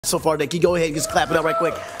So far, Nick, you go ahead and just clap it up right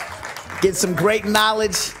quick. Get some great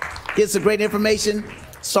knowledge, get some great information.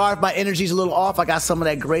 Sorry if my energy's a little off. I got some of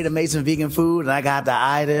that great, amazing vegan food, and I got the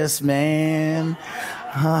itis, man.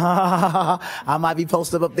 I might be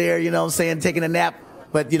posted up there, you know what I'm saying, taking a nap.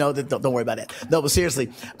 But, you know, don't worry about that. No, but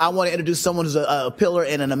seriously, I want to introduce someone who's a pillar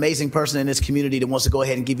and an amazing person in this community that wants to go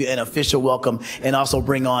ahead and give you an official welcome and also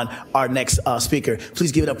bring on our next speaker.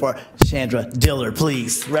 Please give it up for Chandra Dillard,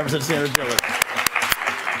 please. Representative Chandra Dillard.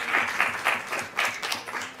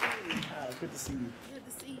 Good to see you. Good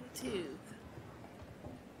to see you, too.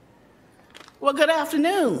 Well, good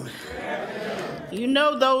afternoon. You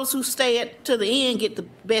know those who stay to the end get the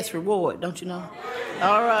best reward, don't you know?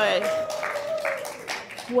 All right.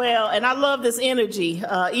 Well, and I love this energy,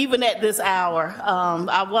 even at this hour.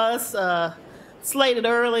 I was slated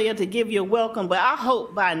earlier to give you a welcome, but I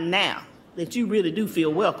hope by now that you really do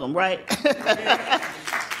feel welcome, right?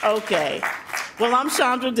 Okay. Well, I'm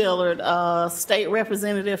Chandra Dillard, State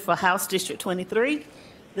Representative for House District 23.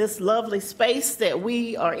 This lovely space that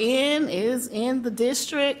we are in is in the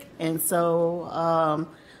district, and so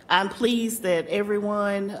I'm pleased that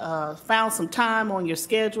everyone found some time on your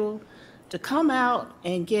schedule to come out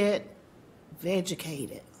and get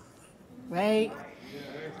vegucated, right?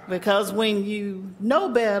 Because when you know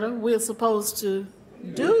better, we're supposed to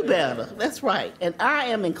do better. That's right. And I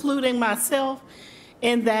am including myself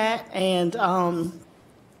in that. And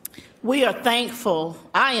we are thankful,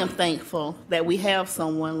 I am thankful that we have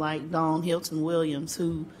someone like Dawn Hilton-Williams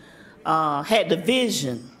who had the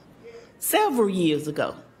vision several years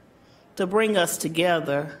ago to bring us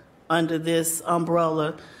together under this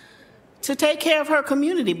umbrella to take care of her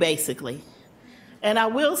community, basically. And I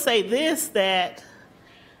will say this, that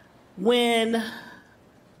when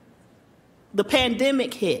the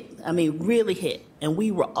pandemic hit, I mean, really hit, and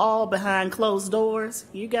we were all behind closed doors,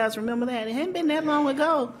 you guys remember that? It hadn't been that long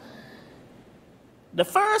ago. The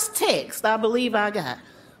first text I believe I got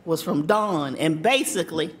was from Dawn, and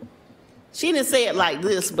basically, she didn't say it like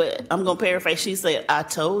this, but I'm gonna paraphrase. She said, "I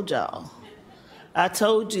told y'all. I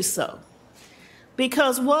told you so."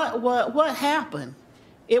 Because what happened?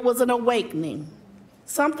 It was an awakening.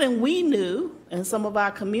 Something we knew and some of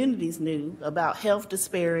our communities knew about health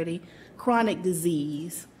disparity, chronic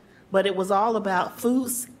disease, but it was all about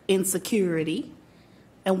food insecurity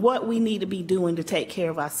and what we need to be doing to take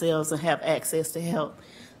care of ourselves and have access to help.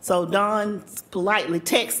 So Dawn politely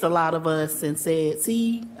texted a lot of us and said,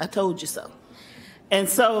 "See, I told you so." And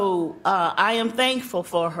so I am thankful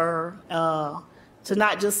for her to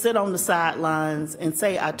not just sit on the sidelines and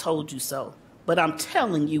say, "I told you so," but I'm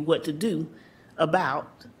telling you what to do about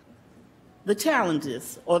the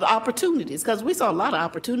challenges or the opportunities, because we saw a lot of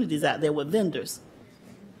opportunities out there with vendors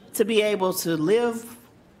to be able to live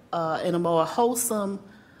in a more wholesome,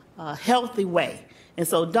 healthy way. And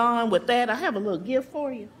so, Dawn, with that, I have a little gift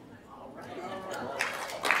for you.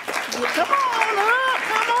 Come on up,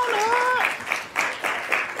 come on up.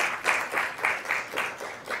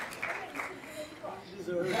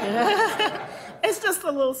 It's just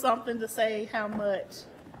a little something to say how much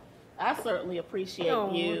I certainly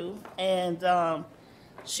appreciate you. And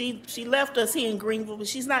she left us here in Greenville, but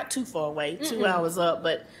she's not too far away, 2 hours up.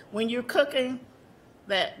 But when you're cooking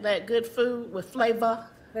that good food with flavor,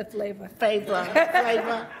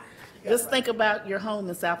 just think about your home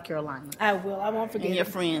in South Carolina. I will. I won't forget. And your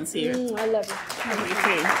friends here. I love it.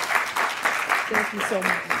 Thank you so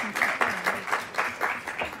much.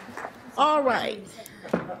 All right.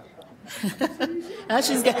 now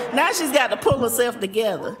she's got to pull herself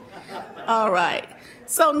together. All right.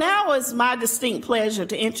 So now it's my distinct pleasure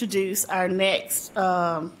to introduce our next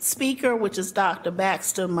speaker, which is Dr.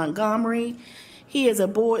 Baxter Montgomery. He is a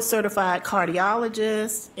board-certified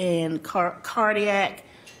cardiologist and cardiac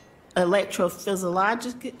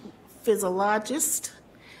electrophysiologist.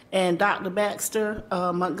 And Dr. Baxter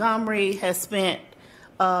Montgomery has spent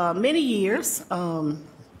many years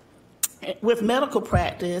with medical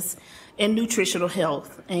practice in nutritional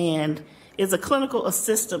health and is a clinical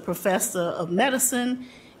assistant professor of medicine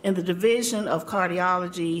in the Division of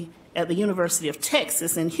Cardiology at the University of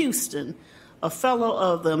Texas in Houston, a fellow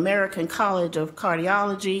of the American College of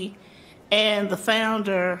Cardiology, and the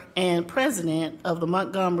founder and president of the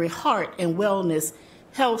Montgomery Heart and Wellness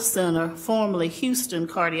Health Center, formerly Houston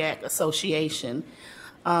Cardiac Association.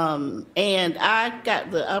 And I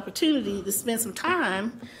got the opportunity to spend some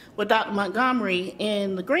time with Dr. Montgomery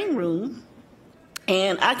in the green room,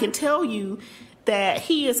 and I can tell you that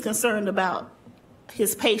he is concerned about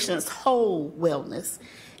his patients' whole wellness.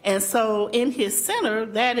 And so in his center,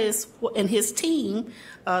 that is, in his team,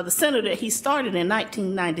 the center that he started in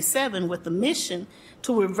 1997 with the mission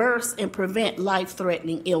to reverse and prevent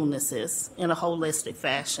life-threatening illnesses in a holistic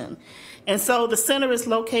fashion. And so the center is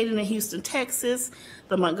located in Houston, Texas.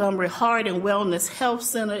 The Montgomery Heart and Wellness Health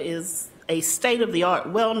Center is a state-of-the-art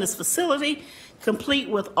wellness facility, complete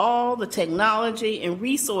with all the technology and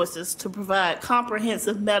resources to provide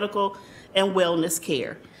comprehensive medical and wellness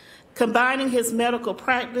care. Combining his medical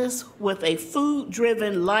practice with a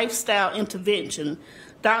food-driven lifestyle intervention,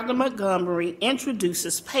 Dr. Montgomery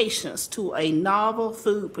introduces patients to a novel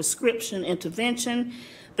food prescription intervention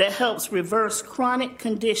that helps reverse chronic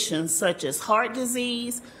conditions such as heart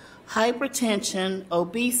disease, hypertension,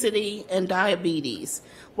 obesity, and diabetes,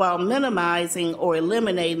 while minimizing or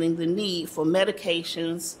eliminating the need for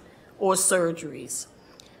medications or surgeries.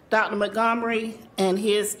 Dr. Montgomery and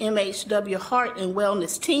his MHW Heart and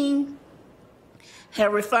Wellness team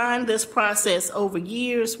have refined this process over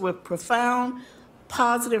years with profound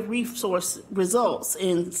positive results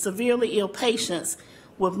in severely ill patients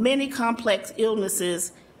with many complex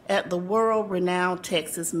illnesses at the world-renowned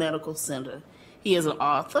Texas Medical Center. He is an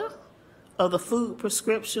author of The Food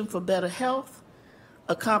Prescription for Better Health,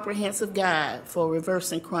 a comprehensive guide for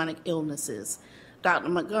reversing chronic illnesses. Dr.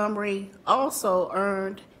 Montgomery also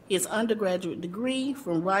earned his undergraduate degree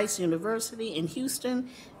from Rice University in Houston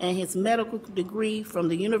and his medical degree from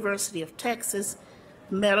the University of Texas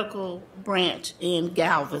Medical Branch in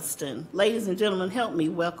Galveston. Ladies and gentlemen, help me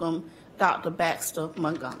welcome Dr. Baxter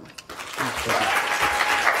Montgomery.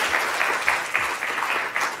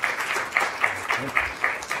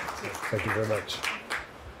 Thank you very much.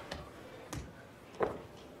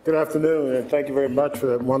 Good afternoon, and thank you very much for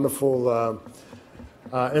that wonderful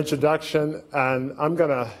introduction. And I'm going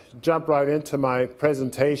to jump right into my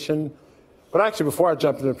presentation. But actually, before I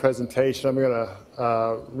jump into the presentation, I'm going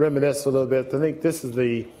to reminisce a little bit. I think this is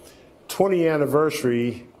the 20th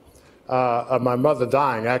anniversary of my mother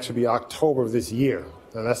dying, actually be October of this year.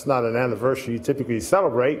 And that's not an anniversary you typically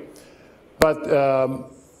celebrate. But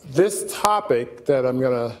this topic that I'm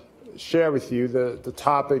going to share with you, the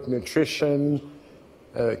topic nutrition,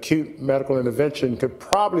 acute medical intervention, could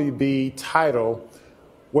probably be titled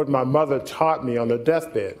What My Mother Taught Me on Her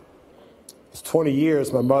Deathbed. It's 20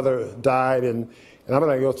 years my mother died, and I'm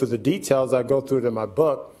going to go through the details. I go through it in my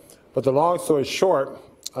book. But the long story short,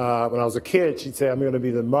 when I was a kid, she'd say, I'm going to be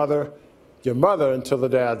your mother until the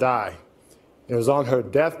day I die. It was on her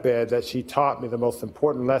deathbed that she taught me the most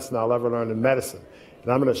important lesson I'll ever learn in medicine.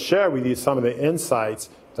 And I'm going to share with you some of the insights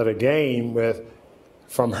that I gained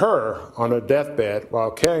from her on her deathbed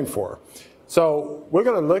while caring for her. So we're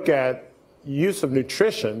going to look at use of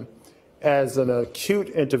nutrition as an acute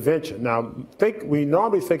intervention. Now, we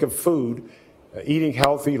normally think of food, eating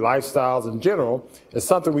healthy, lifestyles in general, as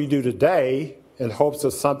something we do today in hopes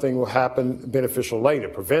that something will happen beneficial later,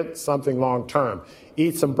 prevent something long term.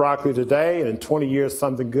 Eat some broccoli today, and in 20 years,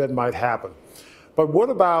 something good might happen. But what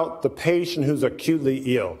about the patient who's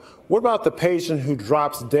acutely ill? What about the patient who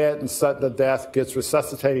drops dead and sudden death, gets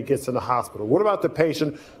resuscitated, gets in the hospital? What about the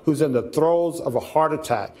patient who's in the throes of a heart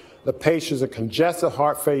attack? The patient's a congestive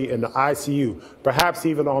heart failure in the ICU, perhaps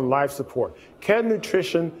even on life support. Can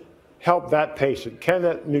nutrition help that patient? Can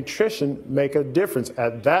that nutrition make a difference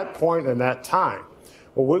at that point and that time?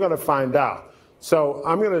 Well, we're going to find out. So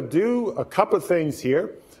I'm going to do a couple of things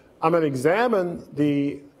here. I'm going to examine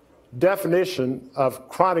the definition of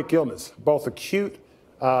chronic illness, both acute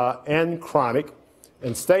and chronic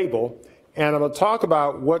and stable, and I'm going to talk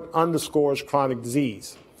about what underscores chronic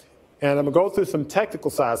disease. And I'm going to go through some technical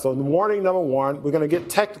sides. So in warning number one, we're going to get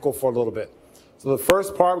technical for a little bit. So the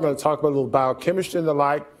first part, we're going to talk about a little biochemistry and the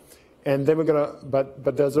like, and then we're going to,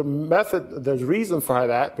 but there's a method, there's reason for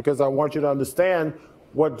that, because I want you to understand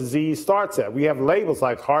what disease starts at. We have labels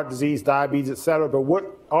like heart disease, diabetes, et cetera, but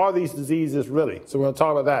what are these diseases really? So we're going to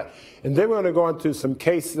talk about that. And then we're going to go into some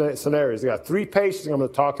case scenarios. We got 3 patients I'm going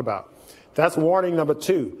to talk about. That's warning number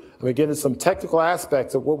 2. I'm going to get into some technical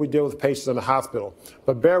aspects of what we deal with patients in the hospital.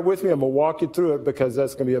 But bear with me, I'm going to walk you through it because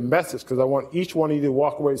that's going to be a message, because I want each one of you to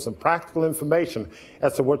walk away with some practical information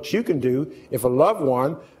as to what you can do if a loved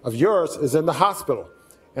one of yours is in the hospital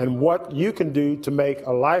and what you can do to make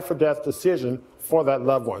a life or death decision for that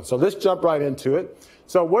loved one. So let's jump right into it.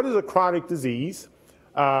 So what is a chronic disease?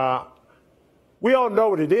 We all know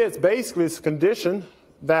what it is. Basically, it's a condition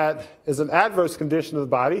that is an adverse condition of the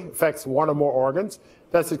body, affects one or more organs,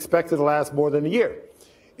 that's expected to last more than a year.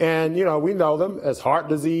 And, you know, we know them as heart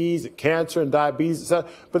disease, cancer, and diabetes, etc.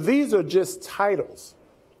 But these are just titles.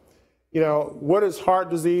 what is heart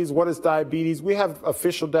disease? What is diabetes? We have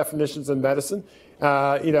official definitions in medicine.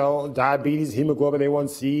 Diabetes, hemoglobin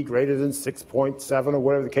A1C greater than 6.7 or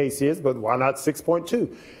whatever the case is, but why not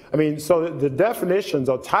 6.2? I mean, so the definitions,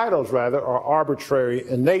 or titles rather, are arbitrary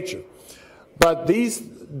in nature. But these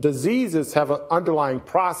diseases have an underlying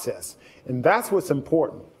process, and that's what's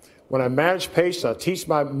important. When I manage patients, I teach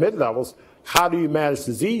my mid-levels, how do you manage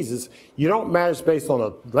diseases? You don't manage based on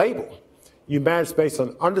a label. You manage based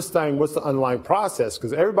on understanding what's the underlying process,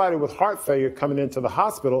 because everybody with heart failure coming into the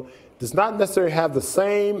hospital does not necessarily have the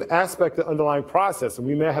same aspect of the underlying process, and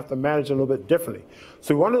we may have to manage it a little bit differently.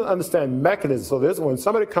 So we want to understand mechanisms. So when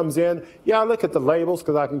somebody comes in, I look at the labels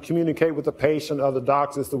because I can communicate with the patient, other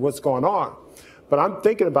doctors, as to what's going on. But I'm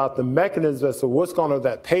thinking about the mechanisms as to what's going on with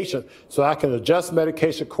that patient, so I can adjust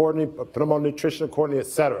medication accordingly, put them on nutrition accordingly, et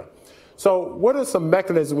cetera. So what are some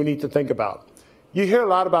mechanisms we need to think about? You hear a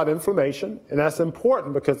lot about inflammation, and that's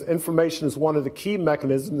important because inflammation is one of the key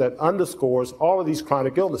mechanisms that underscores all of these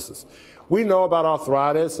chronic illnesses. We know about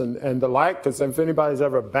arthritis and the like, because if anybody's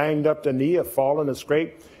ever banged up the knee or fallen or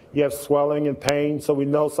scraped, you have swelling and pain, so we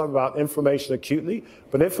know something about inflammation acutely.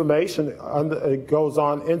 But inflammation it goes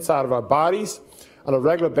on inside of our bodies on a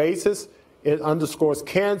regular basis. It underscores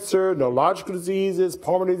cancer, neurological diseases,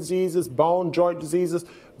 pulmonary diseases, bone, joint diseases.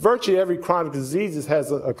 Virtually every chronic disease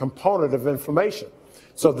has a component of inflammation.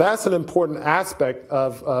 So that's an important aspect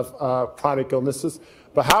of chronic illnesses.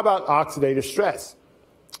 But how about oxidative stress?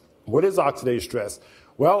 What is oxidative stress?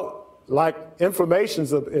 Well, like inflammation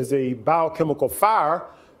is a biochemical fire,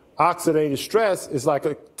 oxidative stress is like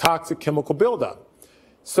a toxic chemical buildup.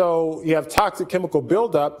 So you have toxic chemical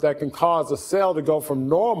buildup that can cause a cell to go from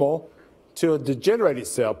normal to a degenerated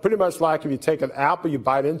cell. Pretty much like if you take an apple, you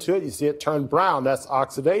bite into it, you see it turn brown, that's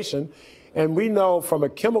oxidation. And we know from a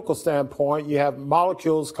chemical standpoint, you have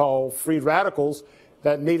molecules called free radicals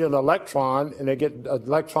that need an electron, and they get an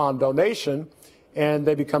electron donation, and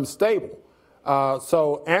they become stable.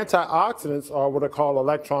 So antioxidants are what are called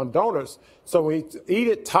electron donors. So we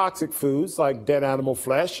eat toxic foods like dead animal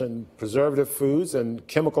flesh and preservative foods and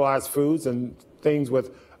chemicalized foods and things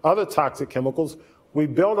with other toxic chemicals. We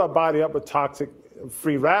build our body up with toxic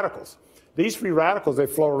free radicals. These free radicals, they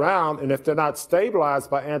float around, and if they're not stabilized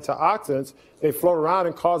by antioxidants, they float around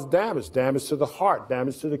and cause damage to the heart,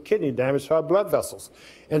 damage to the kidney, damage to our blood vessels.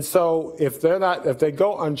 And so if they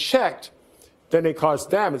go unchecked, then they cause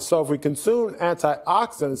damage. So if we consume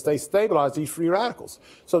antioxidants, they stabilize these free radicals.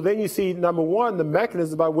 So then you see, number one, the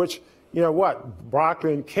mechanism by which,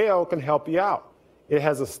 broccoli and kale can help you out. It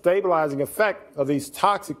has a stabilizing effect of these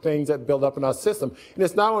toxic things that build up in our system. And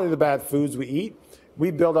it's not only the bad foods we eat.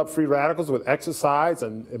 We build up free radicals with exercise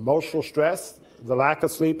and emotional stress, the lack of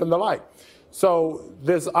sleep, and the like. So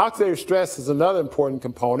this oxidative stress is another important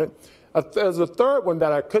component. There's a third one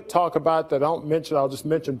that I could talk about that I don't mention, I'll just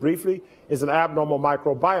mention briefly, is an abnormal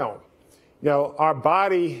microbiome. Our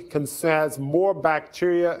body has more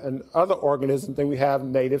bacteria and other organisms than we have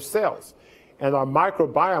native cells. And our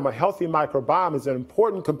microbiome, a healthy microbiome, is an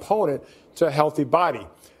important component to a healthy body.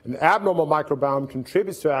 An abnormal microbiome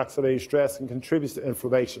contributes to oxidative stress and contributes to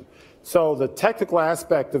inflammation. So the technical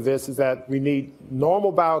aspect of this is that we need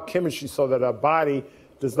normal biochemistry so that our body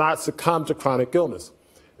does not succumb to chronic illness.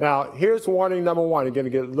 Now, here's warning number one. You're going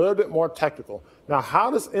to get a little bit more technical. Now,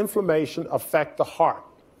 how does inflammation affect the heart?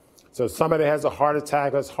 So somebody has a heart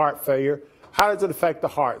attack, has heart failure. How does it affect the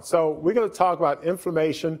heart? So we're going to talk about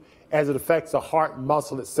inflammation as it affects the heart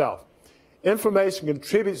muscle itself. Inflammation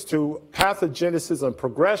contributes to pathogenesis and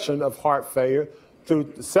progression of heart failure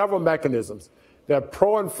through several mechanisms. There are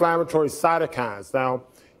pro-inflammatory cytokines. Now,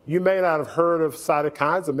 you may not have heard of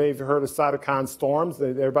cytokines, or maybe you've heard of cytokine storms.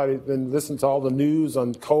 Everybody's been listening to all the news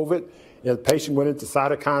on COVID. The patient went into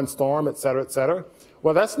cytokine storm, et cetera, et cetera.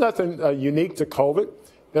 Well, that's nothing unique to COVID.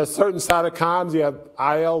 There are certain cytokines. You have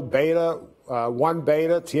IL-beta,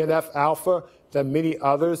 1-beta, TNF-alpha. There are many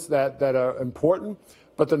others that are important.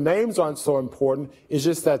 But the names aren't so important. It's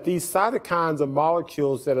just that these cytokines are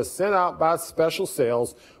molecules that are sent out by special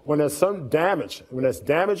cells when there's some damage. When there's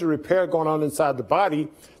damage or repair going on inside the body,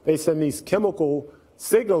 they send these chemical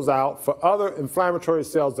signals out for other inflammatory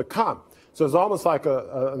cells to come. So it's almost like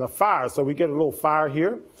a fire. So we get a little fire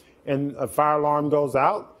here, and a fire alarm goes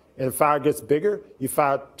out, and the fire gets bigger. You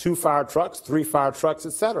fire 2 fire trucks, 3 fire trucks,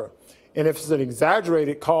 et cetera. And if it's an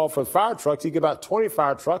exaggerated call for fire trucks, you get about 20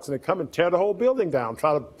 fire trucks, and they come and tear the whole building down,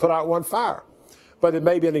 try to put out one fire. But it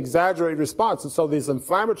may be an exaggerated response. And so these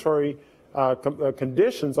inflammatory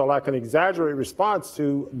conditions are like an exaggerated response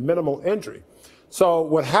to minimal injury. So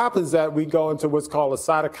what happens is that we go into what's called a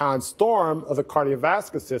cytokine storm of the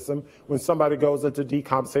cardiovascular system when somebody goes into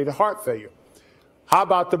decompensated heart failure. How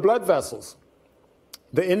about the blood vessels?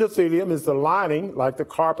 The endothelium is the lining, like the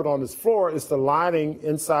carpet on this floor, is the lining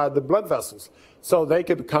inside the blood vessels. So they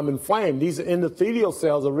could become inflamed. These endothelial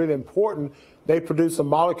cells are really important. They produce a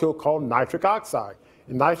molecule called nitric oxide.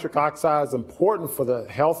 And nitric oxide is important for the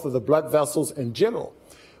health of the blood vessels in general.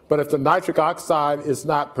 But if the nitric oxide is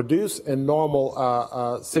not produced in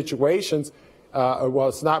normal situations, well,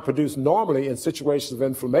 it's not produced normally in situations of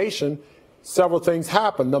inflammation, several things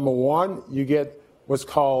happen. Number one, you get what's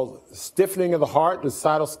called stiffening of the heart. The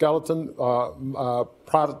cytoskeleton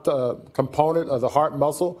component of the heart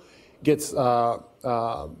muscle gets becomes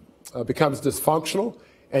dysfunctional,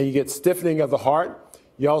 and you get stiffening of the heart.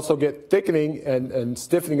 You also get thickening and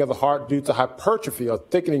stiffening of the heart due to hypertrophy or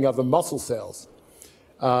thickening of the muscle cells.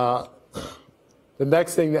 The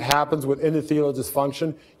next thing that happens with endothelial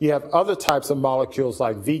dysfunction, you have other types of molecules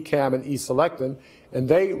like VCAM and E-selectin, and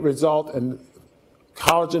they result in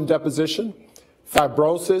collagen deposition,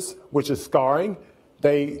 fibrosis, which is scarring.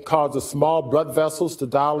 They cause the small blood vessels to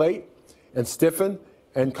dilate and stiffen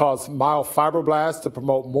and cause myofibroblasts to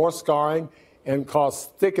promote more scarring and cause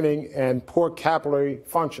thickening and poor capillary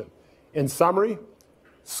function. In summary,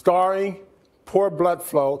 scarring, poor blood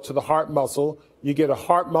flow to the heart muscle, you get a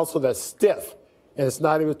heart muscle that's stiff and it's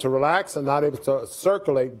not able to relax and not able to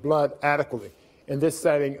circulate blood adequately in this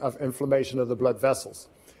setting of inflammation of the blood vessels.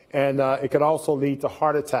 And it can also lead to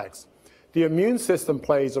heart attacks. The immune system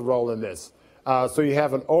plays a role in this. So you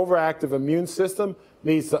have an overactive immune system,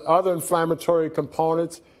 leads to other inflammatory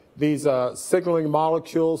components. These signaling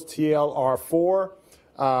molecules, TLR4,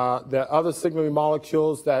 there are other signaling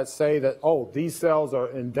molecules that say that, oh, these cells are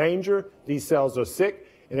in danger, these cells are sick,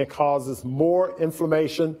 and it causes more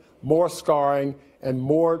inflammation, more scarring, and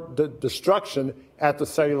more destruction at the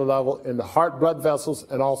cellular level in the heart blood vessels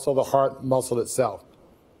and also the heart muscle itself.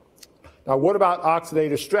 Now, what about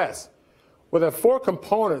oxidative stress? Well, there are four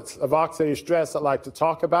components of oxidative stress I'd like to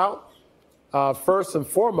talk about. First and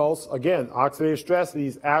foremost, again, oxidative stress,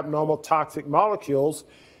 these abnormal toxic molecules,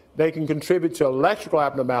 they can contribute to electrical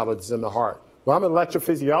abnormalities in the heart. Well, I'm an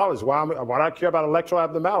electrophysiologist. Why do I care about electrical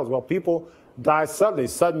abnormalities? Well, people die suddenly.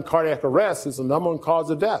 Sudden cardiac arrest is the number one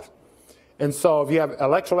cause of death. And so if you have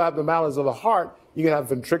electrical abnormalities of the heart, you can have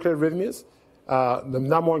ventricular arrhythmias. The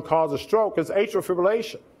number one cause of stroke is atrial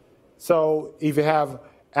fibrillation. So if you have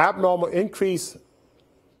abnormal increased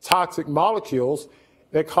toxic molecules,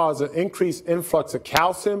 that cause an increased influx of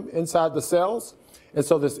calcium inside the cells. And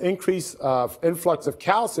so this increased influx of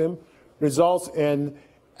calcium results in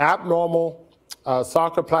abnormal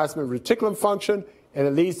sarcoplasmic reticulum function, and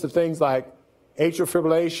it leads to things like atrial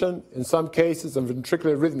fibrillation in some cases and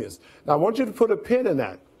ventricular arrhythmias. Now, I want you to put a pin in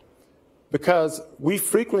that because we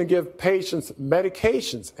frequently give patients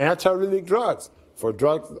medications, antiarrhythmic drugs, for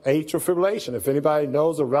atrial fibrillation. If anybody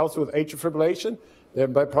knows a relative with atrial fibrillation, they're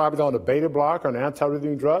probably on a beta blocker, an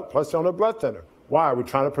antiarrhythmic drug, plus they're on a blood thinner. Why? We're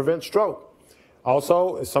trying to prevent stroke.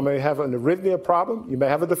 Also, if somebody have an arrhythmia problem, you may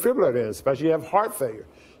have a defibrillator in, especially if you have heart failure.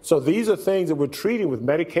 So these are things that we're treating with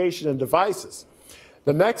medication and devices.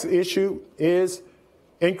 The next issue is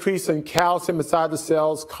increase in calcium inside the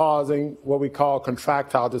cells causing what we call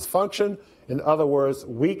contractile dysfunction. In other words,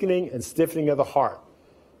 weakening and stiffening of the heart.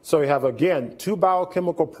 So you have, again, two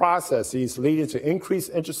biochemical processes leading to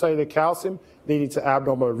increased intracellular calcium, leading to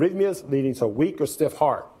abnormal arrhythmias, leading to a weak or stiff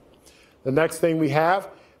heart. The next thing we have,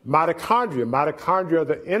 mitochondria. Mitochondria are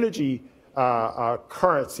the energy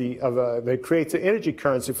currency they create the energy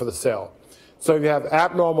currency for the cell. So if you have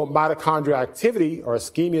abnormal mitochondrial activity or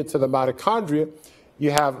ischemia to the mitochondria, you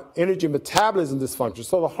have energy metabolism dysfunction.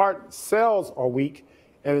 So the heart cells are weak,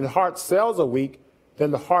 and if the heart cells are weak, then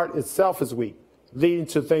the heart itself is weak, leading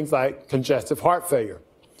to things like congestive heart failure.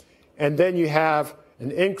 And then you have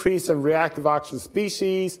an increase in reactive oxygen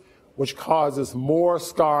species, which causes more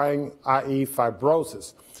scarring, i.e.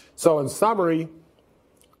 fibrosis. So in summary,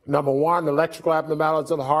 number one, electrical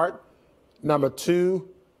abnormalities of the heart. Number two,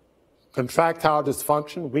 contractile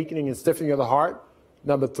dysfunction, weakening and stiffening of the heart.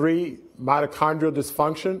 Number three, mitochondrial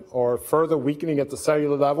dysfunction or further weakening at the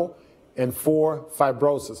cellular level. And four,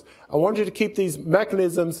 fibrosis. I want you to keep these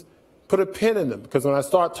mechanisms, put a pin in them, because when I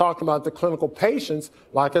start talking about the clinical patients,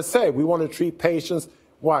 like I say, we want to treat patients,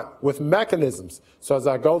 what? With mechanisms. So as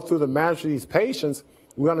I go through the management of these patients,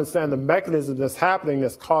 we understand the mechanism that's happening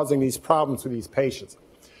that's causing these problems for these patients.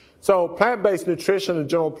 So plant-based nutrition and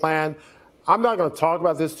general plan, I'm not going to talk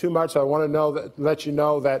about this too much. I want to let you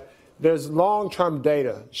know that there's long-term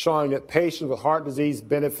data showing that patients with heart disease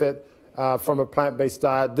benefit from a plant-based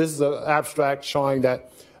diet. This is an abstract showing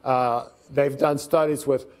that they've done studies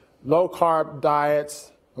with low-carb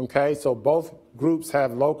diets, okay? So both groups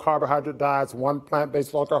have low-carbohydrate diets, one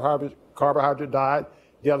plant-based low-carbohydrate carbohydrate diet.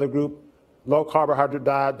 The other group, low carbohydrate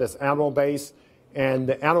diet that's animal-based. And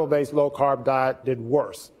the animal-based low-carb diet did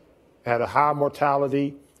worse. It had a higher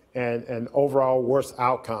mortality and overall worse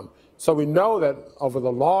outcome. So we know that over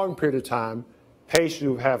the long period of time, patients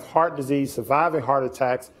who have heart disease, surviving heart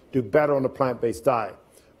attacks, do better on a plant-based diet.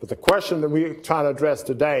 But the question that we're trying to address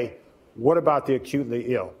today, what about the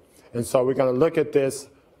acutely ill? And so we're going to look at this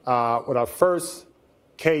with our first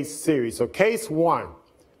case series. So case one,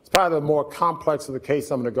 it's probably the more complex of the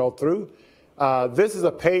case I'm going to go through. This is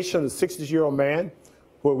a patient, a 60-year-old man,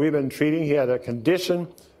 who we've been treating. He had a condition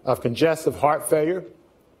of congestive heart failure.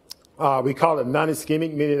 We call it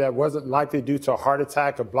non-ischemic, meaning that wasn't likely due to a heart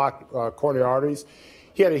attack or blocked coronary arteries.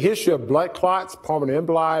 He had a history of blood clots, pulmonary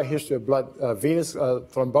emboli, a history of venous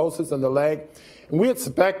thrombosis in the leg. And we had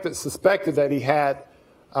suspected that he had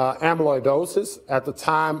amyloidosis at the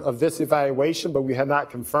time of this evaluation, but we had not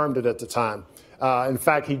confirmed it at the time. In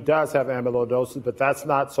fact, he does have amyloidosis, but that's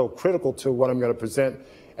not so critical to what I'm going to present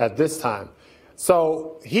at this time.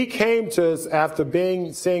 So he came to us after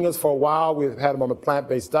seeing us for a while. We've had him on a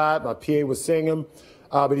plant-based diet. My PA was seeing him.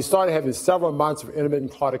 But he started having several months of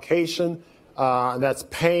intermittent claudication, and that's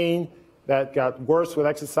pain that got worse with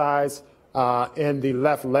exercise in the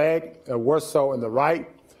left leg, worse so in the right.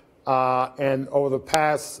 And over the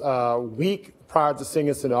past week prior to seeing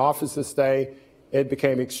us in the office this day, it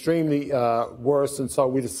became extremely worse, and so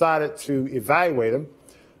we decided to evaluate him.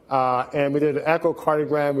 And we did an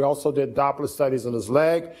echocardiogram. We also did Doppler studies on his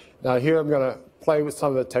leg. Now here I'm going to play with some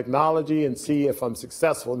of the technology and see if I'm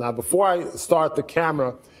successful. Now before I start the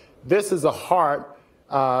camera, this is a heart.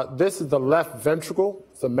 This is the left ventricle.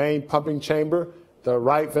 It's the main pumping chamber. The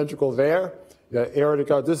right ventricle there. The aortic,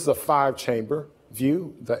 this is a 5-chamber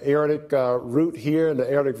view. The aortic root here and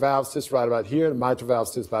the aortic valve sits right about here. The mitral valve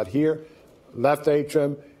sits about here. Left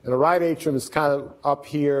atrium. And the right atrium is kind of up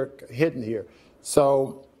here, hidden here.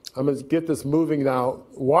 So I'm going to get this moving now.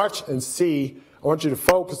 Watch and see. I want you to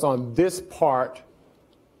focus on this part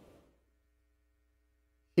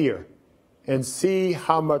here and see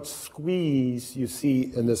how much squeeze you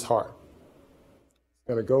see in this heart. It's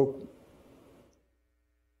going to go.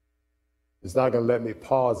 It's not going to let me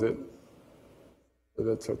pause it, but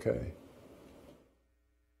that's okay.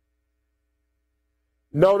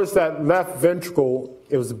 Notice that left ventricle,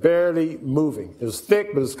 it was barely moving. It was thick,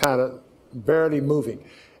 but it was kind of barely moving.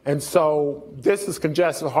 And so this is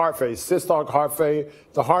congestive heart failure, systolic heart failure.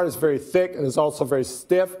 The heart is very thick and is also very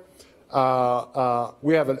stiff. We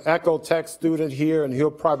have an echo tech student here, and he'll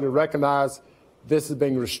probably recognize this as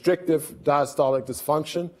being restrictive diastolic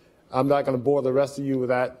dysfunction. I'm not going to bore the rest of you with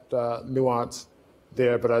that nuance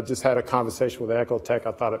there, but I just had a conversation with the echo tech.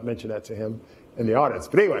 I thought I'd mention that to him in the audience.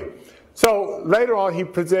 But anyway, so later on he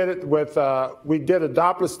presented with, we did a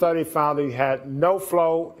Doppler study, found that he had no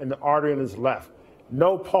flow in the artery in his left.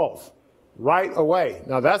 No pulse, right away.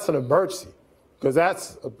 Now that's an emergency because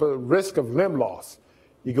that's a risk of limb loss.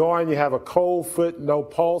 You go in, you have a cold foot, no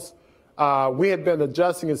pulse. We had been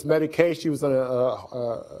adjusting his medication. He was on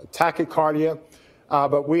a tachycardia,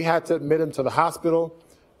 but we had to admit him to the hospital.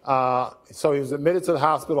 So he was admitted to the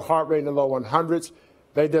hospital, heart rate in the low 100s.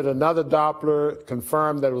 They did another Doppler,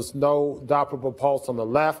 confirmed that there was no Dopplerable pulse on the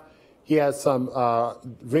left. He had some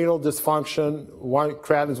renal dysfunction,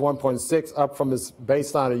 creatinine is 1.6, up from his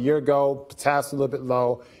baseline a year ago, potassium a little bit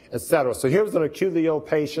low, et cetera. So here's an acutely ill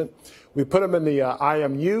patient. We put him in the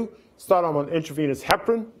IMU, start him on intravenous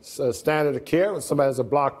heparin, standard of care. When somebody has a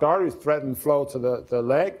blocked artery, threatened flow to the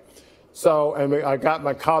leg. So, and I got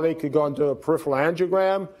my colleague to go and do a peripheral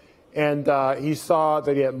angiogram, and he saw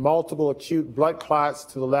that he had multiple acute blood clots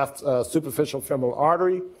to the left superficial femoral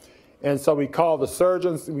artery. And so we called the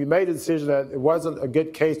surgeons. We made a decision that it wasn't a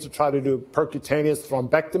good case to try to do percutaneous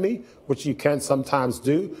thrombectomy, which you can sometimes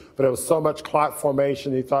do, but there was so much clot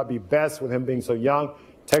formation, he thought it'd be best with him being so young,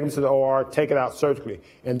 take him to the OR, take it out surgically.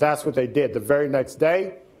 And that's what they did. The very next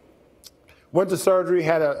day, went to surgery,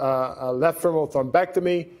 had a left femoral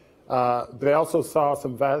thrombectomy. They also saw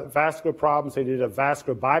some vascular problems. They did a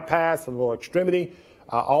vascular bypass in the lower extremity.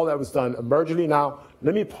 All that was done emergently. Now,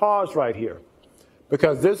 let me pause right here,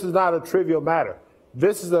 because this is not a trivial matter.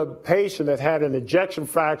 This is a patient that had an ejection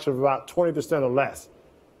fraction of about 20% or less,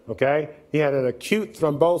 okay? He had an acute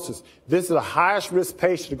thrombosis. This is the highest risk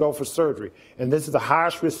patient to go for surgery, and this is the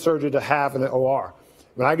highest risk surgery to have in the OR.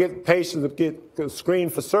 When I get patients that get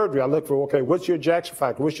screened for surgery, I look for, okay, what's your ejection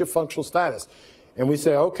fraction? What's your functional status? And we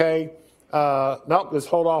say, okay, no, let's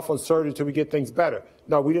hold off on surgery until we get things better.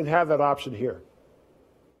 No, we didn't have that option here.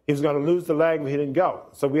 He was going to lose the leg, but he didn't go.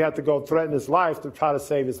 So we had to go threaten his life to try to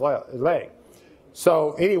save his leg.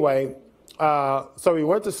 So anyway, so he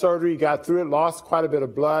went to surgery, got through it, lost quite a bit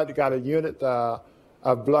of blood, got a unit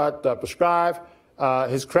of blood prescribed.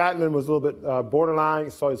 His creatinine was a little bit borderline,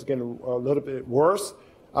 so it's getting a little bit worse.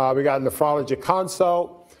 We got a nephrology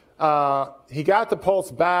consult. He got the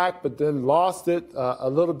pulse back, but then lost it a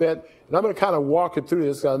little bit. And I'm going to kind of walk you through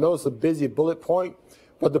this, because I know it's a busy bullet point.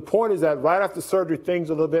 But the point is that right after surgery, things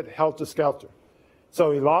are a little bit helter-skelter.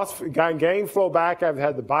 So he gained flow back after he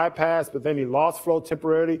had the bypass, but then he lost flow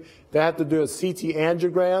temporarily. They had to do a CT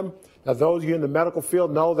angiogram. Now, those of you in the medical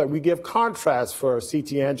field know that we give contrast for a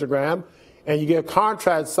CT angiogram. And you give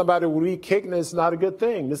contrast, somebody with weak kidneys is not a good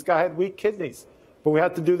thing. This guy had weak kidneys. But we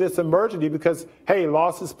have to do this emergency because, hey, he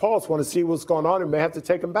lost his pulse, want to see what's going on, and may have to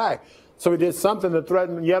take him back. So we did something to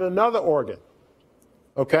threaten yet another organ.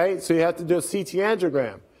 Okay, so you have to do a CT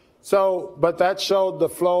angiogram. So, but that showed the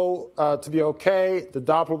flow to be okay. The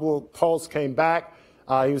Doppler pulse came back.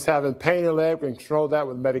 He was having pain in the leg. We controlled that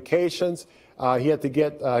with medications. He had to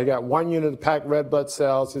get, he got 1 unit of packed red blood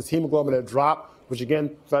cells. His hemoglobin had dropped, which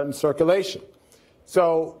again threatened circulation.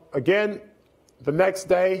 So again, the next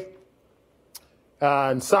day,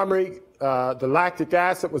 in summary, the lactic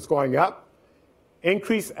acid was going up.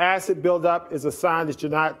 Increased acid buildup is a sign that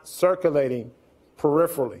you're not circulating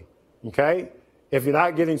peripherally, okay? If you're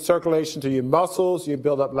not getting circulation to your muscles, you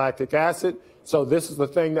build up lactic acid. So this is the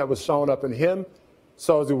thing that was showing up in him.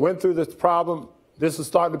 So as we went through this problem, this was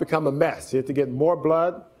starting to become a mess. He had to get more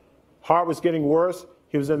blood. Heart was getting worse.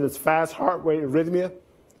 He was in this fast heart rate arrhythmia.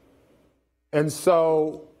 And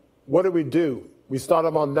so what do? We started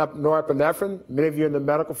him on norepinephrine. Many of you in the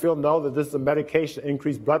medical field know that this is a medication to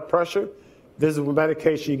increase blood pressure. This is a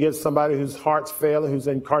medication you give somebody whose heart's failing, who's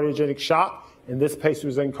in cardiogenic shock. And this patient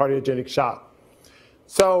was in cardiogenic shock.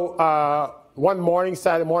 So one morning,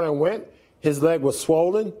 Saturday morning, I went. His leg was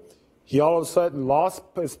swollen. He all of a sudden lost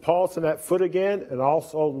his pulse in that foot again and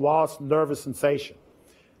also lost nervous sensation.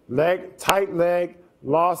 Tight leg,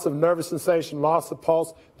 loss of nervous sensation, loss of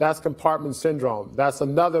pulse, that's compartment syndrome. That's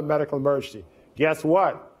another medical emergency. Guess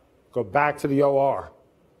what? Go back to the OR.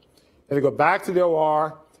 And to go back to the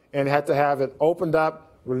OR and had to have it opened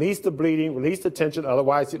up, release the bleeding, release the tension,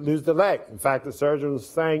 otherwise you'd lose the leg. In fact, the surgeon was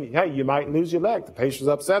saying, hey, you might lose your leg. The patient was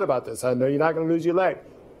upset about this. I know you're not going to lose your leg.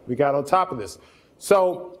 We got on top of this.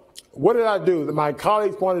 So what did I do? My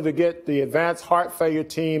colleagues wanted to get the advanced heart failure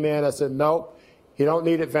team in. I said, no, you don't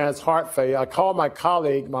need advanced heart failure. I called my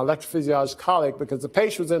colleague, my electrophysiologist colleague, because the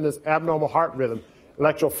patient was in this abnormal heart rhythm,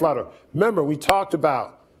 electral flutter. Remember, we talked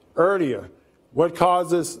about earlier what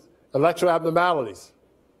causes electro abnormalities.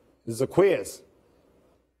 This is a quiz.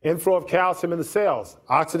 Inflow of calcium in the cells,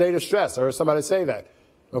 oxidative stress. I heard somebody say that.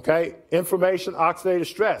 Okay? Inflammation, oxidative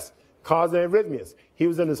stress, causing arrhythmias. He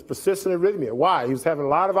was in this persistent arrhythmia. Why? He was having a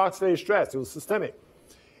lot of oxidative stress. It was systemic.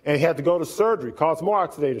 And he had to go to surgery, caused more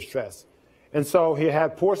oxidative stress. And so he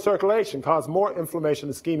had poor circulation, caused more inflammation,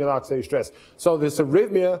 ischemia, and oxidative stress. So this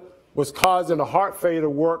arrhythmia was causing the heart failure to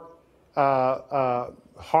work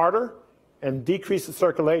harder and decrease the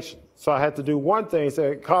circulation. So I had to do one thing. He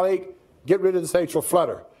said, colleague, get rid of this atrial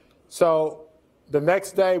flutter. So the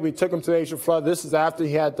next day we took him to the atrial flutter. This is after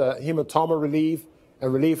he had the hematoma relief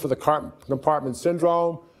and relief for the compartment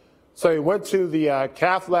syndrome. So he went to the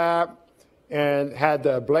cath lab and had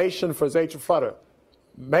the ablation for his atrial flutter.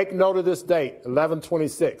 Make note of this date,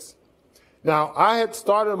 11/26. Now, I had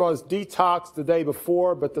started him on his detox the day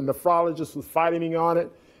before, but the nephrologist was fighting me on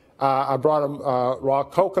it. I brought him raw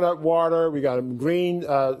coconut water. We got him green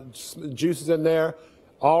juices in there,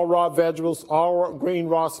 all raw vegetables, all green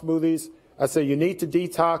raw smoothies. I said, you need to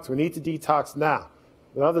detox. We need to detox now.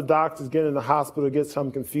 The other doctors get in the hospital, get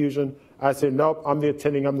some confusion. I said, nope, I'm the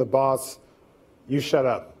attending, I'm the boss. You shut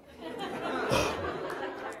up.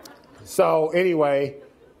 So anyway,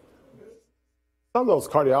 some of those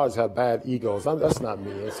cardiologists have bad egos. That's not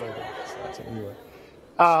me. Anyway.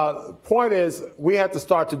 Point is, we had to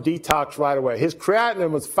start to detox right away. His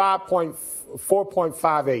creatinine was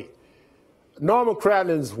 4.58. Normal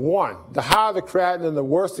creatinine is 1. The higher the creatinine, the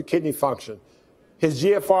worse the kidney function. His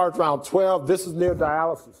GFR is around 12. This is near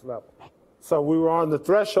dialysis level. So we were on the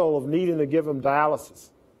threshold of needing to give him dialysis.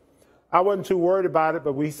 I wasn't too worried about it,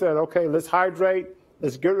 but we said, okay, let's hydrate.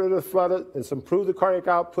 Let's get rid of the flutter. Let's improve the cardiac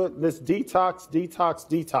output. Let's detox, detox,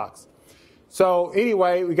 detox. So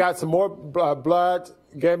anyway, we got some more blood,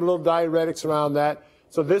 gave him a little diuretics around that.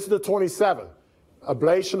 So this is the 27th.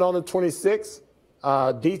 Ablation on the 26th,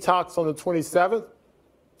 detox on the 27th.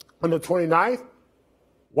 On the 29th,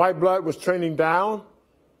 white blood was trending down.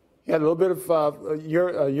 He had a little bit of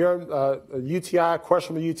UTI,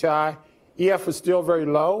 questionable UTI. EF was still very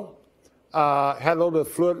low. Had a little bit of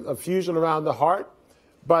fluid effusion around the heart.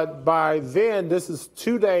 But by then, this is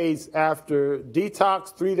 2 days after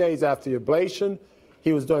detox, 3 days after the ablation,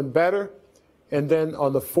 he was doing better. And then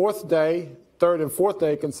on the fourth day, third and fourth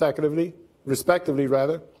day consecutively, respectively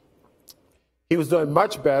rather, he was doing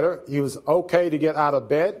much better. He was okay to get out of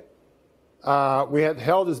bed. We had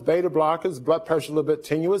held his beta blockers, blood pressure a little bit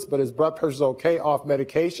tenuous, but his blood pressure is okay off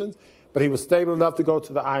medications, but he was stable enough to go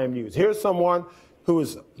to the IMUs. Here's someone who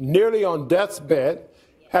was nearly on death's bed,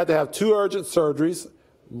 had to have 2 urgent surgeries,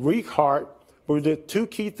 weak heart, but we did 2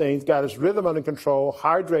 key things, got his rhythm under control,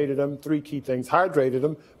 hydrated him, 3 key things, hydrated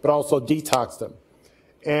him, but also detoxed him.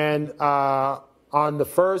 And on the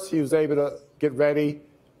first, he was able to get ready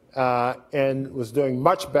and was doing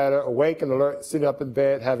much better, awake and alert, sitting up in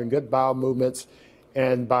bed, having good bowel movements.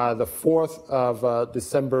 And by the 4th of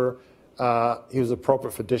December, he was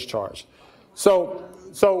appropriate for discharge.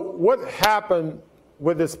 So what happened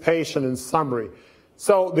with this patient in summary?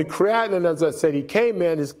 So the creatinine, as I said, he came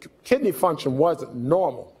in, his kidney function wasn't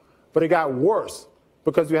normal, but it got worse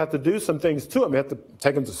because we had to do some things to him. We had to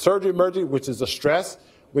take him to surgery emergency, which is a stress.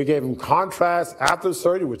 We gave him contrast after the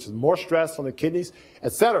surgery, which is more stress on the kidneys,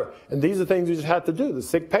 et cetera. And these are things we just had to do, the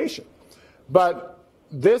sick patient. But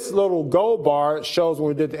this little gold bar shows when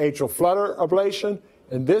we did the atrial flutter ablation,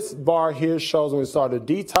 and this bar here shows when we started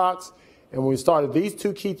detox. And when we started these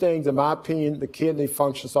 2 key things, in my opinion, the kidney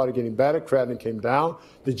function started getting better, creatinine came down.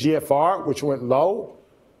 The GFR, which went low,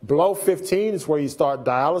 below 15 is where you start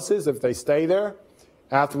dialysis if they stay there.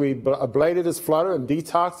 After we ablated his flutter and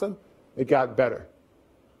detoxed him, it got better.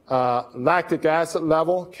 Lactic acid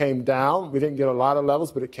level came down. We didn't get a lot of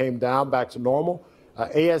levels, but it came down back to normal.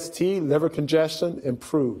 AST, liver congestion,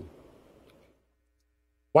 improved.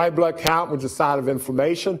 White blood count, which is a sign of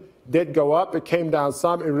inflammation, did go up. It came down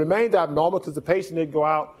some. It remained abnormal because the patient did go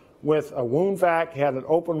out with a wound vac. He had an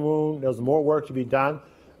open wound. There was more work to be done,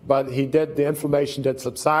 but the inflammation did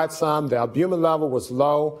subside some. The albumin level was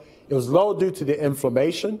low. It was low due to the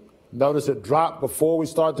inflammation. Notice it dropped before we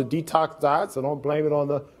started the detox diet, so don't blame it on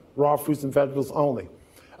the raw fruits and vegetables only.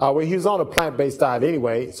 Well, he was on a plant-based diet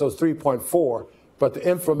anyway, so it's 3.4, but the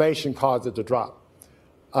inflammation caused it to drop.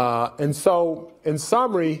 And so, in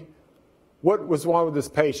summary, what was wrong with this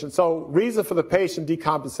patient? So, reason for the patient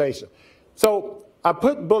decompensation. So, I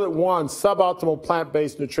put bullet 1, suboptimal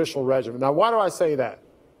plant-based nutritional regimen. Now, why do I say that?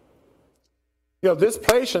 You know, this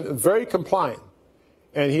patient is very compliant,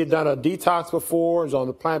 and he had done a detox before, was on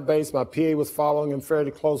the plant-based. My PA was following him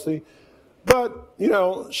fairly closely. But, you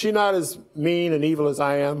know, she's not as mean and evil as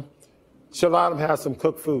I am. She allowed him to have some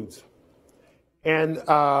cooked foods. And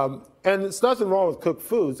there's nothing wrong with cooked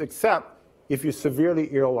foods except if you're severely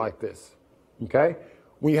ill like this, okay?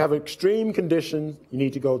 When you have extreme conditions, you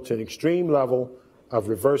need to go to an extreme level of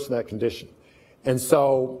reversing that condition. And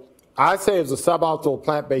so I say it's a suboptimal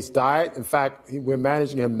plant-based diet. In fact, we're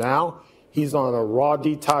managing him now. He's on a raw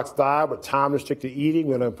detox diet with time-restricted eating.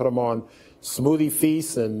 We're going to put him on smoothie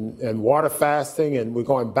feasts and water fasting, and we're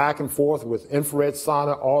going back and forth with infrared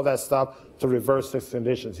sauna, all that stuff to reverse his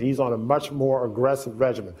conditions. He's on a much more aggressive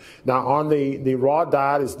regimen. Now, on the raw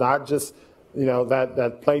diet, it's not just, you know,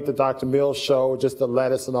 that plate that Dr. Mills showed, just the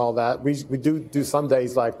lettuce and all that. We do some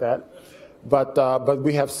days like that. But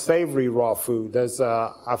we have savory raw food. There's,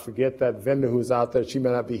 I forget that vendor who's out there, she may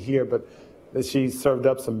not be here, but she served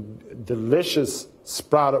up some delicious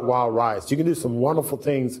sprouted wild rice. You can do some wonderful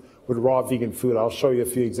things with raw vegan food. I'll show you a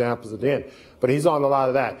few examples at the end. But he's on a lot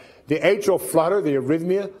of that. The atrial flutter, the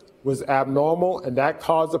arrhythmia, was abnormal, and that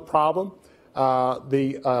caused a problem.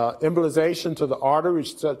 The embolization to the artery,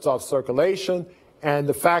 which sets off circulation, and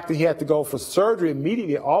the fact that he had to go for surgery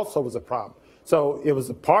immediately also was a problem. So it was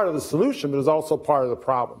a part of the solution, but it was also part of the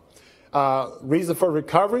problem. Reason for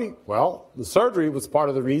recovery? Well, the surgery was part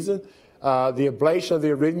of the reason. The ablation of the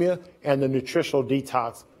arrhythmia and the nutritional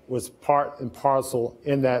detox was part and parcel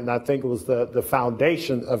in that, and I think it was the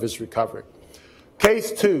foundation of his recovery.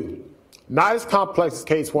 Case 2, not as complex as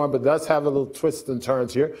case 1, but does have a little twists and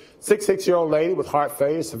turns here. 66-year-old lady with heart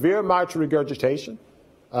failure, severe mitral regurgitation.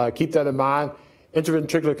 Keep that in mind.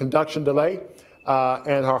 Interventricular conduction delay.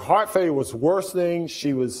 And her heart failure was worsening.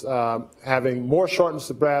 She was having more shortness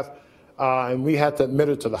of breath, and we had to admit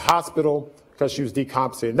her to the hospital because she was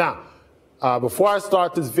decompensated. Now, before I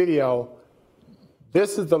start this video,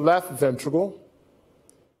 this is the left ventricle.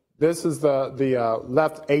 This is the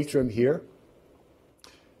left atrium here.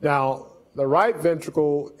 Now, the right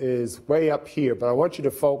ventricle is way up here, but I want you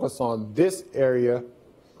to focus on this area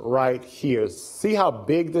right here. See how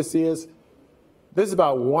big this is? This is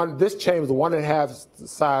about this chamber is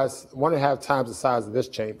 1.5 times the size of this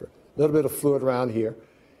chamber. A little bit of fluid around here.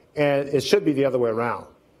 And it should be the other way around.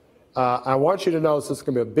 I want you to notice this is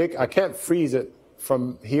going to be a big, I can't freeze it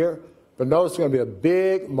from here, but notice there's going to be a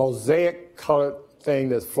big mosaic colored thing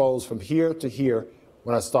that flows from here to here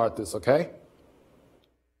when I start this, okay?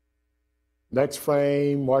 Next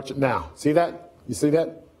frame, watch it now. See that? You see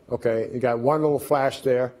that? Okay, you got one little flash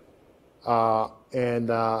there, and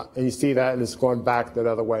you see that, and it's going back that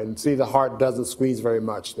other way. And see the heart doesn't squeeze very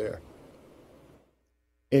much there.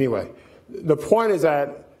 Anyway, the point is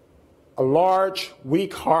that a large,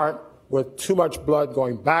 weak heart with too much blood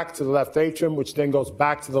going back to the left atrium, which then goes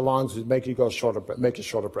back to the lungs, which make you go shorter, make you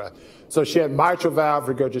shorter breath. So she had mitral valve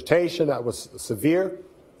regurgitation that was severe.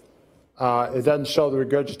 It doesn't show the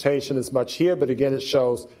regurgitation as much here, but again, it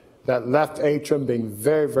shows that left atrium being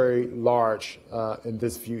very, very large in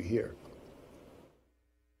this view here.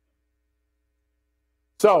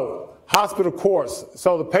 So, hospital course.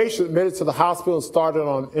 So the patient admitted to the hospital and started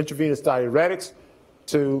on intravenous diuretics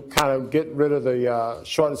to kind of get rid of the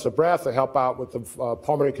shortness of breath to help out with the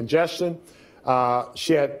pulmonary congestion.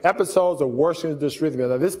 She had episodes of worsening of dysrhythmia.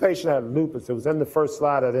 Now, this patient had lupus. It was in the first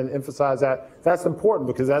slide. I didn't emphasize that. That's important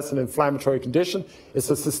because that's an inflammatory condition. It's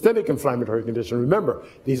a systemic inflammatory condition. Remember,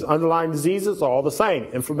 these underlying diseases are all the same: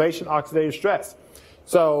 inflammation, oxidative stress.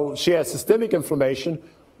 So she had systemic inflammation,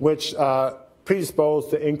 which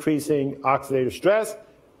predisposed to increasing oxidative stress.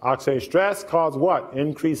 Oxidative stress caused what?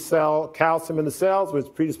 Increased cell calcium in the cells, which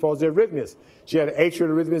predisposed to arrhythmias. She had atrial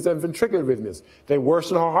arrhythmias and ventricular arrhythmias. They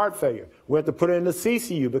worsened her heart failure. We had to put her in the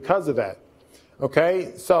CCU because of that.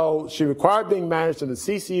 Okay, so she required being managed in the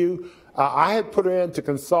CCU. I had put her in to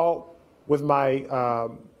consult with my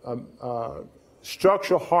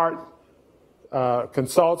structural heart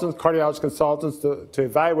consultants, cardiologist consultants, to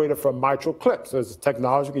evaluate her for mitral clip. So there's a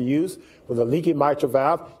technology you can use with a leaky mitral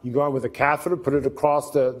valve. You go in with a catheter, put it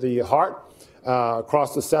across the heart,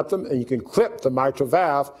 across the septum, and you can clip the mitral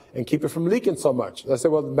valve and keep it from leaking so much. I said,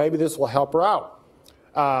 well, maybe this will help her out.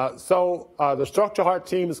 So the structural heart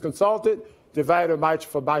team is consulted, divided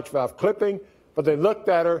for mitral valve clipping, but they looked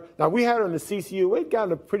at her. Now, we had her in the CCU. We'd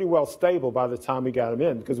gotten her pretty well stable by the time we got him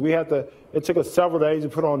in because it took us several days to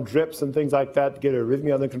put on drips and things like that to get her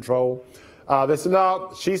arrhythmia under control. They said,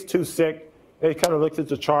 no, she's too sick. They kind of looked at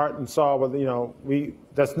the chart and saw, well,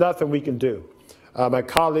 that's nothing we can do. My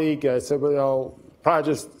colleague said, well, probably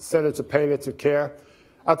just send her to palliative care.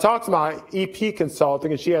 I talked to my EP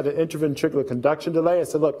consultant, and she had an intraventricular conduction delay. I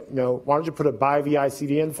said, look, why don't you put a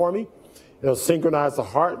bi-VICD in for me? It'll synchronize the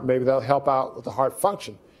heart. Maybe that'll help out with the heart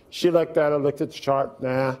function. She looked at it, looked at the chart.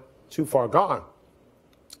 Nah, too far gone.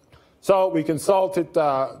 So we consulted,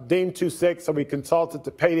 deemed too sick, so we consulted the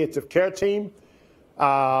palliative care team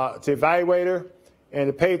to evaluate her. And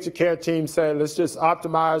the palliative care team said, let's just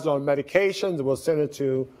optimize on medications, and we'll send her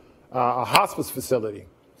to a hospice facility,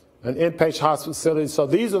 an inpatient hospice facility. So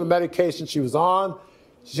these are the medications she was on.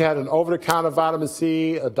 She had an over-the-counter vitamin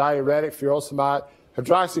C, a diuretic, furosemide.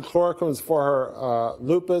 Hydroxychloroquine is for her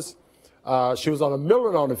lupus. She was on a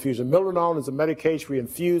milrinone infusion. Milrinone is a medication we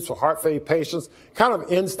infuse for heart failure patients, kind of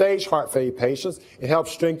end-stage heart failure patients. It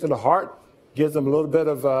helps strengthen the heart, gives them a little bit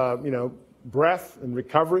of breath and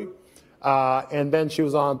recovery. And then she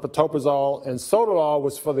was on pantoprazole, and sotalol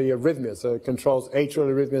was for the arrhythmias. So it controls atrial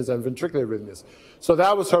arrhythmias and ventricular arrhythmias. So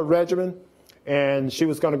that was her regimen, and she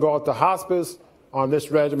was going to go out to hospice on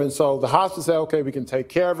this regimen. So the hospice said, okay, we can take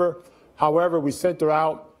care of her. However, we sent her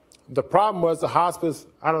out. The problem was the hospice,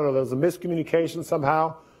 I don't know, there was a miscommunication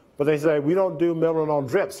somehow, but they said, we don't do milrinone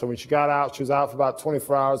drips. So when she got out, she was out for about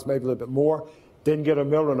 24 hours, maybe a little bit more, didn't get her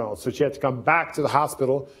milrinone. So she had to come back to the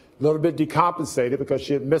hospital, a little bit decompensated because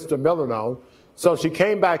she had missed her milrinone. So she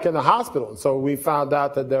came back in the hospital. And so we found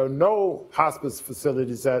out that there are no hospice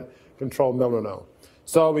facilities that control milrinone.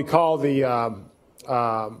 So we called the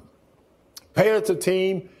palliative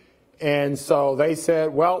team, and so they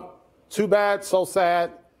said, well, too bad, so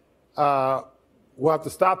sad. We'll have to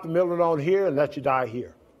stop the milrinone here and let you die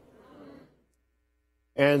here.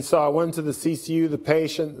 And so I went to the CCU. The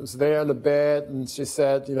patient was there in the bed, and she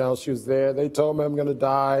said, she was there. They told me I'm going to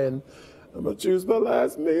die, and I'm going to choose my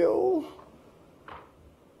last meal. I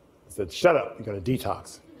said, shut up. You're going to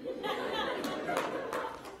detox.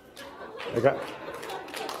 I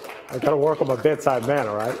got to work on my bedside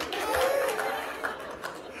manner, right?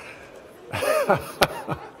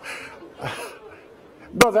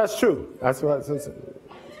 No, that's true. That's what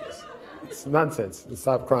it's nonsense.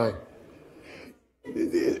 Stop crying.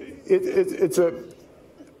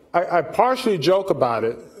 I partially joke about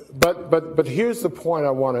it, but here's the point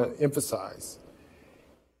I want to emphasize.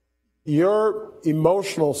 Your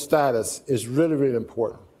emotional status is really, really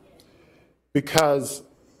important, because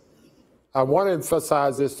I want to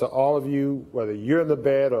emphasize this to all of you, whether you're in the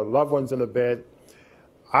bed or loved ones in the bed.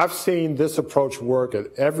 I've seen this approach work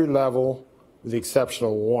at every level with the exception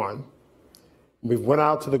of one. We went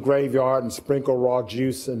out to the graveyard and sprinkled raw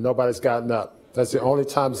juice, and nobody's gotten up. That's the only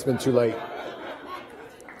time it's been too late.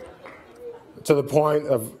 To the point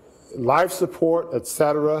of life support,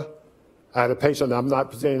 etc. I had a patient, I'm not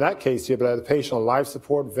presenting that case here, but I had a patient on life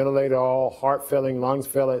support, ventilator, all, heart failing, lungs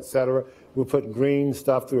failing, etc. We put green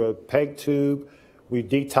stuff through a PEG tube. We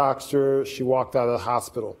detoxed her. She walked out of the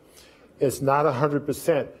hospital. It's not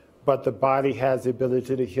 100%, but the body has the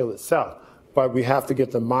ability to heal itself. But we have to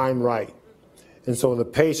get the mind right. And so when the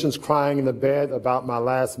patient's crying in the bed about my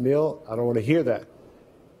last meal, I don't want to hear that.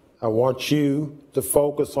 I want you to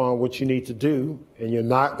focus on what you need to do, and you're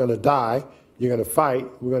not going to die. You're going to fight.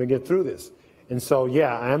 We're going to get through this. And so,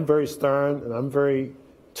 yeah, I am very stern, and I'm very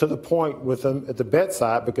to the point with them at the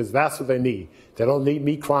bedside, because that's what they need. They don't need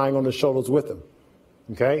me crying on the shoulders with them.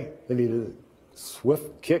 Okay? They need a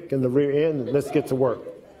swift kick in the rear end, and let's get to work.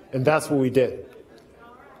 And that's what we did.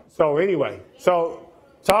 So anyway,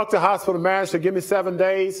 talk to hospital manager, give me 7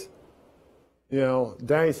 days. You know,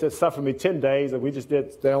 Danny said suffer me 10 days, and we just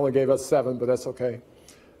did, they only gave us 7, but that's okay.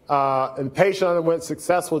 And the patient underwent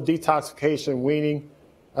successful detoxification and weaning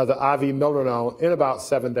of the IV milrinone in about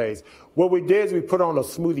 7 days. What we did is we put on a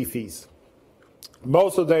smoothie feast.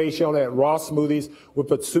 Most of the days she only had raw smoothies. We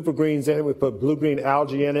put super greens in it. We put blue-green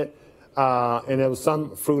algae in it. And there was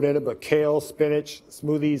some fruit in it, but kale, spinach,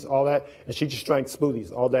 smoothies, all that. And she just drank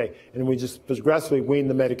smoothies all day. And we just progressively weaned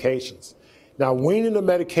the medications. Now, weaning the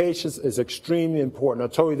medications is extremely important.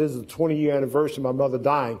 I told you this is the 20-year anniversary of my mother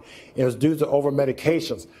dying. It was due to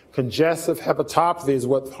over-medications. Congestive hepatopathy is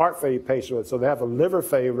what heart failure patients with. So they have a liver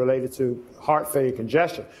failure related to heart failure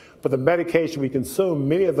congestion. But the medication we consume,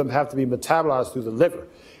 many of them have to be metabolized through the liver.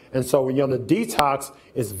 And so when you're on the detox,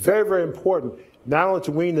 it's very, very important not only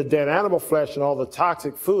to wean the dead animal flesh and all the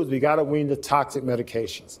toxic foods, we got to wean the toxic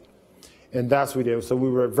medications. And that's what we did. So we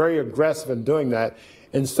were very aggressive in doing that.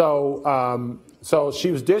 And so, so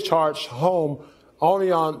she was discharged home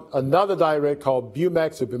only on another diuretic called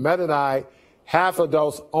Bumex or bumetanide, half a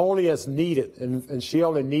dose only as needed. And she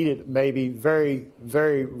only needed maybe very,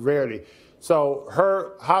 very rarely. So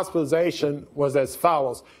her hospitalization was as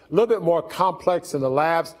follows. A little bit more complex in the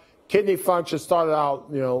labs. Kidney function started out,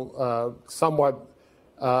 somewhat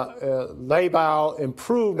labile,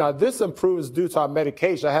 improved. Now this improved is due to our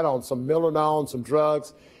medication. I had on some milrinone, some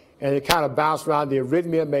drugs, and it kind of bounced around. The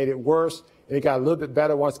arrhythmia made it worse, and it got a little bit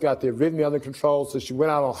better once it got the arrhythmia under control. So she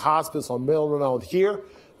went out on hospice on milrinone here,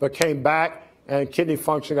 but came back, and kidney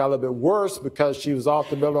function got a little bit worse because she was off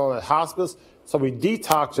the milrinone at hospice. So we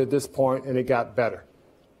detoxed at this point, and it got better.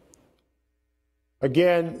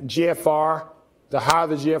 Again, GFR, the higher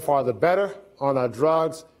the GFR, the better on our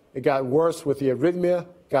drugs. It got worse with the arrhythmia,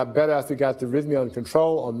 got better after we got the arrhythmia under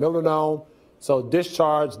control on milrinone. So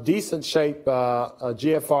discharge, decent shape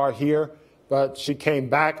GFR here, but she came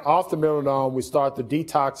back off the milrinone. We started the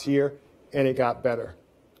detox here, and it got better.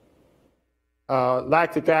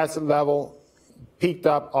 Lactic acid level peaked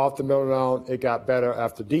up off the milrinone. It got better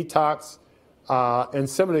after detox. And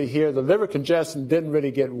similarly here, the liver congestion didn't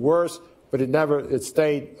really get worse, but it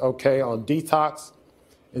stayed okay on detox.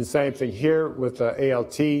 And same thing here with the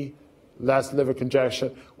ALT, less liver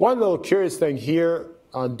congestion. One little curious thing here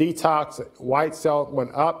on detox, white cell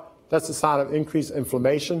went up. That's a sign of increased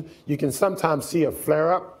inflammation. You can sometimes see a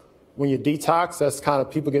flare-up when you detox. That's kind of,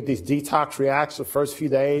 people get these detox reactions the first few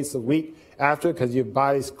days, a week after, because your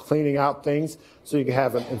body's cleaning out things. So you can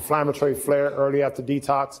have an inflammatory flare early after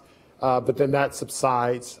detox, but then that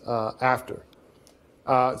subsides after.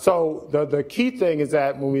 So the key thing is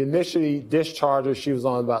that when we initially discharged her, she was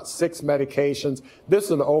on about 6 medications. This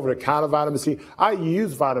is an over-the-counter vitamin C. I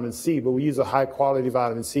use vitamin C, but we use a high-quality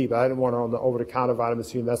vitamin C, but I didn't want her on the over-the-counter vitamin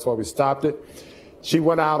C, and that's why we stopped it. She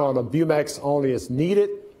went out on a Bumex only as needed,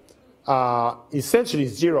 essentially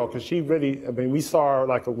 0, because she really, I mean, we saw her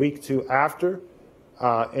like a week or 2 after,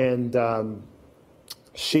 and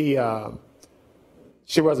she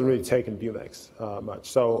wasn't really taking Bumex much.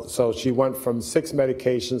 So she went from 6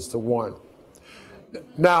 medications to 1.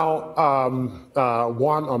 Now,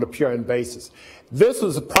 1 on a PRN basis. This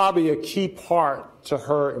was probably a key part to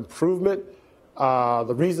her improvement.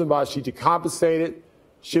 The reason why she decompensated,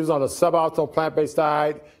 she was on a suboptimal plant-based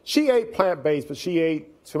diet. She ate plant-based, but she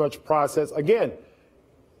ate too much processed. Again,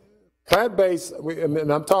 plant-based,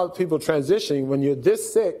 and I'm talking to people transitioning, when you're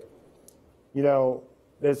this sick, your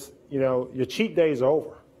cheat days are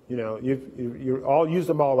over. You all use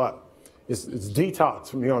them all up. It's detox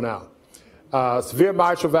from here on out. Severe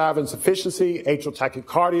mitral valve insufficiency, atrial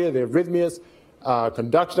tachycardia, the arrhythmias,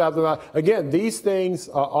 conduction abnormality. Again, these things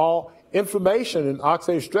are all inflammation and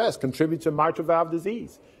oxidative stress contribute to mitral valve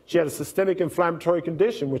disease. She had a systemic inflammatory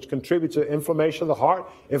condition, which contributes to inflammation of the heart,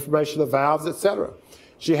 inflammation of the valves, etc.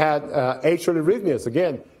 She had atrial arrhythmias.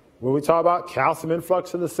 Again, when we talk about calcium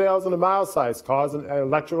influx in the cells and the myocytes causing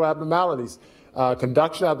electrical abnormalities,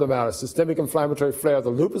 conduction abnormalities, systemic inflammatory flare of the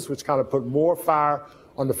lupus, which kind of put more fire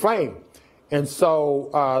on the flame. And so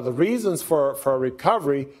the reasons for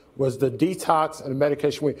recovery was the detox and the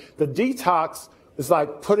medication. The detox is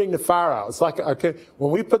like putting the fire out. It's like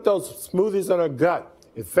when we put those smoothies in our gut,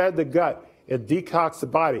 it fed the gut, it detoxed the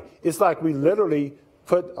body. It's like we literally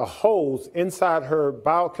put a hose inside her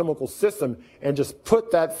biochemical system and just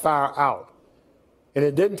put that fire out. And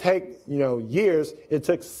it didn't take, years. It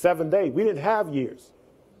took 7 days. We didn't have years.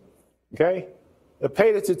 Okay? The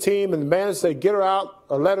palliative team and the manager said, get her out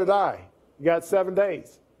or let her die. You got 7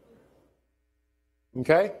 days.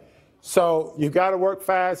 Okay? So you got to work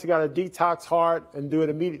fast. You got to detox hard and do it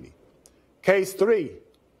immediately. Case 3.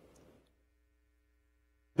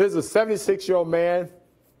 This is a 76-year-old man,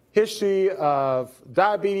 history of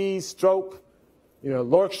diabetes, stroke,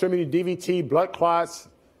 lower extremity DVT, blood clots.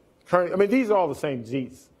 These are all the same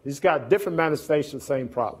disease. He's got different manifestations, same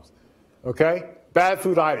problems. Okay? Bad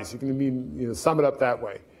fooditis. You can sum it up that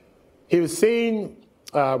way. He was seen,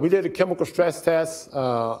 we did a chemical stress test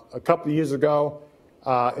a couple of years ago,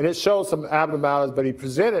 and it showed some abnormalities, but he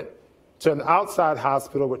presented to an outside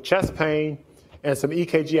hospital with chest pain and some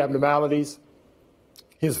EKG abnormalities.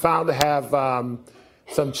 He was found to have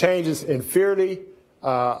some changes in fearly.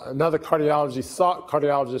 Another cardiologist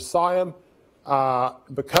saw him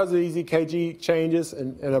because of these EKG changes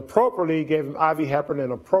and appropriately gave him IV heparin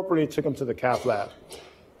and appropriately took him to the cath lab.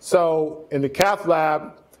 So in the cath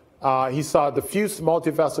lab, he saw diffuse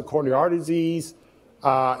multivessel coronary artery disease,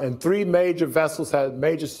 and 3 major vessels had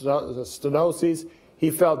major stenosis.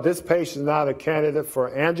 He felt this patient is not a candidate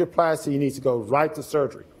for angioplasty. He needs to go right to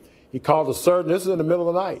surgery. He called the surgeon. This is in the middle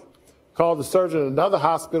of the night. Called the surgeon at another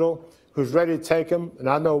hospital who's ready to take him. And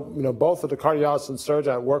I know, both of the cardiologist and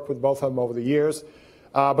surgeon. I worked with both of them over the years.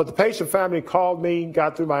 But the patient family called me,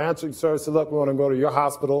 got through my answering service, said, look, we want to go to your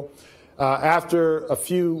hospital. After a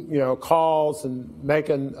few, calls and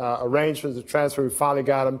making arrangements to transfer, we finally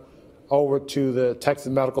got him over to the Texas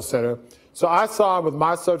Medical Center. So I saw him with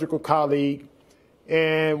my surgical colleague,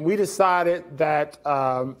 and we decided that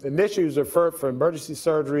initially he was referred for emergency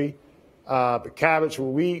surgery, but Cabbage,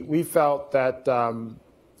 we felt that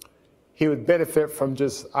he would benefit from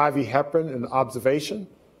just IV heparin and observation.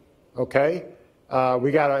 Okay?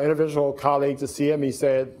 We got our interventional colleague to see him. He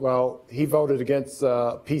said, well, he voted against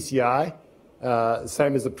PCI,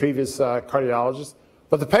 same as the previous cardiologist.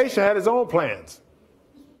 But the patient had his own plans.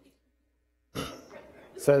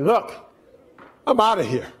 Said, look, I'm out of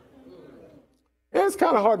here. And it's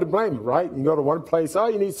kind of hard to blame him, right? You go to one place, oh,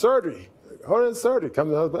 you need surgery. Hold on, surgery. Come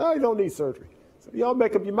to the other, oh, you don't need surgery. So y'all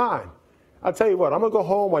make up your mind. I'll tell you what, I'm going to go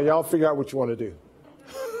home while y'all figure out what you want to do.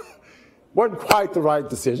 Wasn't quite the right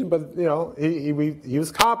decision, but, he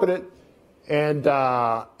was competent.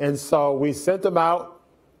 And so we sent him out.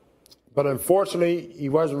 But unfortunately, he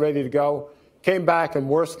wasn't ready to go. Came back in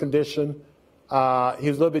worse condition. He was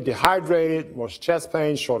a little bit dehydrated, more chest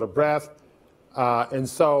pain, short of breath. And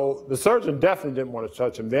so the surgeon definitely didn't want to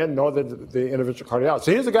touch him then, nor did the interventional cardiologist.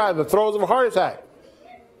 So here's a guy in the throes of a heart attack.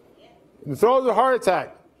 In the throes of a heart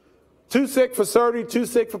attack. Too sick for surgery, too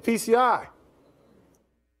sick for PCI.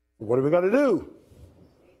 What are we going to do?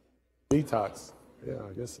 Detox. Yeah,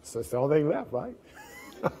 I guess that's the only thing left, right?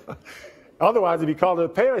 Otherwise, he'd be called to the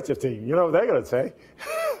palliative team. You know what they're going to say.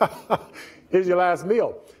 Here's your last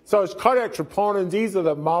meal. So it's cardiac troponins. These are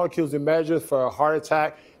the molecules we measure for a heart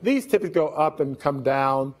attack. These typically go up and come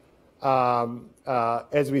down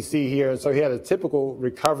as we see here. And so he had a typical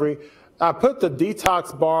recovery. I put the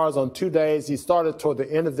detox bars on 2 days. He started toward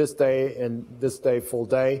the end of this day and this day, full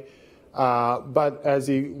day. But as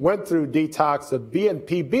he went through detox, the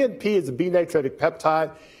BNP is a B-natriuretic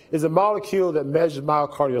peptide, is a molecule that measures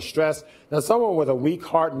myocardial stress. Now, someone with a weak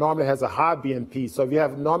heart normally has a high BNP. So if you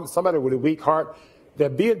have somebody with a weak heart, their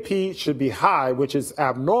BNP should be high, which is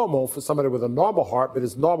abnormal for somebody with a normal heart, but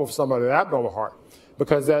it's normal for somebody with an abnormal heart,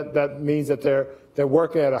 because that means that they're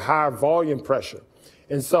working at a higher volume pressure.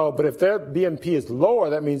 And so, but if their BNP is lower,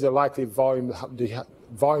 that means they're likely volume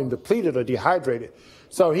depleted or dehydrated.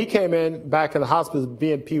 So he came in back in the hospital,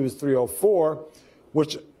 BNP was 304,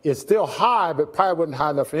 which is still high, but probably wasn't high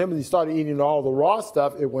enough for him. And he started eating all the raw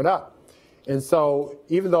stuff, it went up. And so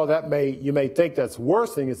even though you may think that's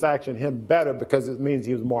worsening, it's actually him better because it means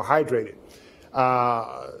he was more hydrated.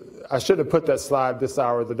 I should have put that slide this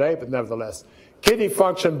hour of the day, but nevertheless. Kidney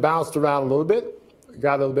function bounced around a little bit,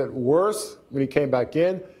 got a little bit worse when he came back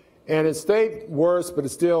in. And it stayed worse, but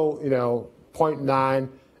it's still,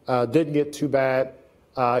 0.9, didn't get too bad.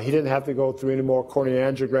 He didn't have to go through any more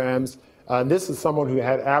coronary angiograms. And this is someone who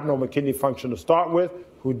had abnormal kidney function to start with,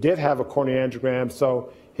 who did have a coronary angiogram,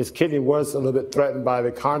 so his kidney was a little bit threatened by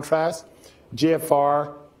the contrast.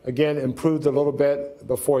 GFR, again, improved a little bit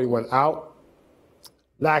before he went out.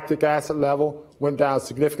 Lactic acid level went down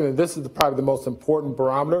significantly. This is probably the most important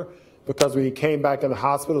barometer, because when he came back in the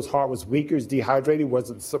hospital, his heart was weaker, he was dehydrated,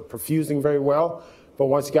 wasn't perfusing very well. But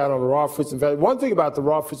once he got on the raw fruits and vegetables, one thing about the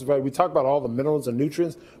raw fruits and vegetables, we talk about all the minerals and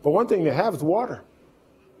nutrients, but one thing they have is water.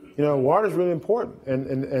 Water is really important,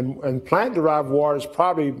 and plant-derived water is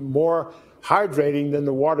probably more hydrating than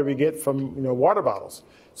the water we get from water bottles.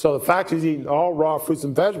 So the fact he's eating all raw fruits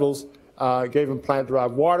and vegetables gave him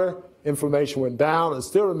plant-derived water. Inflammation went down and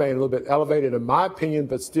still remained a little bit elevated in my opinion,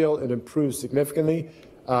 but still it improved significantly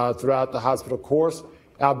throughout the hospital course.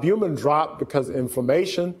 Albumin dropped because of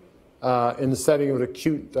inflammation in the setting of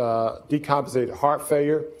acute decompensated heart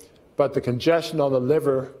failure, but the congestion on the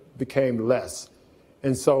liver became less.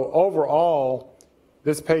 And so overall,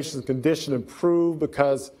 this patient's condition improved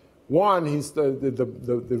because, one, he's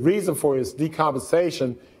the reason for his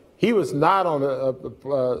decompensation, he was not on a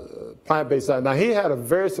plant-based diet. Now, he had a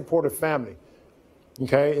very supportive family.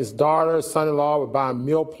 Okay, his daughter, son-in-law would buy him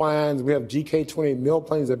meal plans. We have GK28 meal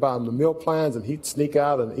plans. They buy him the meal plans, and he'd sneak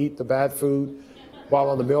out and eat the bad food while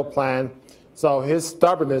on the meal plan. So his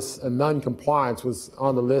stubbornness and non-compliance was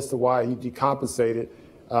on the list of why he decompensated,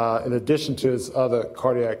 in addition to his other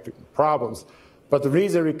cardiac problems. But the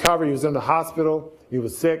reason he recovered, he was in the hospital, he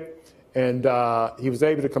was sick, and he was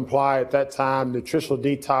able to comply at that time. Nutritional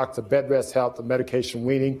detox, the bed rest health, the medication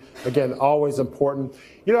weaning, again, always important.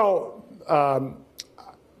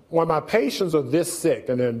 When my patients are this sick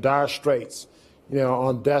and they're in dire straits,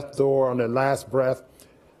 on death's door, on their last breath,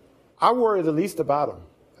 I worry the least about them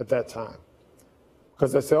at that time.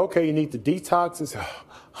 Because they say, okay, you need to detox. I say,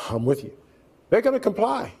 oh, I'm with you. They're going to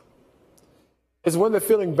comply. It's when they're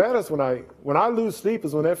feeling better. It's when I lose sleep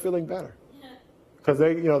is when they're feeling better. Because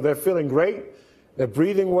they're feeling great, they're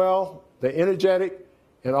breathing well, they're energetic,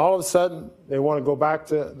 and all of a sudden they want to go back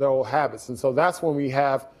to their old habits. And so that's when we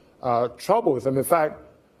have trouble with them. In fact,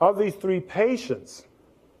 of these 3 patients,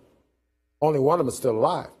 only one of them is still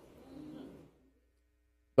alive.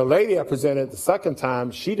 The lady I presented the second time,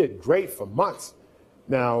 she did great for months.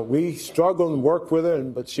 Now, we struggled and worked with her,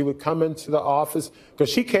 but she would come into the office, because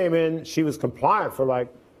she came in, she was compliant for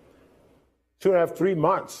like 2.5, 3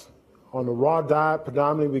 months on the raw diet.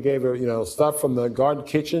 Predominantly, we gave her, stuff from the garden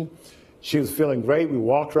kitchen. She was feeling great. We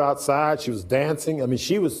walked her outside. She was dancing.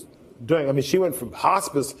 She went from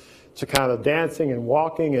hospice to kind of dancing and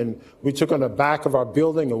walking, and we took her on the back of our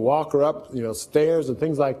building and walked her up, stairs and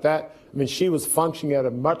things like that. She was functioning at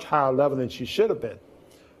a much higher level than she should have been.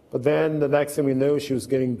 But then the next thing we knew, she was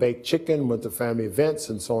getting baked chicken, went to family events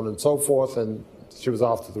and so on and so forth, and she was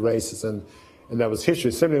off to the races, and that was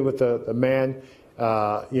history. Similarly with the man,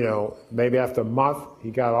 maybe after a month,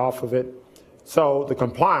 he got off of it. So the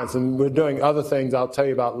compliance, and we're doing other things I'll tell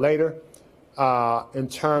you about later in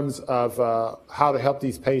terms of how to help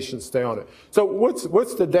these patients stay on it. So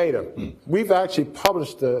what's the data? We've actually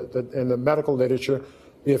published in the medical literature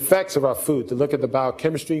the effects of our food to look at the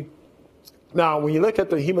biochemistry. Now, when you look at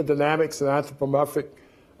the hemodynamics and anthropomorphic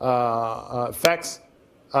effects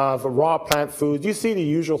of raw plant foods, you see the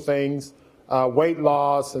usual things, weight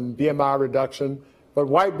loss and BMI reduction, but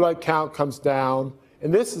white blood count comes down,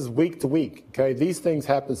 and this is week to week, okay? These things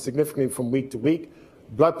happen significantly from week to week.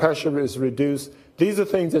 Blood pressure is reduced. These are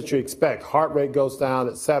things that you expect. Heart rate goes down,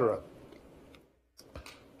 et cetera.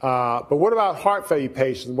 But what about heart failure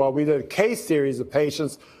patients? Well, we did a case series of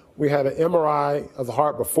patients. We had an MRI of the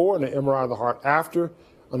heart before and an MRI of the heart after,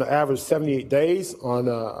 on an average 78 days on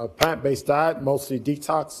a plant-based diet, mostly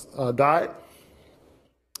detox diet.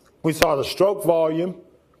 We saw the stroke volume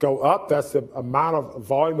go up. That's the amount of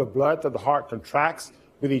volume of blood that the heart contracts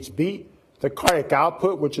with each beat. The cardiac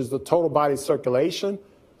output, which is the total body circulation,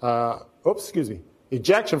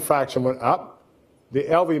 ejection fraction went up. The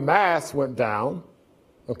LV mass went down.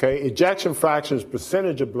 Okay, ejection fraction is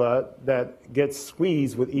percentage of blood that gets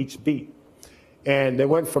squeezed with each beat. And they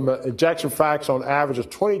went from an ejection fraction on average of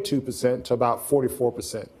 22% to about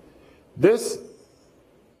 44%. This,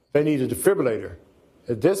 they need a defibrillator.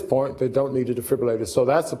 At this point, they don't need a defibrillator. So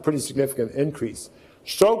that's a pretty significant increase.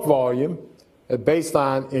 Stroke volume at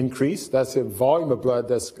baseline increase. That's the volume of blood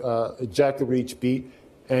that's ejected with each beat.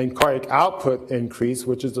 And cardiac output increase,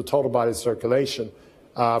 which is the total body circulation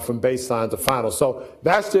from baseline to final. So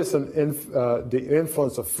that's just the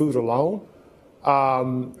influence of food alone.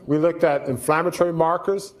 We looked at inflammatory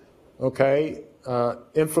markers, okay,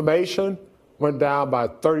 Inflammation went down by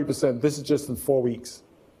 30%. This is just in 4 weeks.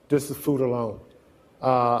 This is food alone.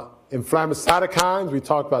 Inflammatory cytokines, we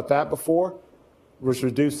talked about that before, was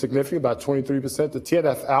reduced significantly, about 23%. The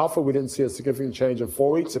TNF-alpha, we didn't see a significant change in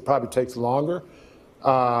 4 weeks. It probably takes longer.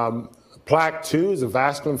 Plaque-2 is a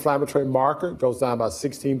vascular inflammatory marker, goes down by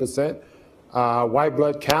 16%. White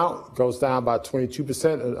blood count goes down by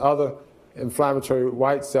 22%, and other inflammatory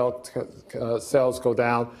white cells go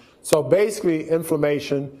down. So basically,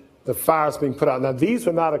 inflammation, the fire is being put out. Now, these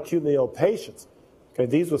were not acutely ill patients. Okay,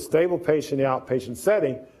 these were stable patients in the outpatient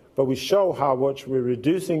setting, but we show how much we're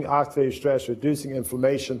reducing oxidative stress, reducing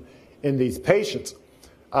inflammation in these patients.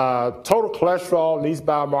 Total cholesterol and these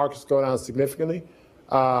biomarkers go down significantly.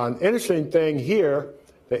 An interesting thing here,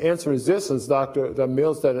 the insulin resistance, Dr.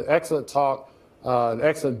 Mills did an excellent talk, an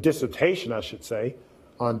excellent dissertation, I should say,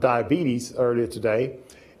 on diabetes earlier today.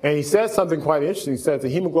 And he said something quite interesting. He said the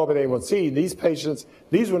hemoglobin A1C, these patients,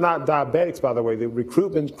 these were not diabetics, by the way. The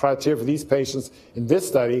recruitment criteria for these patients in this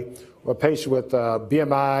study were patients with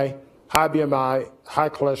BMI, high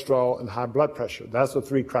cholesterol, and high blood pressure. That's the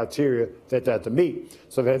 3 criteria that they had to meet.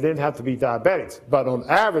 So they didn't have to be diabetics. But on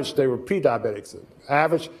average, they were pre-diabetics.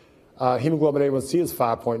 Average hemoglobin A1C is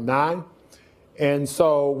 5.9. And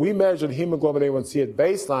so we measured hemoglobin A1C at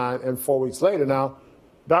baseline and 4 weeks later. Now,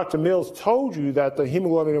 Dr. Mills told you that the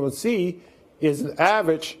hemoglobin A1C is an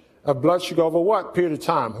average of blood sugar over what period of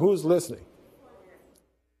time? Who's listening?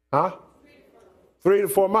 Huh? 3 to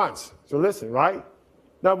 4 months. So listen, right?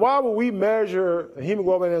 Now, why would we measure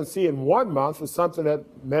hemoglobin A1C in 1 month for something that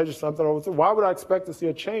measures something over 3? Why would I expect to see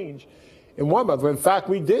a change in 1 month? Well, in fact,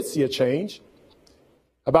 we did see a change,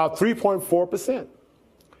 about 3.4%.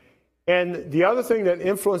 And the other thing that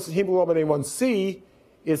influences hemoglobin A1C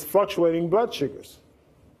is fluctuating blood sugars.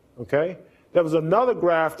 Okay? There was another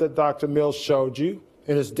graph that Dr. Mills showed you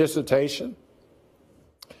in his dissertation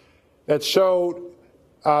that showed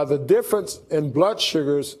the difference in blood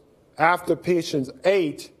sugars after patients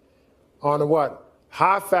ate on a what?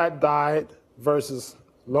 High-fat diet versus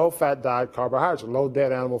low-fat diet, carbohydrates, low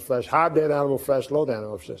dead animal flesh, high dead animal flesh, low dead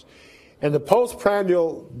animal flesh. And the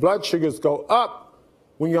postprandial blood sugars go up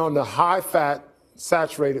when you're on the high-fat,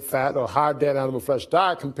 saturated fat, or high dead animal flesh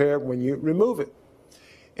diet compared when you remove it.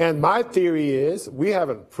 And my theory is, we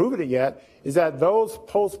haven't proven it yet, is that those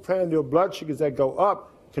postprandial blood sugars that go up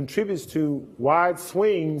contributes to wide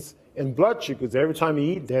swings in blood sugars. Every time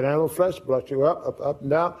you eat dead animal flesh, blood sugar up and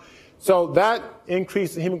down. So that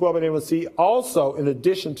increase in hemoglobin A1C also in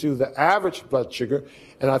addition to the average blood sugar,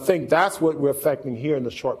 and I think that's what we're affecting here in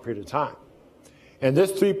a short period of time. And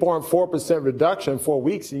this 3.4% reduction in 4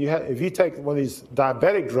 weeks, and if you take one of these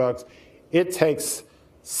diabetic drugs, it takes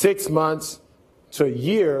 6 months to a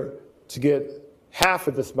year to get half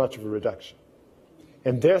of this much of a reduction.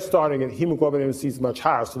 And they're starting at hemoglobin A1C is much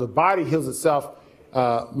higher. So the body heals itself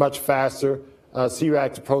much faster,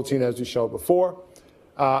 C-reactive protein as we showed before.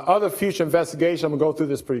 Other future investigation, I'm going to go through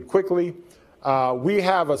this pretty quickly. We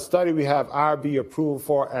have a study we have IRB approval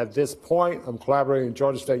for at this point. I'm collaborating with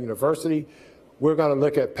Georgia State University. We're going to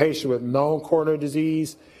look at patients with known coronary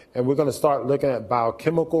disease, and we're going to start looking at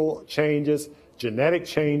biochemical changes, genetic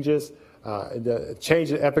changes, the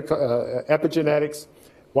change in epigenetics,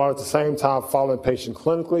 while at the same time following patients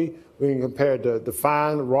clinically. We can compare the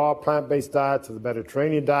defined raw plant-based diet to the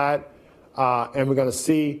Mediterranean diet, and we're going to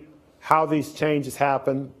see how these changes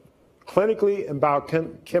happen clinically and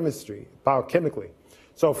biochemically.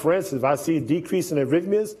 So, for instance, if I see a decrease in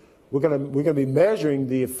arrhythmias, we're going to be measuring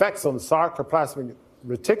the effects on the sarcoplasmic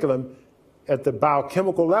reticulum at the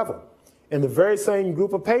biochemical level in the very same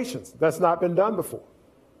group of patients. That's not been done before.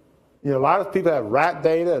 You know, a lot of people have rat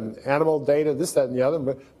data and animal data, this, that, and the other,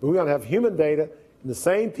 but we're going to have human data, and the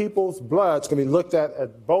same people's blood is going to be looked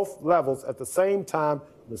at both levels at the same time,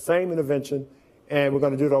 the same intervention, and we're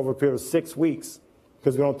going to do it over a period of 6 weeks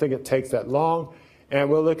because we don't think it takes that long. And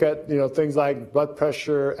we'll look at, you know, things like blood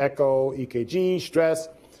pressure, echo, EKG, stress,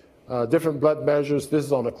 different blood measures. This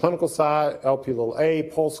is on the clinical side,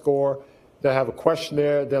 LP(a), pulse score. They have a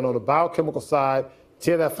questionnaire. Then on the biochemical side,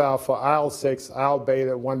 TNF-alpha, IL-6,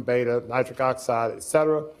 IL-beta, 1-beta, nitric oxide, et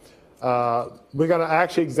cetera. We're going to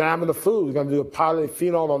actually examine the food. We're going to do a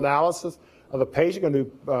polyphenol analysis of the patient. We're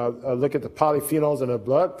going to look at the polyphenols in the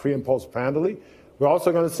blood, pre- and postprandially. We're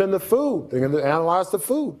also going to send the food. They're going to analyze the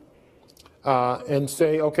food and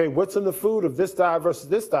say, okay, what's in the food of this diet versus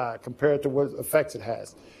this diet compared to what effects it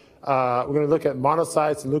has. We're going to look at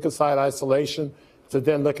monocytes and leukocyte isolation to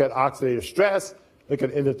then look at oxidative stress, look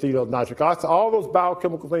at endothelial nitric oxide, all those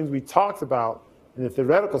biochemical things we talked about in the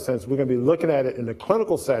theoretical sense. We're going to be looking at it in the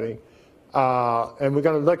clinical setting And we're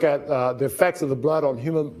going to look at the effects of the blood on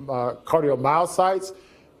human cardiomyocytes.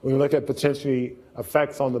 We're going to look at potentially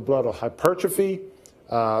effects on the blood of hypertrophy,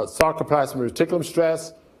 sarcoplasmic reticulum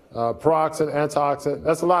stress, peroxidant, antioxidant.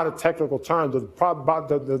 That's a lot of technical terms.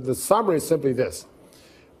 The summary is simply this.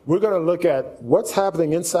 We're going to look at what's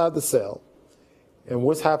happening inside the cell and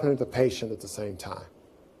what's happening to the patient at the same time.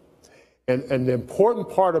 And the important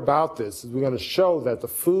part about this is we're going to show that the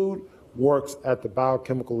food works at the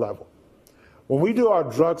biochemical level. When we do our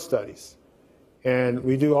drug studies and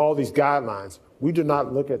we do all these guidelines, we do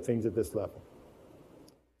not look at things at this level.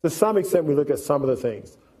 To some extent, we look at some of the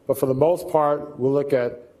things. But for the most part, we'll look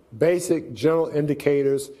at basic general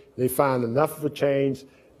indicators. They find enough of a change.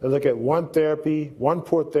 They look at one therapy, one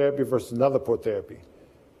poor therapy versus another poor therapy.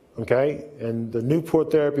 Okay? And the new poor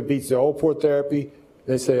therapy beats the old poor therapy.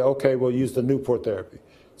 They say, okay, we'll use the new poor therapy.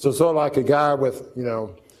 So it's sort of like a guy with,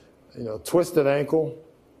 twisted ankle.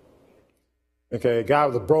 Okay, a guy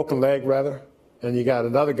with a broken leg, rather. And you got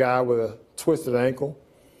another guy with a twisted ankle.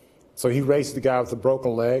 So he races the guy with the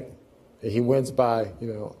broken leg. And he wins by,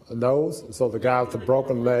 a nose. And so the guy with the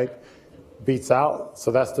broken leg beats out. So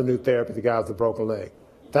that's the new therapy, the guy with the broken leg.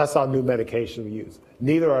 That's our new medication we use.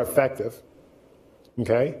 Neither are effective.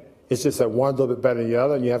 Okay? It's just that one's a little bit better than the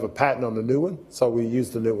other, and you have a patent on the new one, so we use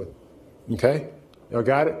the new one. Okay? Y'all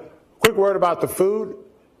got it? Quick word about the food.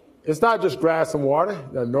 It's not just grass and water.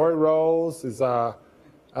 The nori rolls, is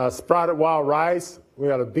sprouted wild rice. We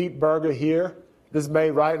got a beet burger here. This is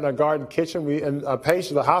made right in our garden kitchen. Our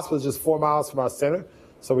patient, the hospital is just 4 miles from our center,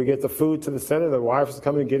 so we get the food to the center. The wife is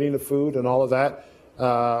coming and getting the food and all of that.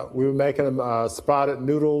 We were making them sprouted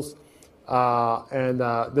noodles, and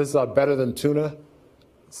this is our better than tuna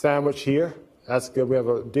sandwich here. That's good. We have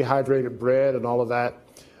a dehydrated bread and all of that.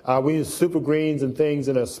 We use super greens and things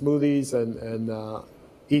in our smoothies and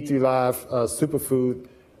E3 Live superfood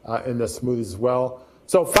in the smoothies as well.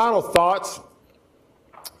 So final thoughts.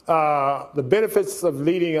 The benefits of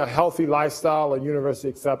leading a healthy lifestyle are universally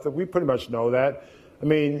accepted. We pretty much know that. I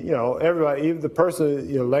mean, everybody, even the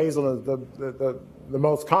person lays on the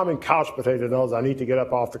most common couch potato knows I need to get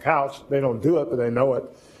up off the couch. They don't do it, but they know it.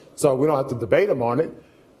 So we don't have to debate them on it.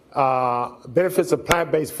 Benefits of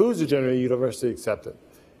plant-based foods are generally universally accepted.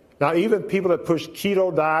 Now, even people that push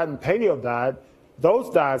keto diet and paleo diet,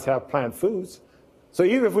 those diets have plant foods. So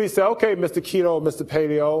even if we say, okay, Mr. Keto, Mr.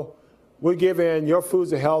 Paleo, we give in, your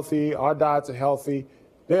foods are healthy, our diets are healthy,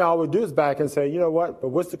 then all we do is back and say, you know what, but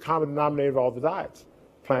what's the common denominator of all the diets?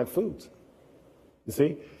 Plant foods. You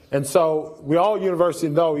see? And so we all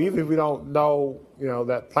universally know, even if we don't know,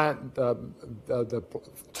 that the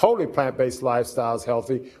totally plant-based lifestyle is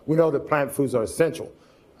healthy, we know that plant foods are essential.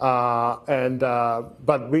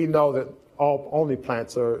 But we know that only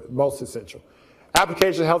plants are most essential.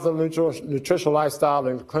 Application of health and nutritional lifestyle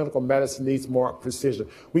and clinical medicine needs more precision.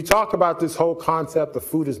 We talk about this whole concept of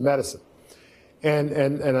food as medicine.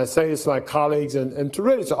 And I say this to my colleagues and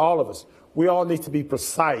to all of us, we all need to be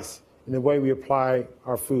precise in the way we apply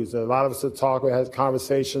our foods. And a lot of us we had a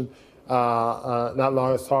conversation not long ago.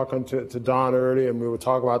 I was talking to Don earlier, and we were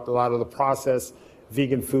talking about a lot of the processed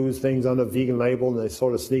vegan foods, things on the vegan label, and they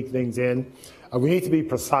sort of sneak things in. We need to be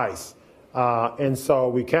precise. And so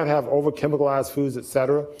we can't have over-chemicalized foods, et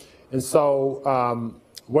cetera. And so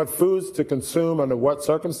what foods to consume under what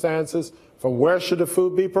circumstances, from where should the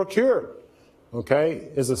food be procured? Okay,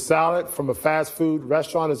 is a salad from a fast food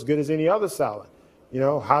restaurant as good as any other salad?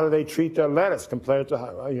 How do they treat their lettuce compared to,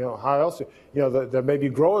 how else? There may be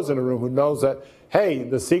growers in the room who knows that, hey,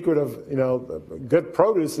 the secret of, good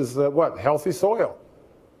produce is what? Healthy soil.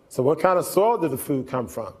 So what kind of soil did the food come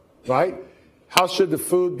from, right? How should the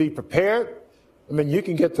food be prepared? I mean, you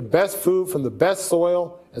can get the best food from the best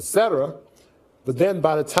soil, etc. But then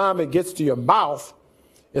by the time it gets to your mouth,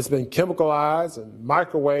 it's been chemicalized and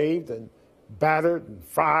microwaved and battered and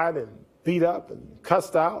fried and beat up and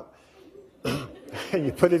cussed out. And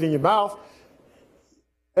you put it in your mouth,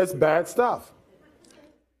 it's bad stuff.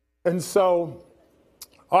 And so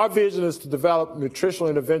our vision is to develop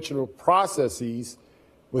nutritional interventional processes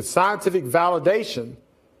with scientific validation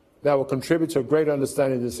that will contribute to a greater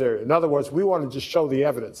understanding of this area. In other words, we want to just show the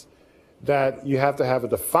evidence that you have to have a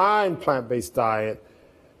defined plant-based diet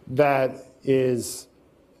that it's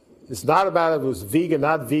not about if it was vegan,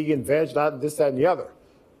 not vegan, veg, not this, that, and the other.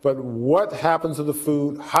 But what happens to the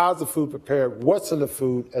food, how's the food prepared, what's in the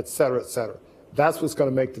food, et cetera, et cetera. That's what's going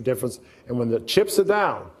to make the difference. And when the chips are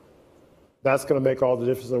down, that's going to make all the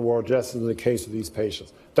difference in the world, just as in the case of these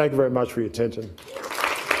patients. Thank you very much for your attention.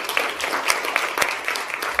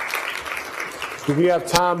 Do we have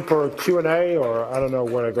time for Q&A, or I don't know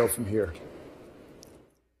where to go from here?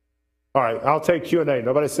 All right, I'll take Q&A.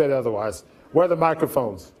 Nobody said otherwise. Where are the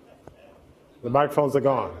microphones? The microphones are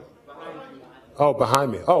gone. Oh,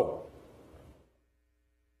 behind me. Oh.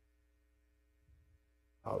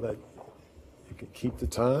 I'll let you can keep the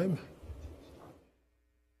time.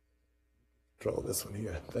 Control this one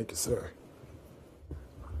here. Thank you, sir.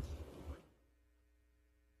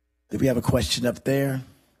 Did we have a question up there?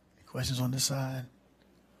 Any questions on this side?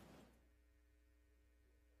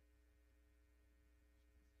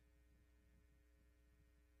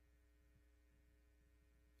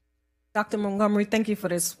 Dr. Montgomery, thank you for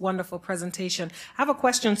this wonderful presentation. I have a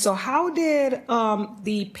question. So how did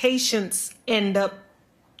the patients end up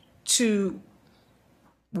to,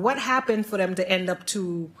 what happened for them to end up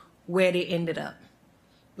to where they ended up?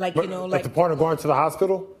 Like, you know, like at the point of going to the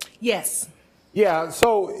hospital? Yes. Yeah,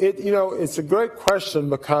 so it's a great question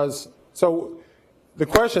because, so the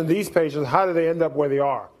question, these patients, how do they end up where they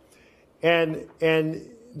are? And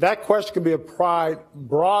that question can be applied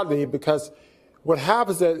broadly because what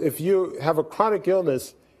happens is that if you have a chronic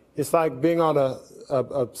illness, it's like being on a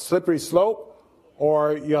slippery slope,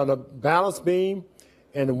 or you're on a balance beam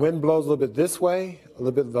and the wind blows a little bit this way, a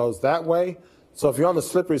little bit blows that way. So if you're on the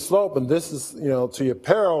slippery slope and this is, to your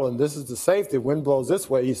peril and this is the safety, wind blows this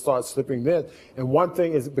way, you start slipping this. And one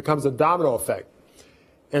thing is it becomes a domino effect.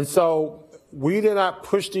 And so we did not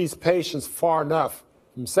push these patients far enough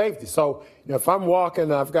from safety. So if I'm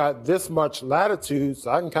walking, I've got this much latitude,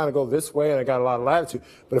 so I can kind of go this way and I got a lot of latitude.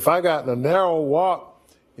 But if I got a narrow walk,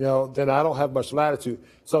 then I don't have much latitude.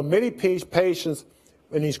 So many patients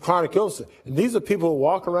in these chronic illnesses, and these are people who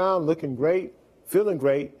walk around looking great, feeling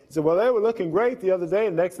great. He said, well, they were looking great the other day,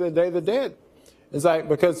 and next day they're dead. It's like,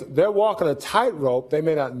 because they're walking a tightrope, they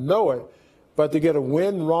may not know it, but they get a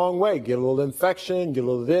wind wrong way, get a little infection, get a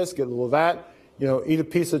little this, get a little that, eat a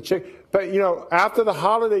piece of chicken. But, after the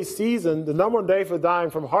holiday season, the number one day for dying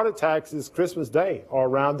from heart attacks is Christmas Day or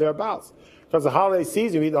around thereabouts. Because the holiday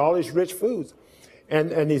season, you eat all these rich foods.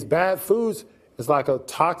 And these bad foods is like a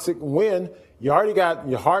toxic wind. You already got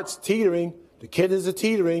your heart's teetering, the kidneys are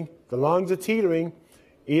teetering, the lungs are teetering.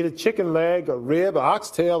 Eat a chicken leg, a rib, an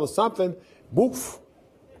oxtail, or something, boof.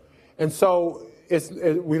 And so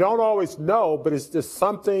we don't always know, but it's just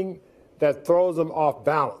something that throws them off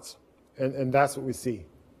balance. And that's what we see.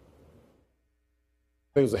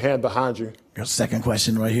 There's a hand behind you. Your second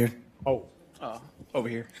question right here. Oh. Over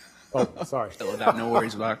here. Oh, sorry. No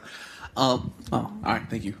worries about it. All right,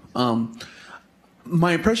 thank you.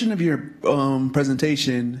 My impression of your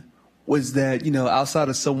presentation was that, outside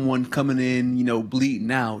of someone coming in,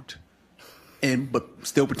 bleeding out, but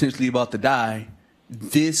still potentially about to die,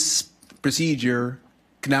 this procedure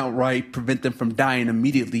can outright prevent them from dying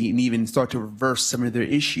immediately and even start to reverse some of their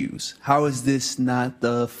issues. How is this not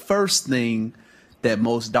the first thing that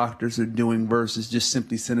most doctors are doing versus just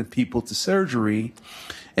simply sending people to surgery?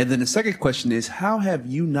 And then the second question is, how have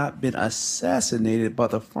you not been assassinated by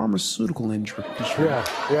the pharmaceutical industry? Yeah.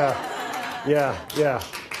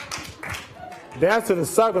 The answer to the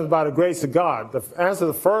second is by the grace of God. The answer to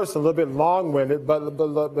the first is a little bit long-winded, but a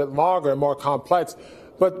little bit longer and more complex.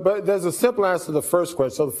 But there's a simple answer to the first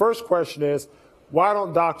question. So the first question is, why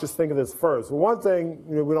don't doctors think of this first? Well, one thing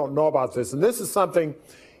we don't know about this, and this is something,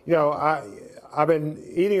 I've been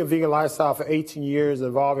eating a vegan lifestyle for 18 years,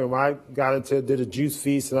 involving when I got into it, did a juice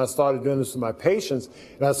feast, and I started doing this with my patients,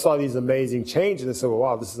 and I saw these amazing changes, and I said, well,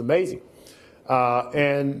 wow, this is amazing.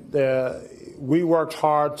 We worked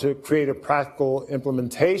hard to create a practical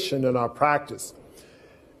implementation in our practice.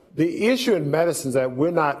 The issue in medicine is that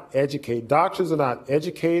we're not educated. Doctors are not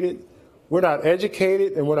educated. We're not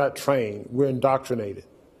educated, and we're not trained. We're indoctrinated.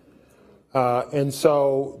 And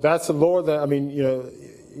so that's a lower than,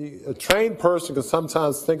 a trained person can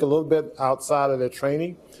sometimes think a little bit outside of their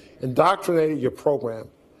training. Indoctrinated, your program.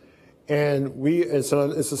 And it's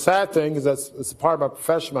a sad thing because it's a part of my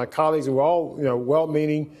profession. My colleagues, we're all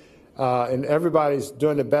well-meaning, and everybody's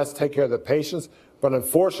doing their best to take care of their patients. But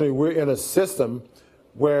unfortunately, we're in a system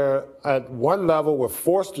where at one level we're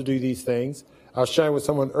forced to do these things. I was sharing with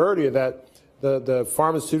someone earlier that the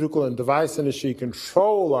pharmaceutical and device industry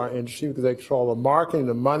control our industry because they control the marketing,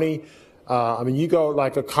 the money. You go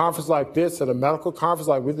like a conference like this, at a medical conference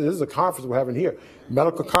like this is a conference we're having here.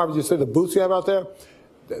 Medical conference, you see the booths you have out there?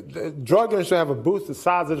 The drug industry have a booth the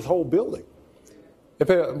size of this whole building. They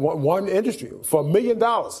pay one industry for $1 million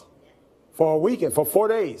for a weekend, for 4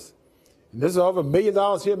 days. And this is over $1 million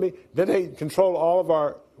here. Then they control all of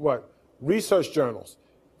our, research journals.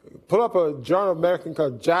 Pull up a journal, American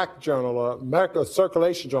called JACC Journal, or American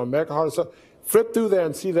Circulation Journal, American Heart Association. Flip through there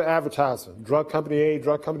and see the advertisement. Drug company A,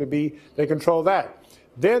 drug company B, they control that.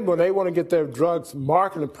 Then when they want to get their drugs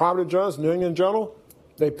marketed in prominent journals, New England Journal,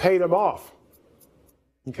 they pay them off.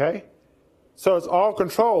 Okay? So it's all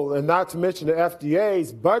controlled, and not to mention the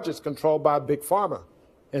FDA's budget's controlled by Big Pharma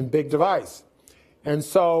and Big Device. And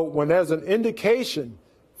so when there's an indication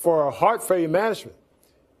for heart failure management,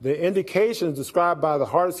 the indication is described by the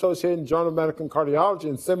Heart Association, Journal of Medical Cardiology,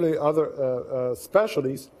 and similarly other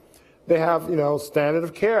specialties. They have, standard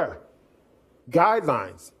of care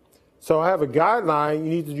guidelines. So I have a guideline, you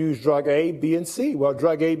need to use drug A, B, and C. Well,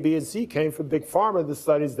 drug A, B, and C came from Big Pharma. The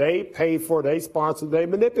studies they paid for, they sponsored, they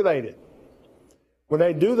manipulated. When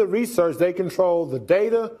they do the research, they control the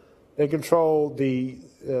data, they control the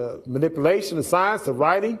manipulation, the science, the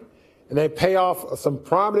writing, and they pay off some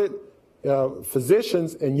prominent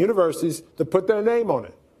physicians and universities to put their name on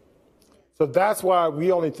it. So that's why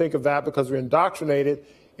we only think of that, because we're indoctrinated,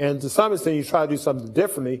 and to some extent you try to do something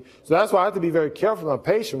differently. So that's why I have to be very careful with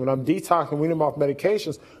my patient. When I'm detoxing, weaning them off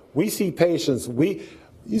medications, we see patients,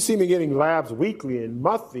 you see me getting labs weekly and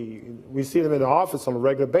monthly. We see them in the office on a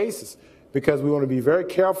regular basis because we want to be very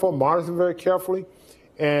careful, monitor them very carefully,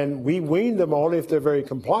 and we wean them only if they're very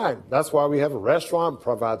compliant. That's why we have a restaurant,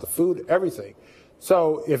 provide the food, everything.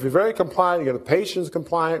 So if you're very compliant, you get a patient who's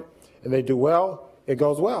compliant, and they do well, it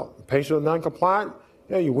goes well. The patient is non-compliant,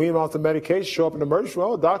 you wean them off the medication, show up in the emergency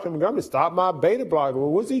room, Dr. Montgomery, stop my beta blocker.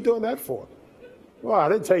 Well, what's he doing that for? Well, I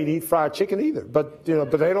didn't tell you to eat fried chicken either, but they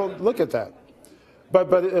don't look at that.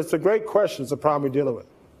 But it's a great question. It's a problem we're dealing with.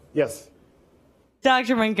 Yes.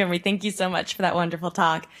 Dr. Montgomery, thank you so much for that wonderful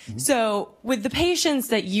talk. Mm-hmm. So with the patients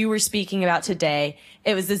that you were speaking about today,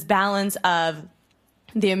 it was this balance of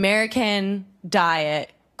the American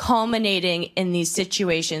diet culminating in these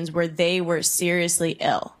situations where they were seriously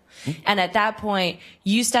ill. Mm-hmm. And at that point,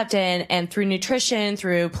 you stepped in and through nutrition,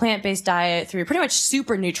 through plant-based diet, through pretty much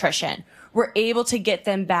super nutrition, were able to get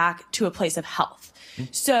them back to a place of health.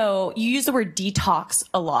 Mm-hmm. So you use the word detox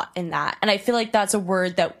a lot in that. And I feel like that's a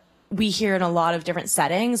word that we hear in a lot of different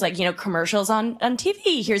settings, like, commercials on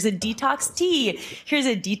TV. Here's a detox tea. Here's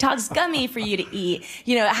a detox gummy for you to eat.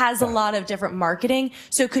 It has a lot of different marketing.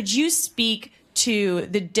 So could you speak to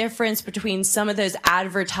the difference between some of those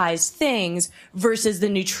advertised things versus the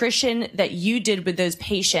nutrition that you did with those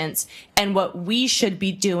patients and what we should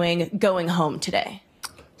be doing going home today?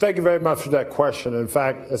 Thank you very much for that question. In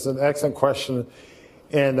fact, it's an excellent question.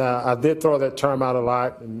 And I did throw that term out a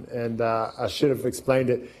lot, and I should have explained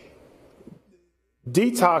it.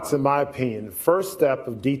 Detox, in my opinion, the first step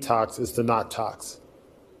of detox is to not tox.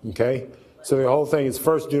 Okay? So the whole thing is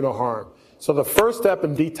first do no harm. So the first step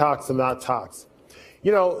in detox is to not tox.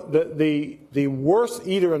 The worst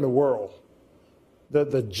eater in the world, the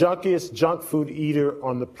junkiest junk food eater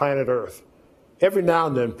on the planet Earth, every now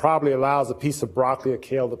and then probably allows a piece of broccoli or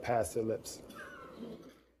kale to pass their lips.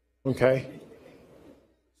 Okay?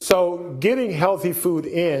 So getting healthy food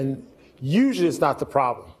in usually is not the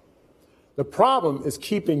problem. The problem is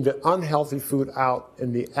keeping the unhealthy food out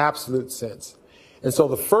in the absolute sense. And so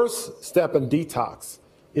the first step in detox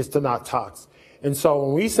is to not tox. And so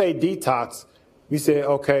when we say detox, we say,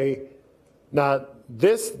 okay, now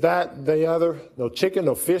this, that, the other, no chicken,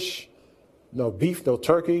 no fish, no beef, no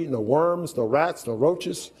turkey, no worms, no rats, no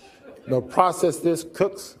roaches, no process this,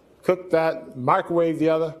 cook that, microwave the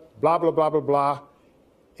other, blah, blah, blah, blah, blah.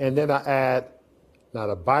 And then I add not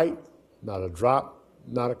a bite, not a drop,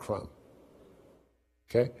 not a crumb.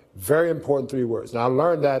 Okay? Very important 3 words. Now, I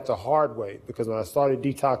learned that the hard way because when I started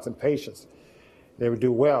detoxing patients, they would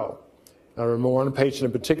do well. I remember one patient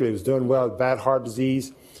in particular, he was doing well with bad heart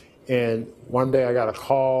disease, and one day I got a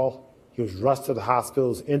call. He was rushed to the hospital,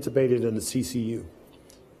 was intubated in the CCU. And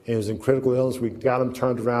he was in critical illness. We got him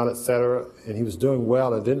turned around, et cetera, and he was doing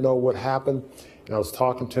well. I didn't know what happened, and I was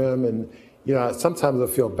talking to him, and sometimes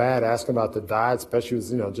I feel bad asking about the diet, especially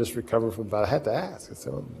was, just recovering from, but I had to ask. I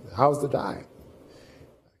said, well, how's the diet?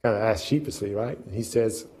 Kind of asked sheepishly, right? And he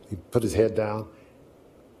says, he put his head down,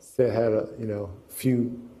 said had a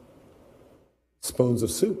few spoons of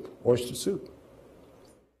soup, oyster soup.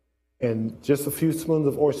 And just a few spoons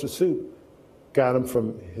of oyster soup got him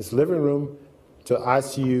from his living room to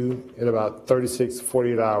ICU in about 36,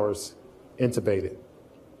 48 hours, intubated.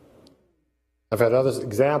 I've had other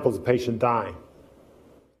examples of patient dying.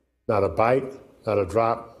 Not a bite, not a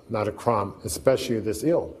drop, not a crumb, especially this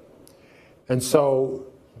ill. And so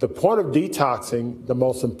the point of detoxing, the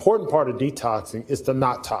most important part of detoxing is to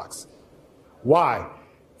not tox. Why?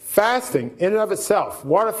 Fasting in and of itself,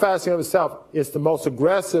 water fasting in and of itself, is the most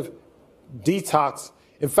aggressive detox.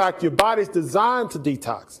 In fact, your body's designed to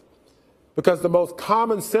detox because the most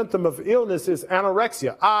common symptom of illness is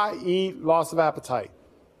anorexia, i.e. loss of appetite.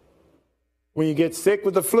 When you get sick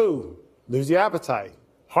with the flu, lose your appetite.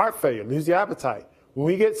 Heart failure, lose your appetite. When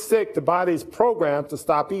we get sick, the body's programmed to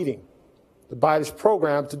stop eating. The body's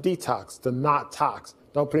programmed to detox, to not tox.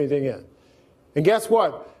 Don't put anything in. And guess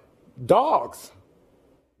what? Dogs,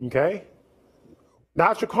 okay,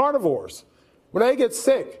 natural carnivores, when they get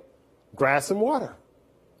sick, grass and water.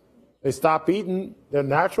 They stop eating their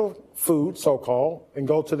natural food, so-called, and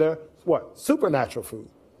go to their, what, supernatural food,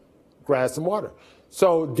 grass and water.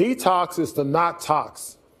 So detox is to not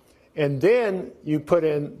tox. And then you put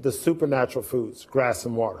in the supernatural foods, grass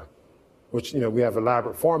and water, which, we have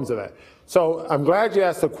elaborate forms of that. So I'm glad you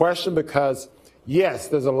asked the question because, yes,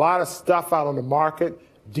 there's a lot of stuff out on the market,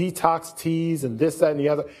 detox teas and this, that, and the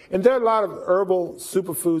other. And there are a lot of herbal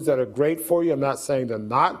superfoods that are great for you. I'm not saying they're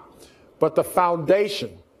not. But the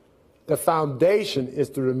foundation is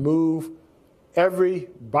to remove every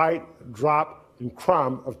bite, drop, and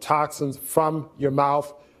crumb of toxins from your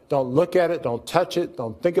mouth. Don't look at it. Don't touch it.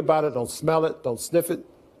 Don't think about it. Don't smell it. Don't sniff it.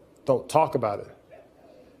 Don't talk about it.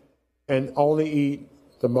 And only eat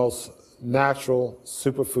the most natural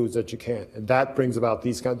superfoods that you can. And that brings about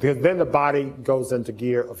these kinds, because then the body goes into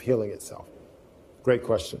gear of healing itself. Great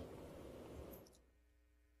question.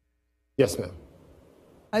 Yes, ma'am.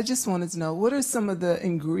 I just wanted to know, what are some of the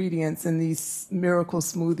ingredients in these miracle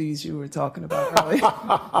smoothies you were talking about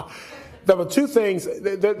earlier? There were two things.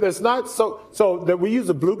 There's not so that we use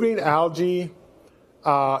the blue-green algae.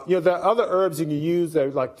 There are other herbs you can use.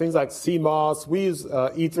 They're like things like sea moss. We use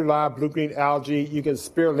ether lye, blue-green algae. You get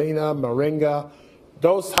spirulina, moringa.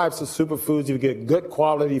 Those types of superfoods, you get good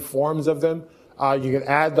quality forms of them. You can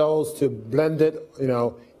add those to blend it,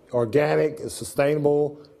 organic,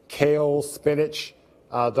 sustainable, kale, spinach,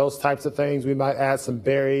 those types of things. We might add some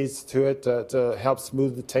berries to it to help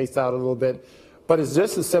smooth the taste out a little bit. But it's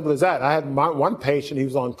just as simple as that. I had one patient, he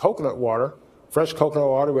was on coconut water, fresh coconut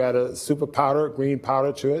water. We had a super powder, green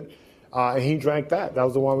powder to it, and he drank that. That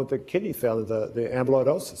was the one with the kidney failure, the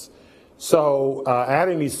amyloidosis. So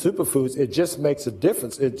adding these superfoods, it just makes a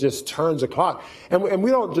difference. It just turns the clock. And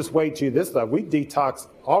we don't just wait to this level. We detox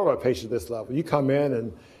all of our patients at this level. You come in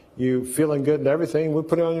and you feeling good and everything, we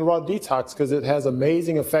put it on your raw detox because it has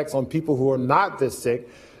amazing effects on people who are not this sick,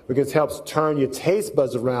 because it helps turn your taste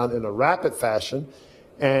buds around in a rapid fashion,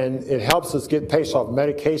 and it helps us get patients off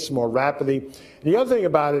medication more rapidly. And the other thing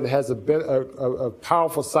about it has a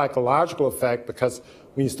powerful psychological effect, because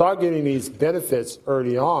when you start getting these benefits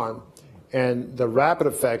early on and the rapid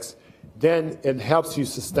effects, then it helps you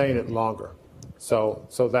sustain it longer. So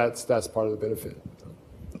that's part of the benefit.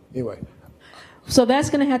 Anyway. So that's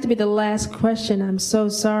going to have to be the last question. I'm so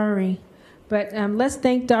sorry. But let's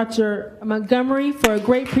thank Dr. Montgomery for a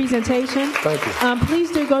great presentation. Thank you.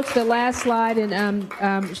 Please do go to the last slide, and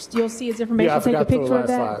you'll see his information. Yeah, I Take a forgot to picture the of last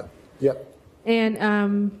that. slide. Yep.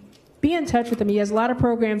 And be in touch with him. He has a lot of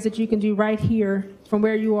programs that you can do right here from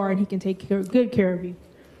where you are, and he can take good care of you.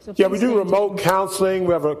 So yeah, we do remote counseling.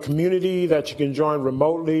 We have a community that you can join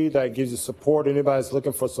remotely that gives you support. Anybody's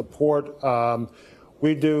looking for support.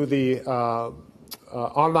 We do the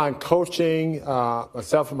online coaching,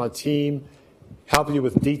 myself and my team, helping you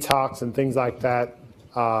with detox and things like that.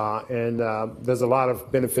 And there's a lot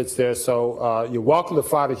of benefits there. So you're welcome to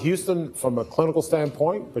fly to Houston from a clinical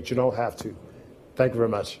standpoint, but you don't have to. Thank you very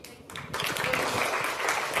much.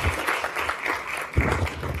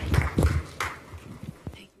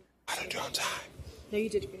 I didn't do on time. No, you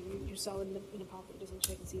did good. You saw it in the pocket. Doesn't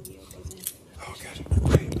check and see if the goes in. Oh, good.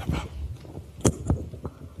 Great. No problem.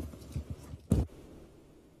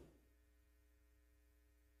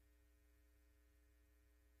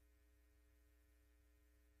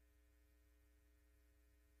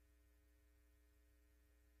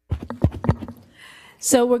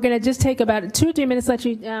 So we're going to just take about 2 or 3 minutes, let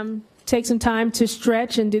you take some time to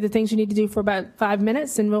stretch and do the things you need to do for about 5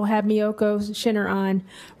 minutes, and we'll have Miyoko Schinner on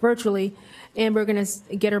virtually, and we're going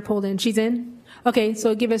to get her pulled in. She's in? Okay,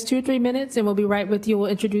 so give us 2 or 3 minutes, and we'll be right with you. We'll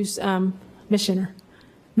introduce Ms. Schinner.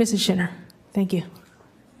 Mrs. Schinner. Thank you.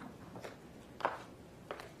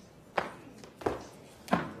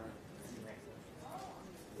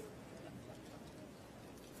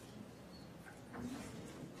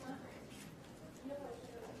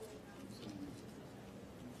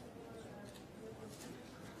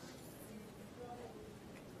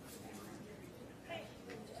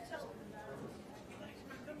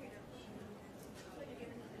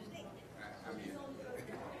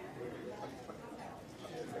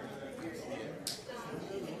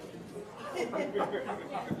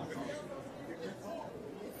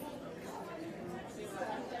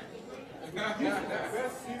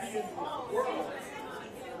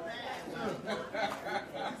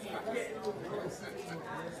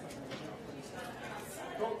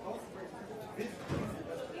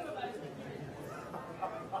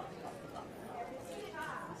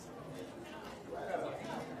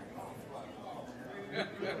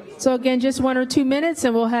 So again, just 1 or 2 minutes,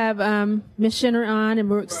 and we'll have Ms. Schinner on, and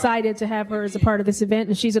we're excited to have her as a part of this event,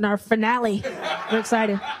 and she's in our finale. We're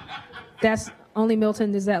excited. That's only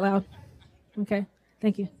Milton is that loud. Okay,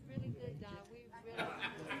 thank you.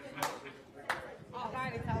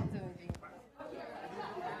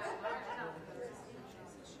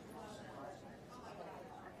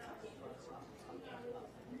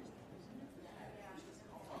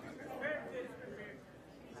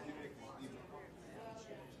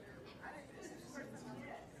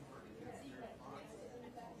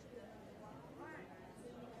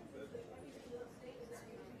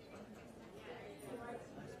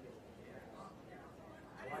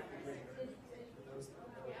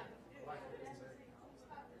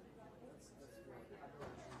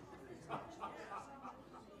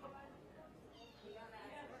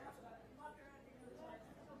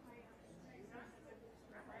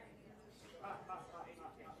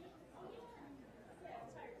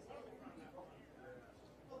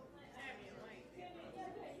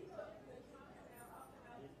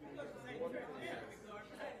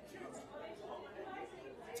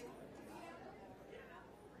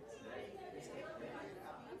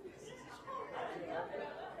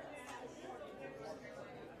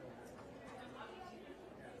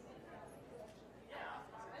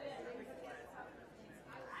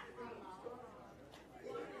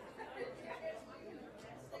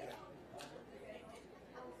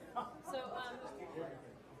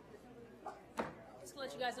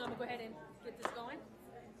 Let you guys know, I'm gonna go ahead and get this going.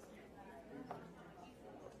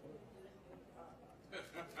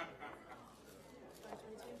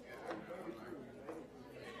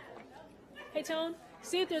 Hey, Tone,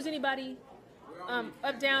 see if there's anybody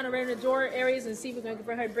up, down, around the door areas, and see if we can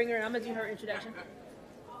go ahead and bring her in. I'm gonna do her introduction.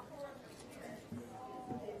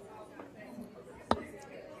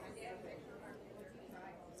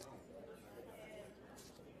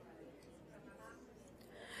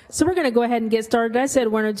 So we're going to go ahead and get started. I said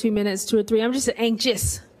 1 or 2 minutes, 2 or 3. I'm just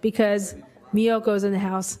anxious because Miyoko's in the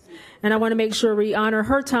house, and I want to make sure we honor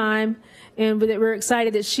her time, and that we're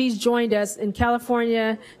excited that she's joined us in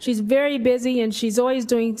California. She's very busy, and she's always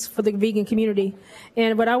doing for the vegan community.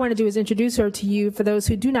 And what I want to do is introduce her to you for those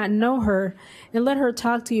who do not know her, and let her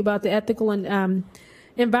talk to you about the ethical and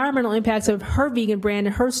environmental impacts of her vegan brand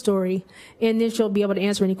and her story, and then she'll be able to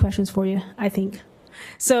answer any questions for you, I think.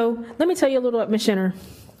 So let me tell you a little about Ms. Schinner.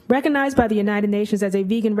 Recognized by the United Nations as a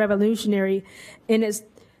vegan revolutionary in its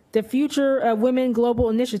the Future of Women Global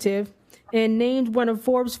Initiative and named one of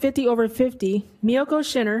Forbes 50 over 50, Miyoko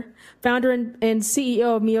Schinner, founder and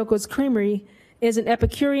CEO of Miyoko's Creamery, is an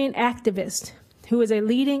Epicurean activist who is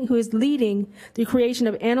leading the creation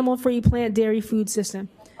of animal-free plant dairy food system.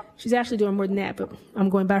 She's actually doing more than that, but I'm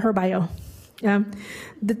going by her bio.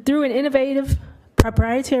 Through an innovative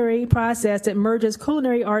proprietary process that merges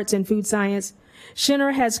culinary arts and food science,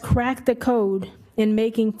 Schinner has cracked the code in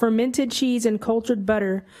making fermented cheese and cultured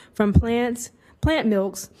butter from plant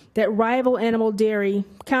milks that rival animal dairy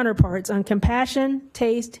counterparts on compassion,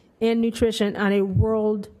 taste, and nutrition on a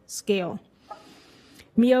world scale.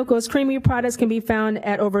 Miyoko's Creamery products can be found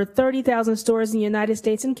at over 30,000 stores in the United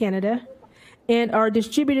States and Canada, and are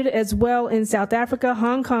distributed as well in South Africa,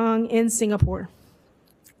 Hong Kong, and Singapore.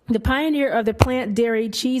 The pioneer of the plant dairy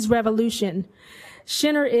cheese revolution,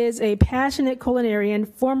 Schinner is a passionate culinarian,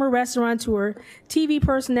 former restaurateur, TV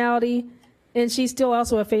personality, and she's still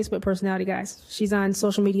also a Facebook personality, guys. She's on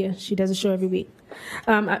social media. She does a show every week.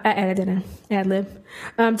 I added that in, ad lib.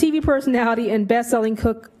 TV personality and best-selling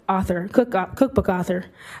cookbook author.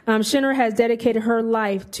 Schinner has dedicated her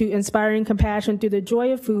life to inspiring compassion through the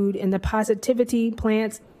joy of food and the positivity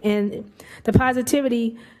plants, and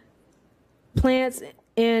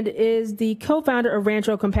is the co-founder of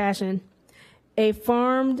Rancho Compassion, a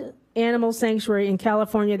farmed animal sanctuary in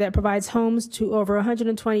California that provides homes to over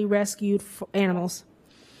 120 rescued animals.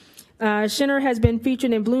 Schinner has been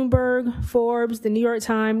featured in Bloomberg, Forbes, the New York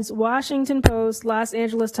Times, Washington Post, Los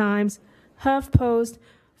Angeles Times, HuffPost,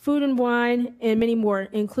 Food and Wine, and many more,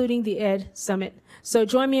 including the Ed Summit. So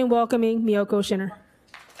join me in welcoming Miyoko Schinner.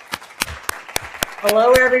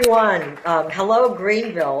 Hello, everyone. Hello,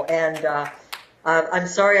 Greenville. And I'm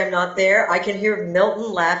sorry I'm not there. I can hear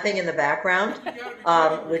Milton laughing in the background,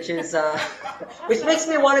 which makes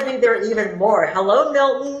me want to be there even more. Hello,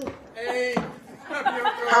 Milton. Hey.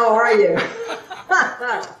 How are you?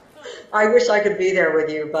 I wish I could be there with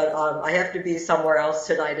you, but I have to be somewhere else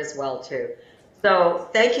tonight as well, too. So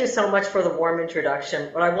thank you so much for the warm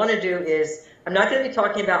introduction. What I want to do is, I'm not going to be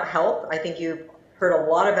talking about health. I think you've heard a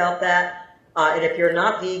lot about that. And if you're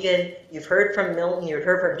not vegan, you've heard from Milton, you've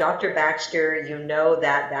heard from Dr. Baxter, you know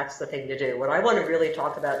that that's the thing to do. What I want to really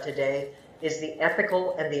talk about today is the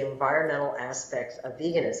ethical and the environmental aspects of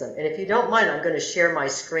veganism. And if you don't mind, I'm going to share my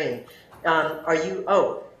screen.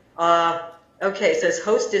 Okay, it says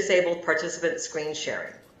host disabled participant screen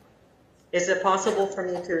sharing. Is it possible for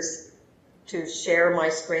me to share my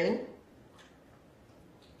screen?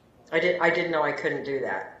 I didn't know I couldn't do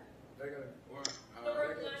that.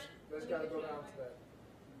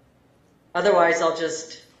 Otherwise, I'll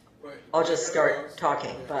just start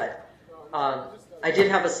talking. But I did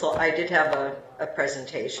have a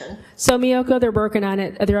presentation. So Miyoko, they're working on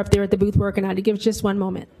it. They're up there at the booth working on it. Give us just one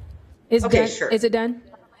moment. It's okay, done. Sure. Is it done?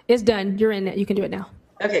 It's done. You're in it. You can do it now.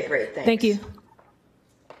 Okay, great. Thanks. Thank you.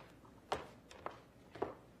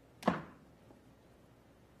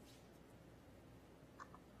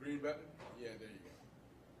 Green button? Yeah, there you go.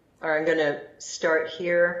 All right, I'm going to start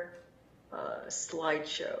here.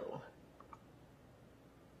 Slideshow.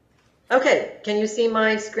 Okay, can you see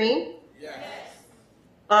my screen? Yes.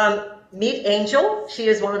 Meet Angel. She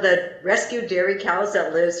is one of the rescued dairy cows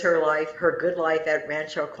that lives her good life at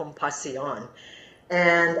Rancho Compasión.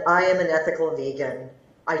 And I am an ethical vegan.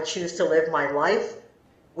 I choose to live my life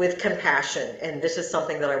with compassion. And this is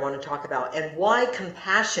something that I want to talk about. And why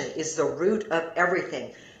compassion is the root of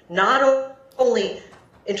everything. Not only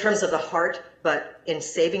in terms of the heart, but in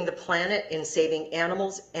saving the planet, in saving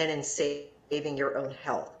animals, and in saving your own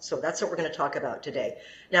health. So that's what we're going to talk about today.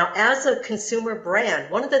 Now, as a consumer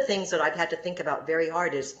brand, one of the things that I've had to think about very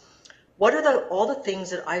hard is what are all the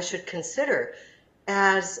things that I should consider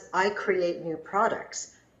as I create new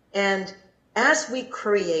products? And as we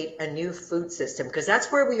create a new food system, because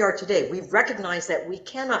that's where we are today, we've recognized that we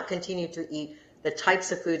cannot continue to eat the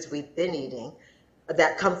types of foods we've been eating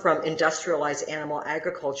that come from industrialized animal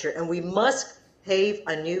agriculture, and we must pave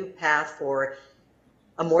a new path for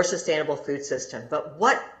a more sustainable food system. But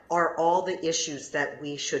what are all the issues that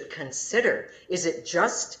we should consider? Is it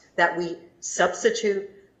just that we substitute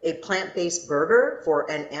a plant-based burger for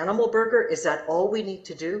an animal burger? Is that all we need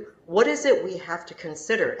to do? What is it we have to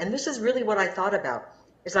consider? And this is really what I thought about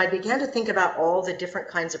as I began to think about all the different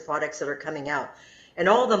kinds of products that are coming out and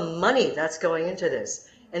all the money that's going into this.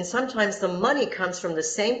 And sometimes the money comes from the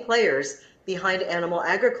same players behind animal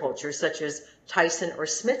agriculture, such as Tyson or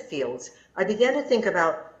Smithfields. I began to think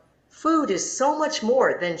about food is so much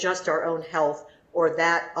more than just our own health or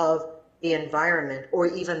that of the environment or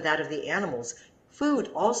even that of the animals. Food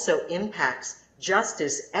also impacts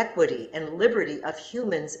justice, equity, and liberty of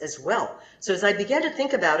humans as well. So as I began to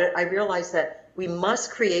think about it, I realized that we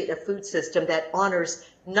must create a food system that honors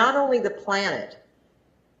not only the planet,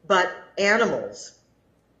 but animals.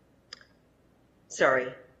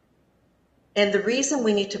 And the reason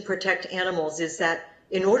we need to protect animals is that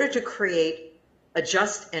in order to create a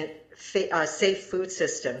just and safe food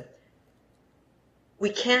system, we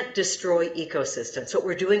can't destroy ecosystems. What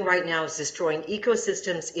we're doing right now is destroying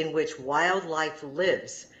ecosystems in which wildlife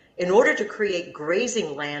lives in order to create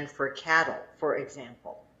grazing land for cattle, for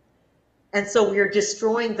example. And so we are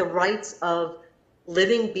destroying the rights of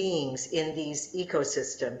living beings in these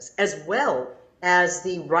ecosystems, as well as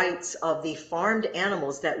the rights of the farmed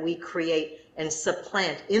animals that we create and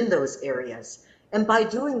supplant in those areas. And by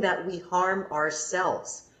doing that, we harm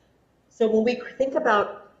ourselves. So when we think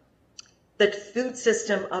about the food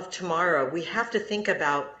system of tomorrow, we have to think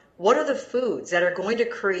about what are the foods that are going to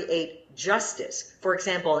create justice. For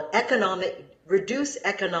example, reduce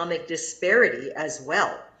economic disparity as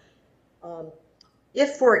well.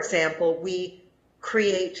 If, for example, we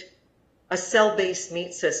create a cell-based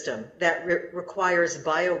meat system that requires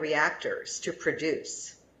bioreactors to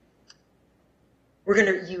produce, we're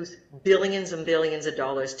going to use billions and billions of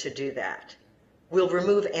dollars to do that. We'll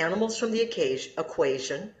remove animals from the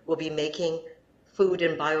equation. We'll be making food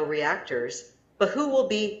in bioreactors, but who will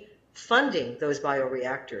be funding those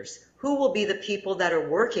bioreactors? Who will be the people that are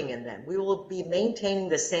working in them? We will be maintaining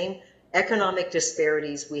the same economic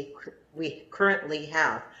disparities we currently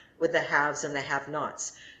have with the haves and the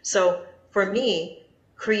have-nots. So for me,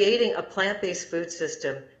 creating a plant-based food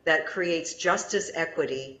system that creates justice,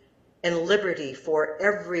 equity, and liberty for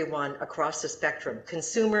everyone across the spectrum,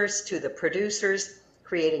 consumers to the producers,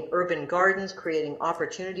 creating urban gardens, creating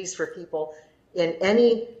opportunities for people in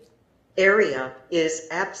any area is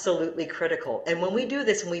absolutely critical. And when we do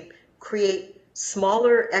this and we create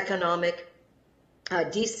smaller economic,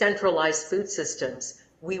 decentralized food systems,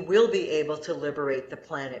 we will be able to liberate the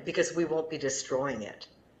planet because we won't be destroying it.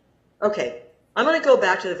 Okay, I'm going to go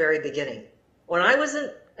back to the very beginning. When I was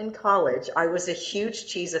in college, I was a huge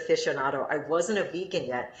cheese aficionado. I wasn't a vegan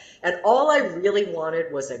yet. And all I really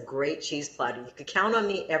wanted was a great cheese platter. You could count on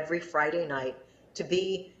me every Friday night to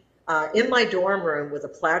be in my dorm room with a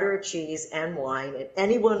platter of cheese and wine, and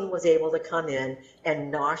anyone was able to come in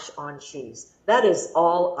and nosh on cheese. That is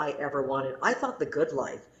all I ever wanted. I thought the good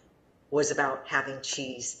life was about having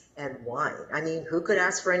cheese and wine. I mean, who could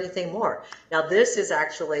ask for anything more? Now, this is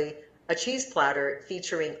actually a cheese platter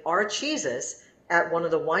featuring our cheeses at one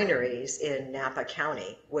of the wineries in Napa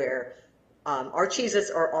County, where our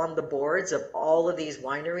cheeses are on the boards of all of these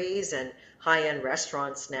wineries and high-end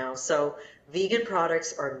restaurants now. So vegan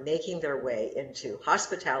products are making their way into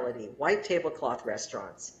hospitality, white tablecloth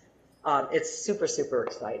restaurants. It's super, super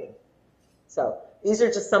exciting. So these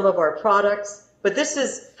are just some of our products. But this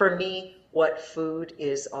is, for me, what food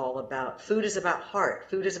is all about. Food is about heart.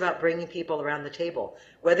 Food is about bringing people around the table.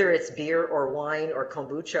 Whether it's beer or wine or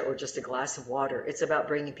kombucha or just a glass of water, it's about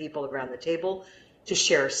bringing people around the table to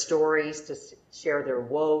share stories, to share their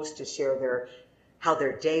woes, to share how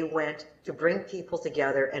their day went, to bring people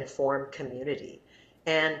together and form community.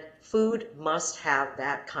 And food must have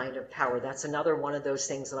that kind of power. That's another one of those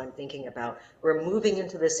things that I'm thinking about. We're moving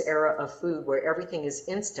into this era of food where everything is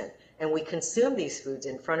instant, and we consume these foods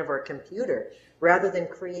in front of our computer rather than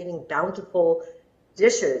creating bountiful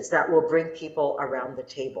dishes that will bring people around the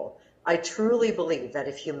table. I truly believe that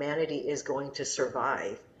if humanity is going to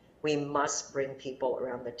survive, we must bring people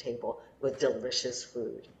around the table with delicious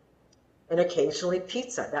food. And occasionally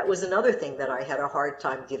pizza. That was another thing that I had a hard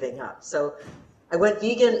time giving up. So I went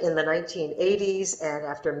vegan in the 1980s, and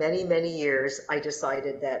after many, many years, I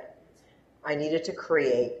decided that I needed to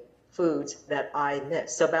create foods that I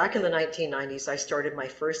miss. So back in the 1990s, I started my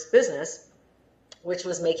first business, which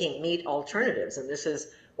was making meat alternatives. And this is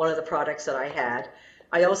one of the products that I had.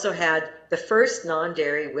 I also had the first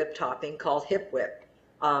non-dairy whip topping called Hip Whip.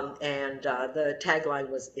 The tagline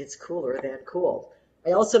was, "It's cooler than cool."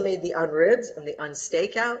 I also made the unribs and the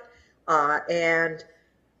unsteakout. And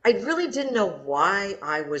I really didn't know why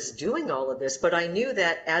I was doing all of this, but I knew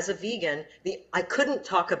that as a vegan, I couldn't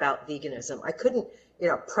talk about veganism. I couldn't,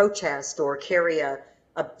 protest or carry a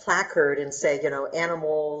placard and say,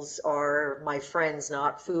 animals are my friends,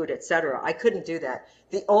 not food, etc. I couldn't do that.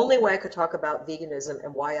 The only way I could talk about veganism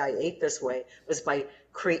and why I ate this way was by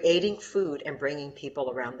creating food and bringing people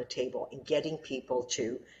around the table and getting people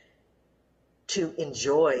to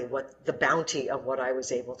enjoy the bounty of what I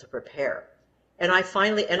was able to prepare. And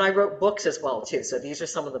I wrote books as well too. So these are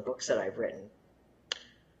some of the books that I've written.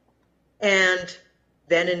 And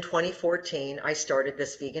then in 2014, I started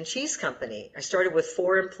this vegan cheese company. I started with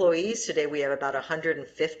 4 employees. Today we have about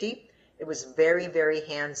 150. It was very, very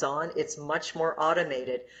hands-on. It's much more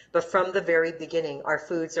automated. But from the very beginning, our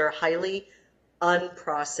foods are highly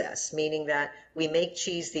unprocessed, meaning that we make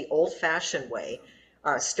cheese the old-fashioned way,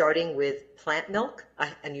 starting with plant milk,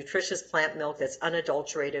 a nutritious plant milk that's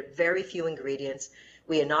unadulterated, very few ingredients.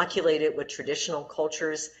 We inoculate it with traditional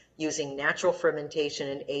cultures using natural fermentation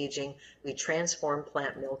and aging. We transform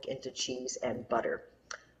plant milk into cheese and butter.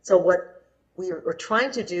 So what we're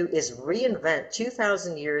trying to do is reinvent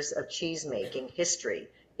 2,000 years of cheese making history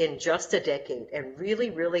in just a decade and really,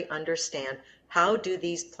 really understand how do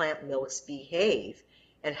these plant milks behave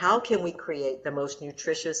and how can we create the most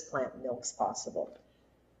nutritious plant milks possible.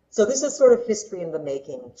 So this is sort of history in the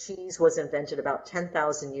making. Cheese was invented about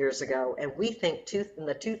 10,000 years ago, and we think in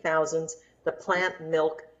the 2000s, the plant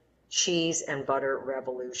milk, cheese, and butter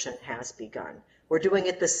revolution has begun. We're doing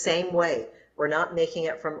it the same way. We're not making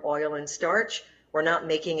it from oil and starch. We're not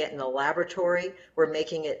making it in a laboratory. We're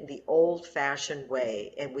making it the old-fashioned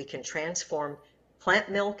way, and we can transform plant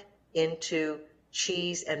milk into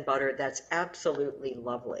cheese and butter that's absolutely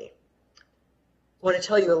lovely. I want to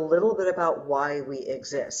tell you a little bit about why we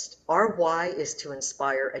exist. Our why is to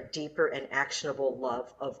inspire a deeper and actionable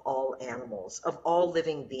love of all animals, of all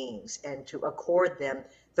living beings, and to accord them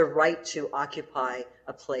the right to occupy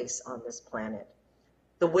a place on this planet.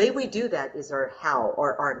 The way we do that is our how,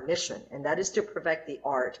 or our mission, and that is to perfect the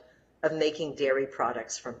art of making dairy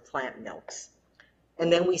products from plant milks.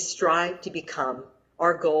 And then we strive to become,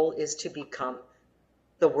 our goal is to become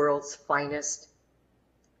the world's finest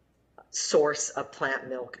source of plant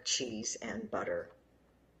milk, cheese, and butter.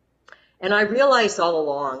 And I realized all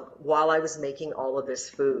along, while I was making all of this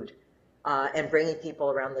food and bringing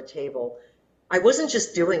people around the table, I wasn't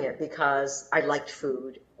just doing it because I liked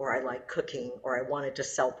food or I liked cooking or I wanted to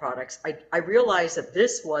sell products. I realized that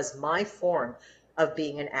this was my form of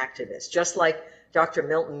being an activist. Just like Dr.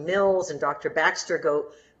 Milton Mills and Dr. Baxter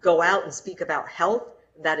go out and speak about health,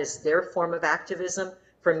 that is their form of activism.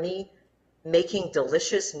 For me, making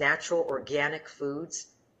delicious, natural, organic foods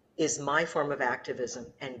is my form of activism,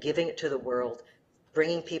 and giving it to the world,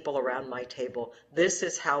 bringing people around my table. This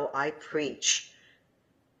is how I preach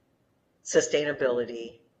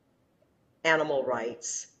sustainability animal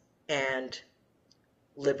rights, and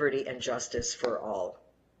liberty and justice for all.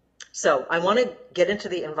 So I want to get into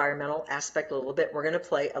the environmental aspect a little bit. We're going to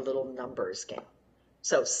play a little numbers game.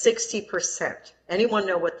 So 60%. Anyone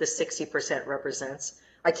know what the 60% represents?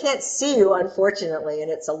 I can't see you, unfortunately,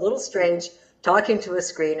 and it's a little strange talking to a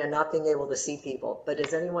screen and not being able to see people. But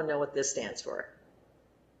does anyone know what this stands for?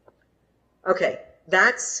 Okay,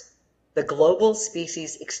 that's the global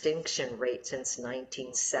species extinction rate since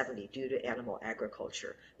 1970 due to animal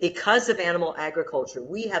agriculture. Because of animal agriculture,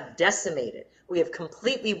 we have decimated, we have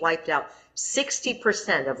completely wiped out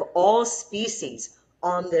 60% of all species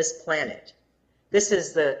on this planet. This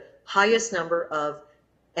is the highest number of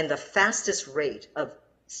and the fastest rate of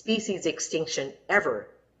species extinction ever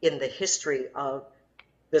in the history of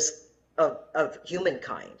this of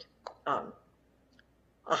humankind.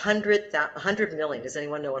 100 million. Does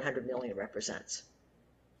anyone know what 100 million represents?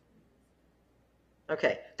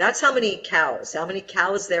 Okay, that's how many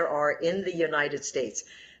cows there are in the United States.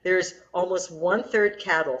 There's almost 1/3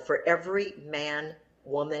 cattle for every man,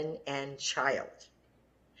 woman, and child.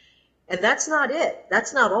 And that's not it.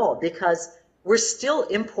 That's not all, because we're still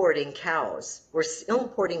importing cows. We're still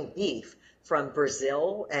importing beef from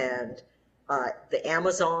Brazil and the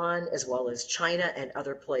Amazon, as well as China and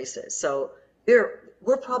other places. So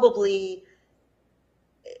we're probably,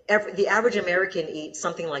 the average American eats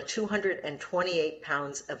something like 228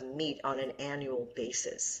 pounds of meat on an annual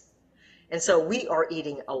basis. And so we are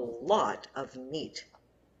eating a lot of meat.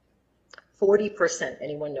 40%,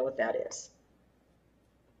 anyone know what that is?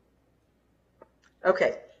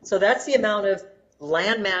 Okay, so that's the amount of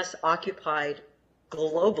land mass occupied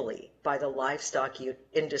globally by the livestock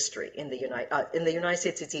industry. In the United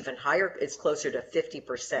States, it's even higher. It's closer to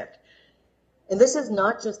 50%. And this is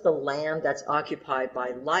not just the land that's occupied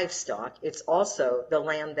by livestock, it's also the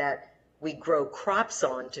land that we grow crops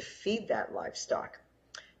on to feed that livestock.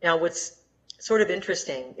 Now, what's sort of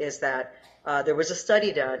interesting is that there was a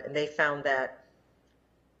study done, and they found that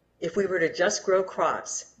if we were to just grow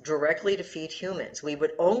crops directly to feed humans, we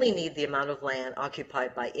would only need the amount of land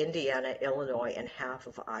occupied by Indiana, Illinois, and half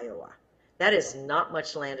of Iowa. That is not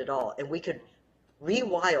much land at all. And we could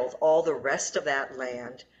rewild all the rest of that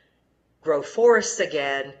land, grow forests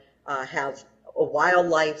again, have a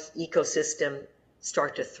wildlife ecosystem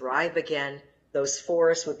start to thrive again. Those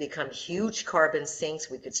forests would become huge carbon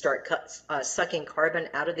sinks. We could start sucking carbon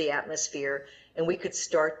out of the atmosphere, and we could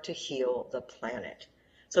start to heal the planet.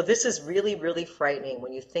 So this is really, really frightening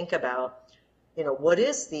when you think about, what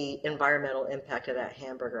is the environmental impact of that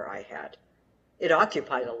hamburger I had? It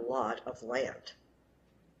occupied a lot of land.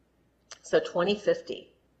 So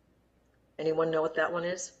 2050. Anyone know what that one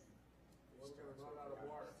is?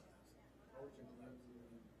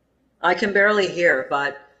 I can barely hear,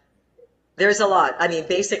 but there's a lot. I mean,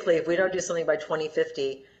 basically, if we don't do something by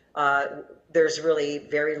 2050, there's really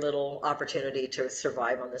very little opportunity to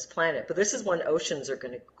survive on this planet. But this is when oceans are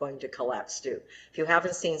going to collapse too. If you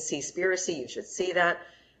haven't seen Seaspiracy, you should see that.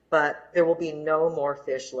 But there will be no more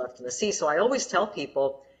fish left in the sea. So I always tell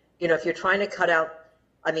people, if you're trying to cut out,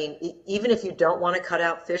 even if you don't want to cut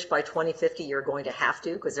out fish by 2050, you're going to have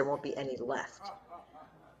to, because there won't be any left.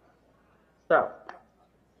 So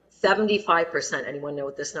 75%. Anyone know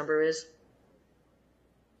what this number is?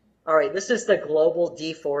 All right, this is the global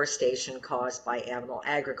deforestation caused by animal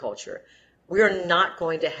agriculture. We are not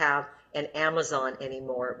going to have an Amazon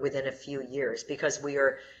anymore within a few years because we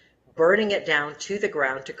are burning it down to the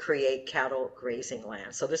ground to create cattle grazing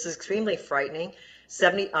land. So this is extremely frightening.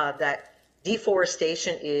 That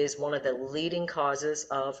deforestation is one of the leading causes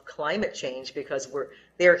of climate change because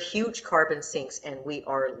they're huge carbon sinks and we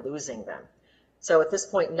are losing them. So at this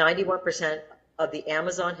point, 91% of the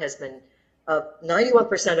Amazon has been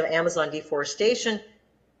 91% of Amazon deforestation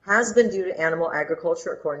has been due to animal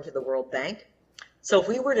agriculture, according to the World Bank. So if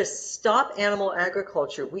we were to stop animal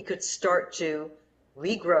agriculture, we could start to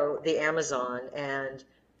regrow the Amazon and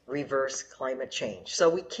reverse climate change. So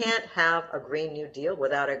we can't have a Green New Deal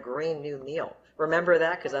without a Green New Meal. Remember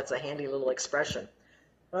that, because that's a handy little expression.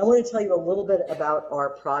 I want to tell you a little bit about our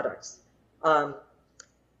products.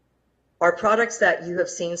 Our products that you have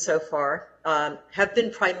seen so far have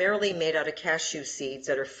been primarily made out of cashew seeds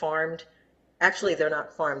that are farmed. Actually, they're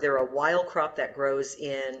not farmed. They're a wild crop that grows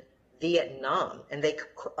in Vietnam, and they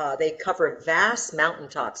cover vast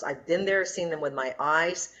mountaintops. I've been there, seen them with my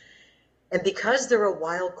eyes. And because they're a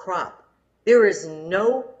wild crop, there is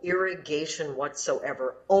no irrigation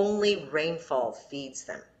whatsoever. Only rainfall feeds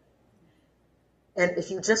them. And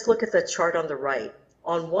if you just look at the chart on the right,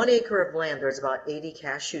 on 1 acre of land, there's about 80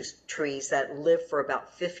 cashew trees that live for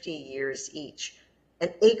about 50 years each.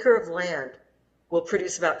 An acre of land will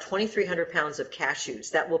produce about 2,300 pounds of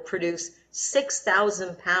cashews. That will produce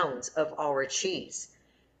 6,000 pounds of our cheese.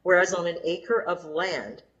 Whereas on an acre of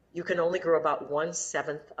land, you can only grow about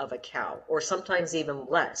 1/7 of a cow, or sometimes even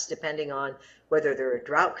less, depending on whether there are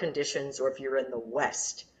drought conditions or if you're in the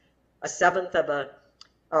West. 1/7 of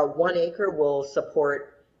a 1 acre will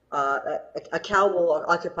support, a cow will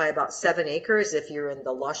occupy about 7 acres if you're in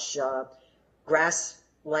the lush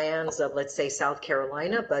grasslands of, let's say, South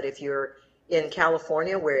Carolina. But if you're in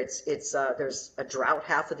California, where there's a drought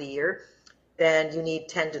half of the year, then you need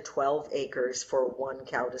 10 to 12 acres for 1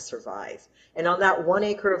 cow to survive. And on that 1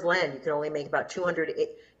 acre of land, you can only make about 200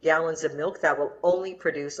 gallons of milk that will only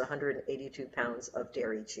produce 182 pounds of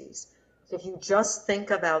dairy cheese. So if you just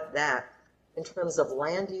think about that in terms of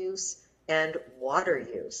land use and water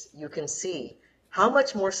use, you can see how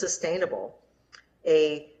much more sustainable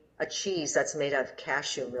a cheese that's made out of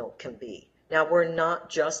cashew milk can be. Now, we're not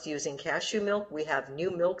just using cashew milk. We have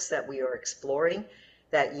new milks that we are exploring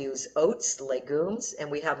that use oats, legumes,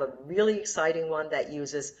 and we have a really exciting one that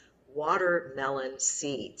uses watermelon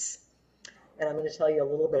seeds. And I'm going to tell you a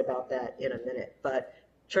little bit about that in a minute. But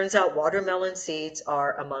turns out watermelon seeds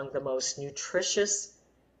are among the most nutritious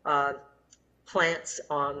plants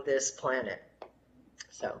on this planet.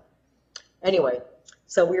 So anyway,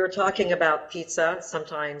 so we were talking about pizza.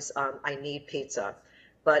 Sometimes I need pizza.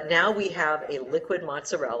 But now we have a liquid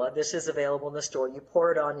mozzarella. This is available in the store. You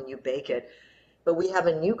pour it on and you bake it. But we have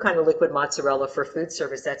a new kind of liquid mozzarella for food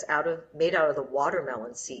service that's made out of the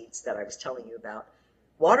watermelon seeds that I was telling you about.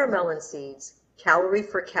 Watermelon seeds, calorie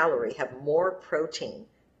for calorie, have more protein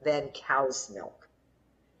than cow's milk.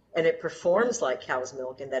 And it performs like cow's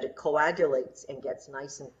milk in that it coagulates and gets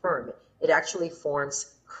nice and firm. It actually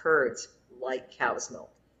forms curds like cow's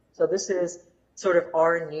milk. So this is sort of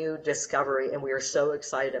our new discovery, and we are so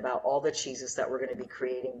excited about all the cheeses that we're going to be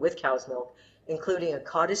creating with cow's milk, including a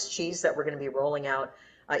cottage cheese that we're going to be rolling out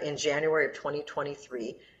in January of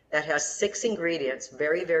 2023 that has 6 ingredients,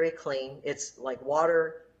 very, very clean. It's like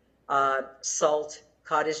water, salt,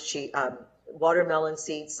 cottage cheese, watermelon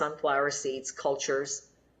seeds, sunflower seeds, cultures,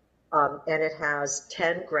 and it has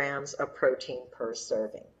 10 grams of protein per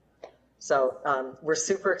serving. So we're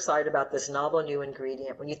super excited about this novel new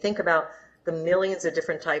ingredient. When you think about the millions of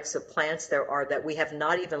different types of plants there are that we have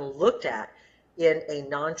not even looked at in a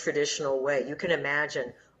non-traditional way, you can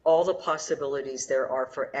imagine all the possibilities there are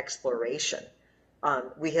for exploration.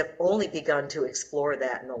 We have only begun to explore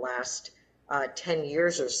that in the last 10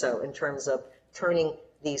 years or so in terms of turning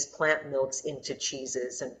these plant milks into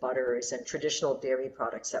cheeses and butters and traditional dairy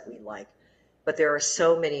products that we like. But there are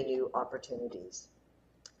so many new opportunities.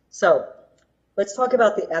 So let's talk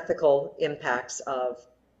about the ethical impacts of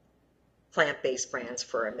plant-based brands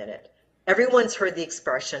for a minute. Everyone's heard the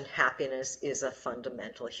expression, happiness is a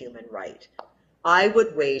fundamental human right. I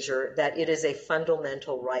would wager that it is a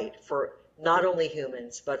fundamental right for not only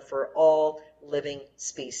humans, but for all living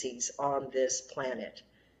species on this planet.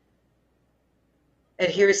 And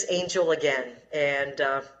here's Angel again. And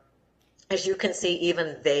as you can see,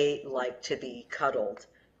 even they like to be cuddled.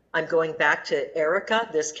 I'm going back to Erica,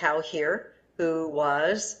 this cow here, who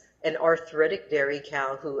was an arthritic dairy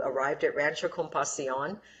cow who arrived at Rancho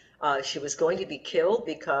Compasión. She was going to be killed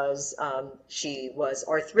because she was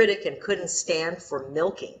arthritic and couldn't stand for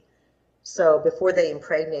milking. So before they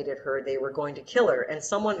impregnated her, they were going to kill her. And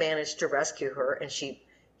someone managed to rescue her, and she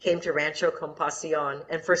came to Rancho Compasión.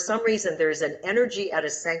 And for some reason, there's an energy at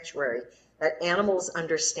a sanctuary that animals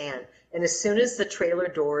understand. And as soon as the trailer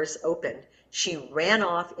doors opened, she ran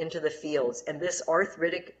off into the fields. And this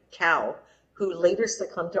arthritic cow, who later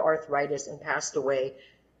succumbed to arthritis and passed away,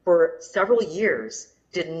 for several years,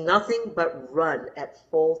 did nothing but run at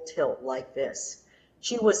full tilt like this.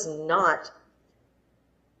 She was not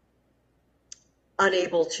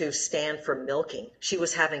unable to stand for milking. She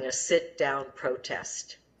was having a sit-down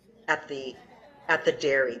protest at the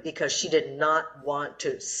dairy because she did not want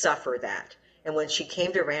to suffer that. And when she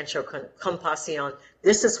came to Rancho Compasión,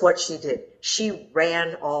 this is what she did. She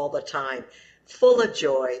ran all the time, full of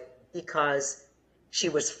joy, because she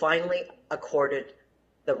was finally accorded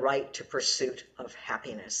the right to pursuit of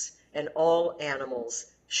happiness. And all animals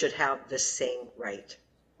should have the same right.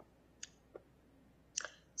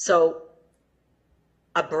 So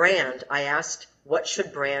a brand, I asked, what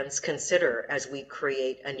should brands consider as we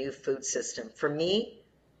create a new food system? For me,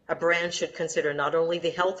 a brand should consider not only the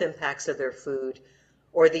health impacts of their food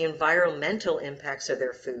or the environmental impacts of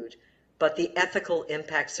their food, but the ethical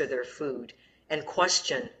impacts of their food, and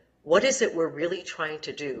question, what is it we're really trying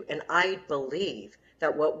to do? And I believe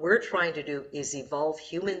that what we're trying to do is evolve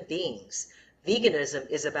human beings. Veganism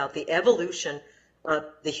is about the evolution of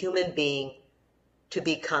the human being to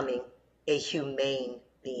becoming a humane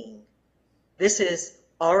being. This is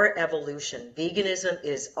our evolution. Veganism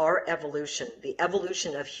is our evolution, the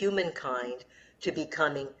evolution of humankind to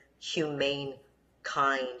becoming humane,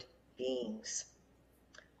 kind beings.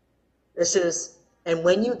 And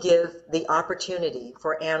when you give the opportunity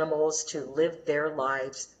for animals to live their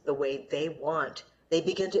lives the way they want, they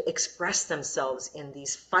begin to express themselves in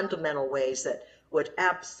these fundamental ways that would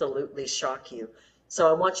absolutely shock you. So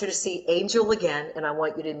I want you to see Angel again, and I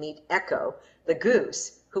want you to meet Echo, the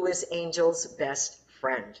goose, who is Angel's best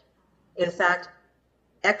friend. In fact,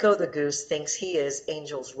 Echo the goose thinks he is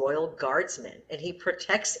Angel's royal guardsman, and he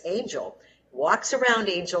protects Angel, walks around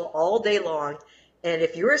Angel all day long, and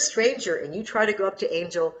if you're a stranger and you try to go up to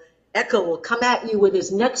Angel, Echo will come at you with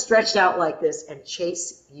his neck stretched out like this and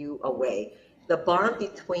chase you away. The bond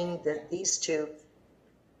between these two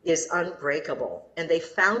is unbreakable, and they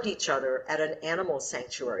found each other at an animal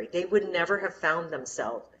sanctuary. They would never have found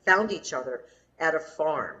each other at a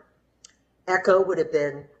farm. Echo would have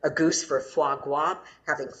been a goose for foie gras,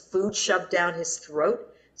 having food shoved down his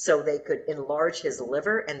throat so they could enlarge his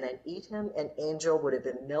liver and then eat him, and Angel would have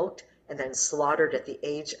been milked and then slaughtered at the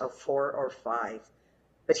age of 4 or 5.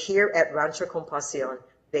 But here at Rancho Compasión,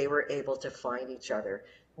 they were able to find each other.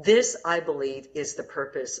 This, I believe, is the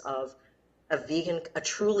purpose of a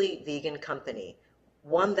truly vegan company,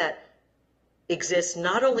 one that exists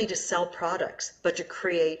not only to sell products, but to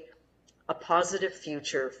create a positive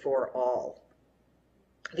future for all.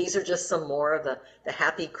 These are just some more of the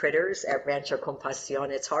happy critters at Rancho Compasión.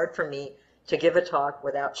 It's hard for me to give a talk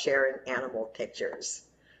without sharing animal pictures.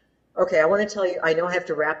 Okay, I want to tell you, I know I have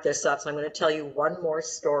to wrap this up, so I'm going to tell you one more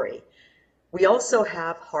story. We also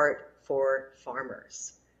have heart for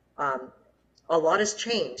farmers. A lot has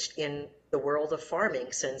changed in the world of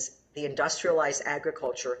farming since the industrialized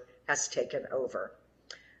agriculture has taken over.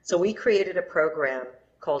 So we created a program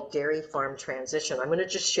called Dairy Farm Transition. I'm going to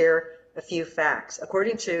just share a few facts.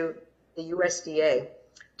 According to the USDA,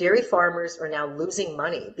 dairy farmers are now losing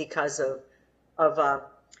money because of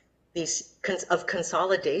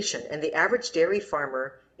consolidation, and the average dairy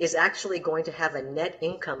farmer is actually going to have a net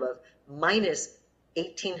income of minus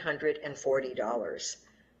 $1,840.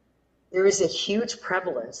 There is a huge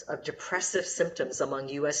prevalence of depressive symptoms among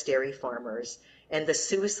U.S. dairy farmers, and the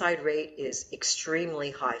suicide rate is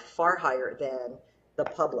extremely high, far higher than the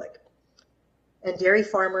public. And dairy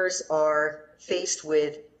farmers are faced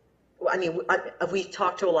with, we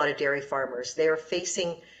talked to a lot of dairy farmers. They are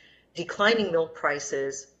facing declining milk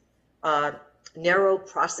prices, narrow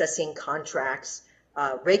processing contracts,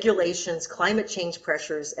 regulations, climate change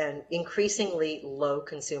pressures, and increasingly low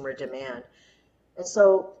consumer demand. And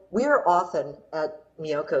so we are often at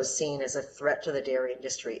Miyoko seen as a threat to the dairy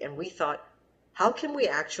industry, and we thought, how can we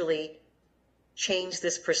actually change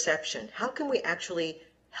this perception? How can we actually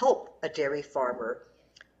help a dairy farmer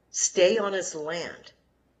stay on his land,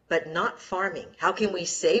 but not farming? How can we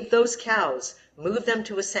save those cows, move them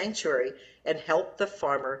to a sanctuary, and help the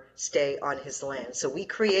farmer stay on his land? So we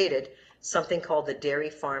created something called the Dairy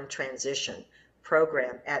Farm Transition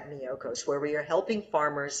Program at Miyoko's, where we are helping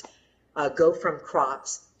farmers go from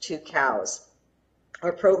crops to cows.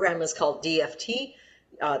 Our program is called DFT.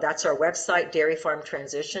 That's our website,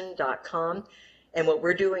 dairyfarmtransition.com. And what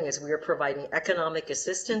we're doing is we are providing economic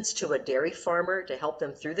assistance to a dairy farmer to help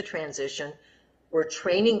them through the transition. We're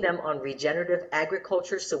training them on regenerative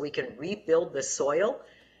agriculture so we can rebuild the soil.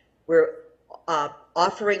 We're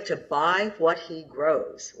offering to buy what he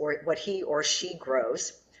grows, or what he or she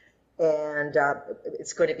grows. And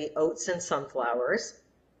it's going to be oats and sunflowers.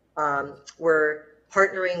 We're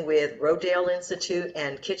partnering with Rodale Institute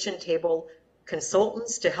and Kitchen Table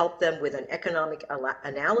consultants to help them with an economic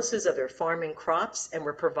analysis of their farming crops, and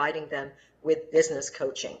we're providing them with business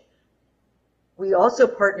coaching. We also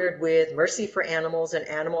partnered with Mercy for Animals and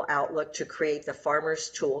Animal Outlook to create the Farmer's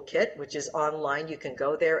Toolkit, which is online. You can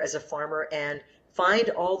go there as a farmer and find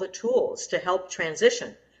all the tools to help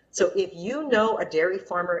transition. So if you know a dairy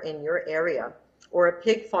farmer in your area, or a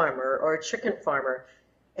pig farmer, or a chicken farmer,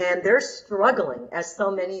 and they're struggling, as so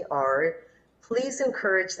many are, please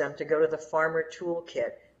encourage them to go to the Farmer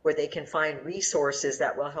Toolkit, where they can find resources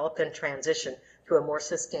that will help them transition to a more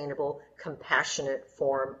sustainable, compassionate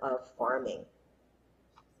form of farming.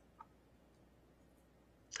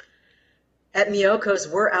 At Miyoko's,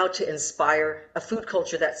 we're out to inspire a food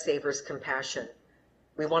culture that savors compassion.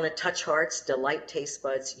 We want to touch hearts, delight taste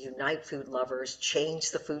buds, unite food lovers,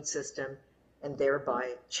 change the food system, and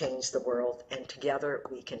thereby change the world. And together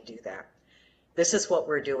we can do that. This is what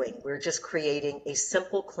we're doing. We're just creating a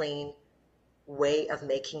simple, clean way of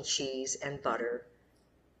making cheese and butter,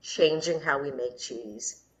 changing how we make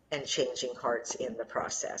cheese, and changing hearts in the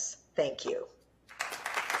process. Thank you.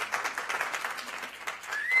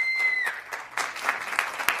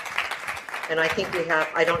 And I think we have,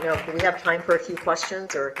 I don't know, do we have time for a few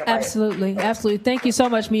questions? Or Absolutely, absolutely. Thank you so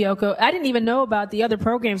much, Miyoko. I didn't even know about the other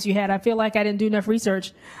programs you had. I feel like I didn't do enough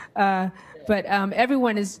research. But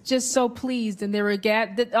everyone is just so pleased, and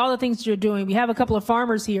all the things you're doing. We have a couple of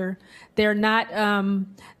farmers here. They're not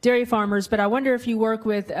dairy farmers, but I wonder if you work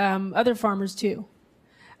with other farmers too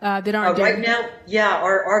that aren't dairy. Right now, yeah,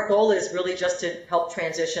 our goal is really just to help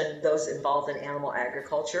transition those involved in animal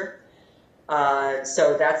agriculture.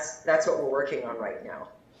 So that's what we're working on right now.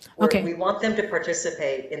 Okay. We want them to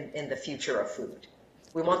participate in the future of food.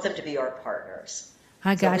 We want them to be our partners.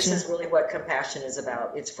 I got So you. this is really what compassion is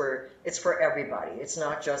about. It's for everybody. It's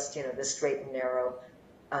not just, this straight and narrow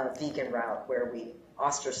vegan route where we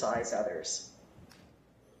ostracize others.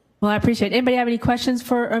 Well, I appreciate it. Anybody have any questions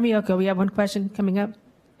for Miyoko? We have one question coming up.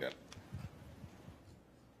 Yeah.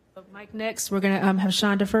 Mike next. We're going to have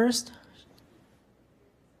Shonda first.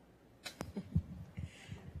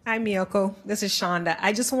 Hi, Miyoko. This is Shonda.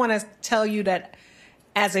 I just want to tell you that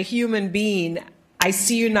as a human being, I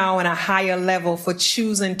see you now on a higher level for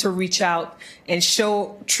choosing to reach out and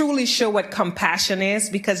truly show what compassion is,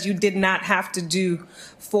 because you did not have to do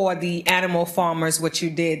for the animal farmers what you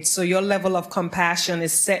did. So your level of compassion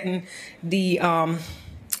is setting the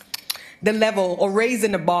level or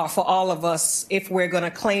raising the bar for all of us if we're going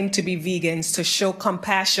to claim to be vegans, to show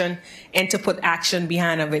compassion and to put action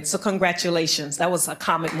behind of it. So congratulations. That was a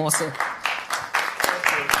comment more so.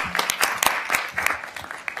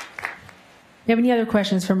 You have any other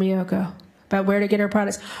questions for Miyoko about where to get her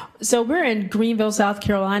products? So we're in Greenville, South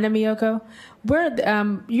Carolina, Miyoko.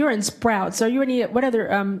 You're in Sprouts. So you're in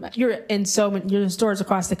your stores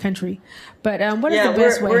across the country. But what is the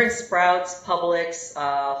best way? We're in Sprouts, Publix,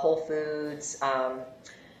 Whole Foods, HEB.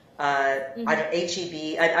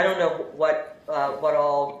 I don't know what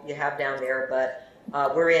all you have down there, but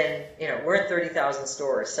we're in 30,000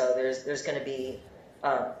 stores. So there's going to be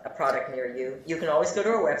a product near you. You can always go to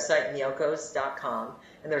our website, miyokos.com,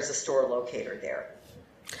 and there's a store locator there.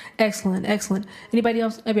 Excellent, excellent. Anybody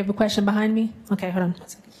else? Maybe have a question behind me? Okay, hold on.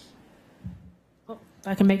 Oh,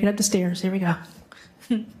 I can make it up the stairs. Here we go.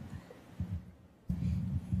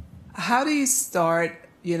 How do you start,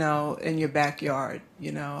 in your backyard?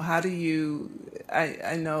 How do you,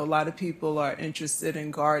 I know a lot of people are interested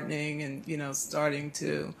in gardening and, starting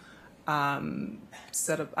to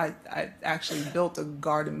set up. I actually built a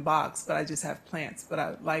garden box, but I just have plants. But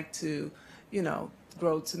I'd like to,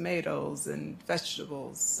 grow tomatoes and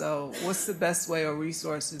vegetables. So what's the best way or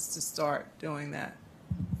resources to start doing that?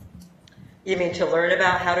 You mean to learn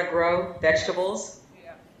about how to grow vegetables?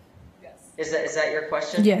 Yeah. Yes. Is that your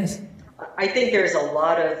question? Yes. I think there's a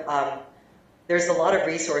lot of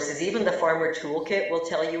resources. Even the Farmer Toolkit will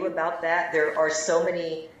tell you about that. There are so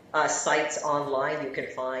many sites online you can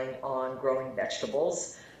find on growing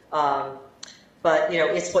vegetables. But,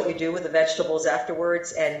 it's what you do with the vegetables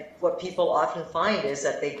afterwards. And what people often find is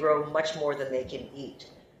that they grow much more than they can eat.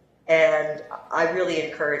 And I really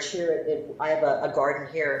encourage here, I have a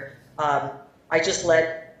garden here. I just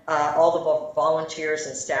let all the volunteers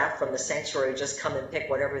and staff from the sanctuary just come and pick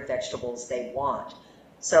whatever vegetables they want.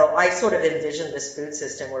 So I sort of envision this food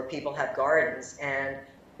system where people have gardens and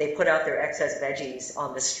they put out their excess veggies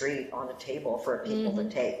on the street on a table for people to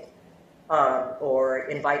take. Or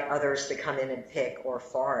invite others to come in and pick, or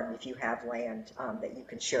farm if you have land that you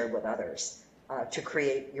can share with others to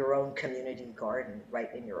create your own community garden right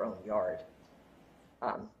in your own yard.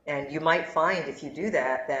 And you might find if you do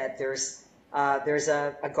that there's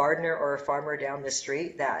a gardener or a farmer down the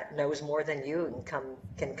street that knows more than you and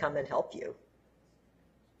can come and help you.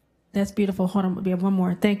 That's beautiful. Hold on, we have one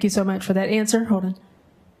more. Thank you so much for that answer. Hold on.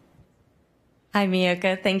 Hi,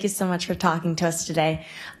 Miyoko. Thank you so much for talking to us today.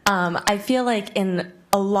 I feel like in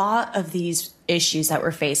a lot of these issues that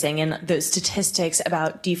we're facing and those statistics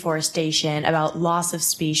about deforestation, about loss of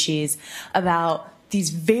species, about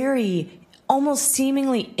these very almost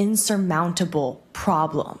seemingly insurmountable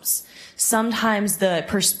problems, sometimes the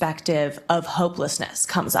perspective of hopelessness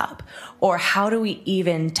comes up, or how do we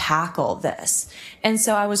even tackle this? And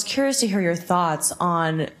so I was curious to hear your thoughts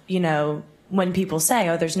on, when people say,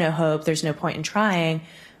 oh, there's no hope, there's no point in trying.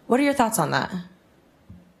 What are your thoughts on that?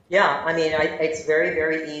 Yeah, I mean, it's very,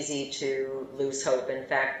 very easy to lose hope. In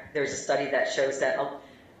fact, there's a study that shows that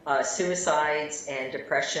suicides and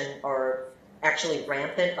depression are actually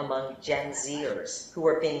rampant among Gen Zers who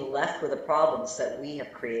are being left with the problems that we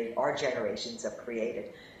have created, our generations have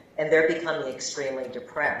created. And they're becoming extremely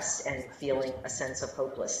depressed and feeling a sense of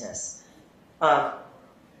hopelessness.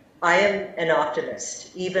 I am an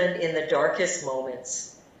optimist. Even in the darkest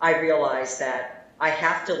moments, I realize that I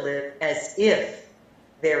have to live as if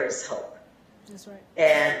there is hope. That's right.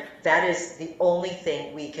 And that is the only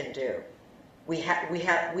thing we can do. We have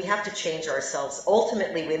to change ourselves.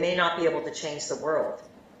 Ultimately, we may not be able to change the world,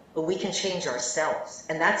 but we can change ourselves.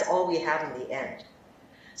 And that's all we have in the end.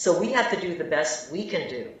 So we have to do the best we can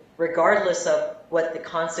do, regardless of what the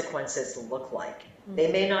consequences look like. Mm-hmm.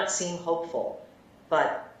 They may not seem hopeful,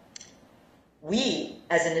 but we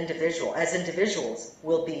as individuals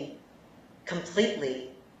will be completely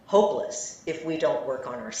hopeless if we don't work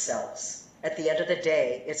on ourselves. At the end of the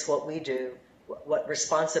day, it's what we do, what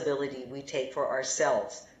responsibility we take for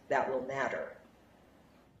ourselves that will matter.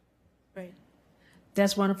 Great.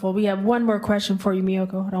 That's wonderful. We have one more question for you,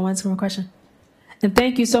 Miyoko. Hold on one more question. And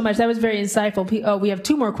thank you so much. That was very insightful. Oh, we have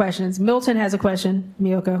two more questions. Milton has a question,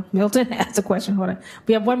 Miyoko. Milton has a question. Hold on.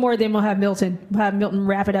 We have one more, then we'll have Milton. We'll have Milton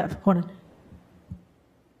wrap it up. Hold on.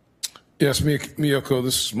 Yes, Miyoko,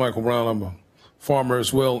 this is Michael Brown. I'm a farmer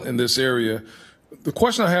as well in this area. The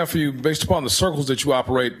question I have for you, based upon the circles that you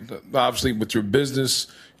operate, obviously with your business,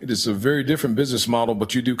 it is a very different business model,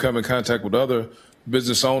 but you do come in contact with other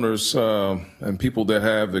business owners and people that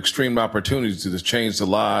have extreme opportunities to change the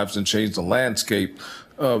lives and change the landscape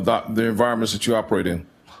of the environments that you operate in.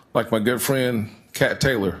 Like my good friend, Kat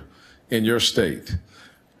Taylor, in your state.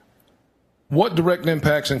 What direct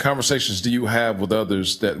impacts and conversations do you have with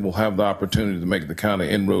others that will have the opportunity to make the kind of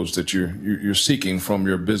inroads that you're seeking from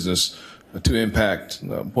your business to impact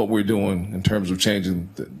what we're doing in terms of changing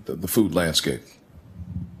the food landscape?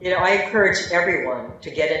 You know, I encourage everyone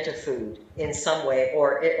to get into food in some way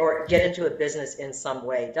or get into a business in some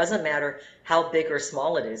way. It doesn't matter how big or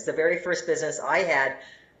small it is. The very first business I had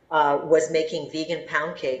was making vegan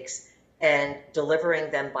pound cakes and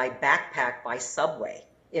delivering them by backpack by Subway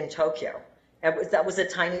in Tokyo. That was a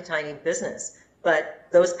tiny, tiny business. But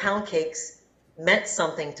those pound cakes meant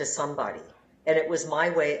something to somebody. And it was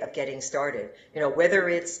my way of getting started. You know, whether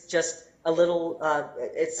it's just a little,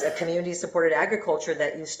 it's a community-supported agriculture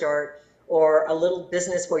that you start, or a little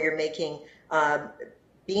business where you're making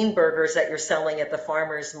bean burgers that you're selling at the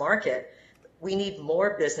farmer's market. We need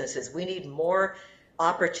more businesses. We need more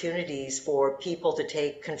opportunities for people to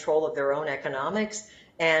take control of their own economics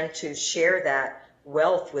and to share that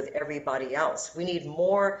wealth with everybody else. We need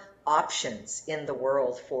more options in the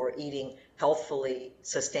world for eating healthfully,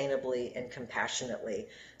 sustainably, and compassionately.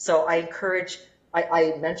 So I encourage,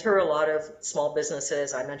 I mentor a lot of small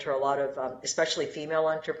businesses. I mentor a lot of, especially female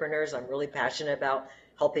entrepreneurs. I'm really passionate about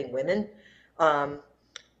helping women.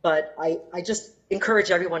 But I just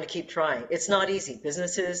encourage everyone to keep trying. It's not easy.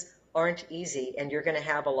 Businesses aren't easy, and you're going to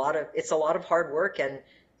have it's a lot of hard work, and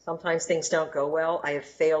sometimes things don't go well. I have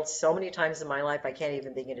failed so many times in my life, I can't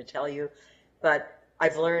even begin to tell you. But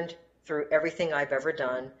I've learned through everything I've ever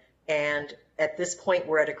done. And at this point,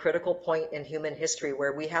 we're at a critical point in human history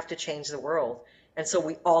where we have to change the world. And so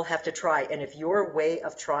we all have to try. And if your way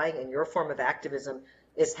of trying and your form of activism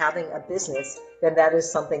is having a business, then that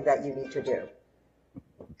is something that you need to do.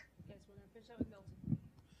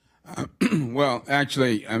 Well,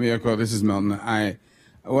 actually, Miyoko, this is Milton.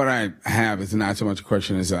 What I have is not so much a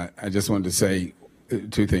question as I just wanted to say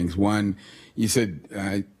two things. One, you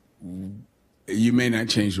said you may not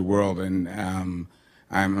change the world, and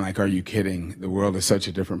I'm like, are you kidding? The world is such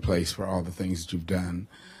a different place for all the things that you've done.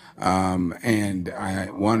 And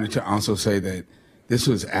I wanted to also say that this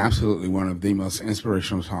was absolutely one of the most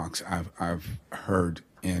inspirational talks I've heard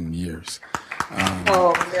in years.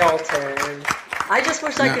 Oh, Milton. I just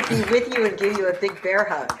wish I could be with you and give you a big bear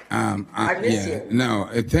hug. I miss you. No,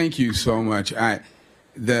 thank you so much.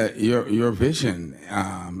 Your vision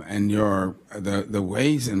and the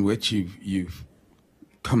ways in which you've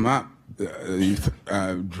come up, you've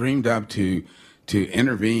dreamed up to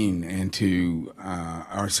intervene and to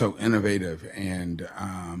are so innovative, and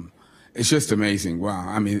it's just amazing. Wow.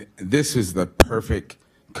 I mean, this is the perfect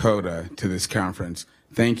coda to this conference.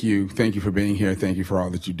 Thank you for being here. Thank you for all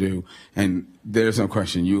that you do. And there's no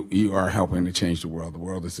question, you are helping to change the world. The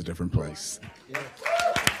world is a different place.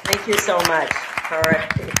 Thank you so much. All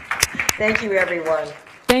right. Thank you, everyone.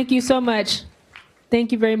 Thank you so much.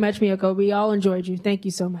 Thank you very much, Miyoko. We all enjoyed you. Thank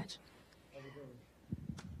you so much.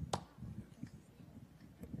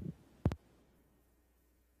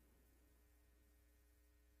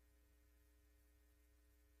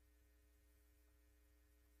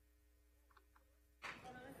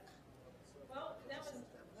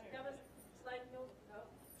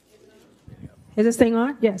 Is this thing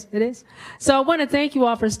on? Yes, it is. So I want to thank you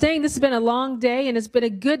all for staying. This has been a long day, and it's been a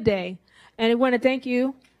good day. And I want to thank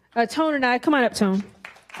you, Tone and I. Come on up, Tone.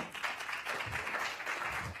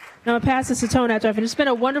 I'm going to pass this to Tone after I finish. It's been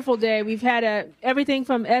a wonderful day. We've had everything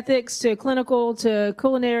from ethics to clinical to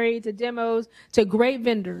culinary to demos to great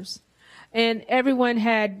vendors. And everyone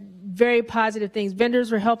had very positive things.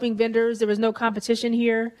 Vendors were helping vendors. There was no competition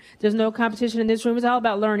here. There's no competition in this room. It's all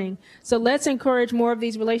about learning. So let's encourage more of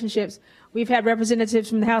these relationships. We've had representatives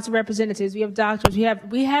from the House of Representatives. We have doctors.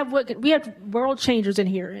 We have world changers in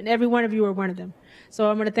here, and every one of you are one of them. So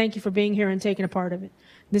I'm going to thank you for being here and taking a part of it.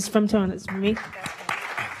 This is from Tone. That's from me.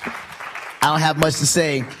 I don't have much to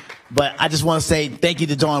say, but I just want to say thank you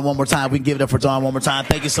to Dawn one more time. We can give it up for Dawn one more time.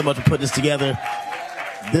 Thank you so much for putting this together.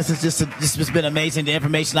 This has been amazing. The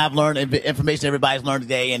information I've learned, and the information everybody's learned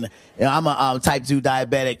today. And I'm a type 2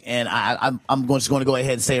 diabetic, and I'm just going to go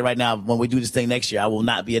ahead and say it right now. When we do this thing next year, I will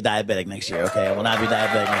not be a diabetic next year. Okay, I will not be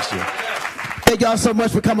diabetic next year. Thank y'all so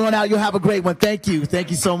much for coming on out. You'll have a great one. Thank you. Thank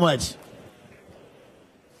you so much.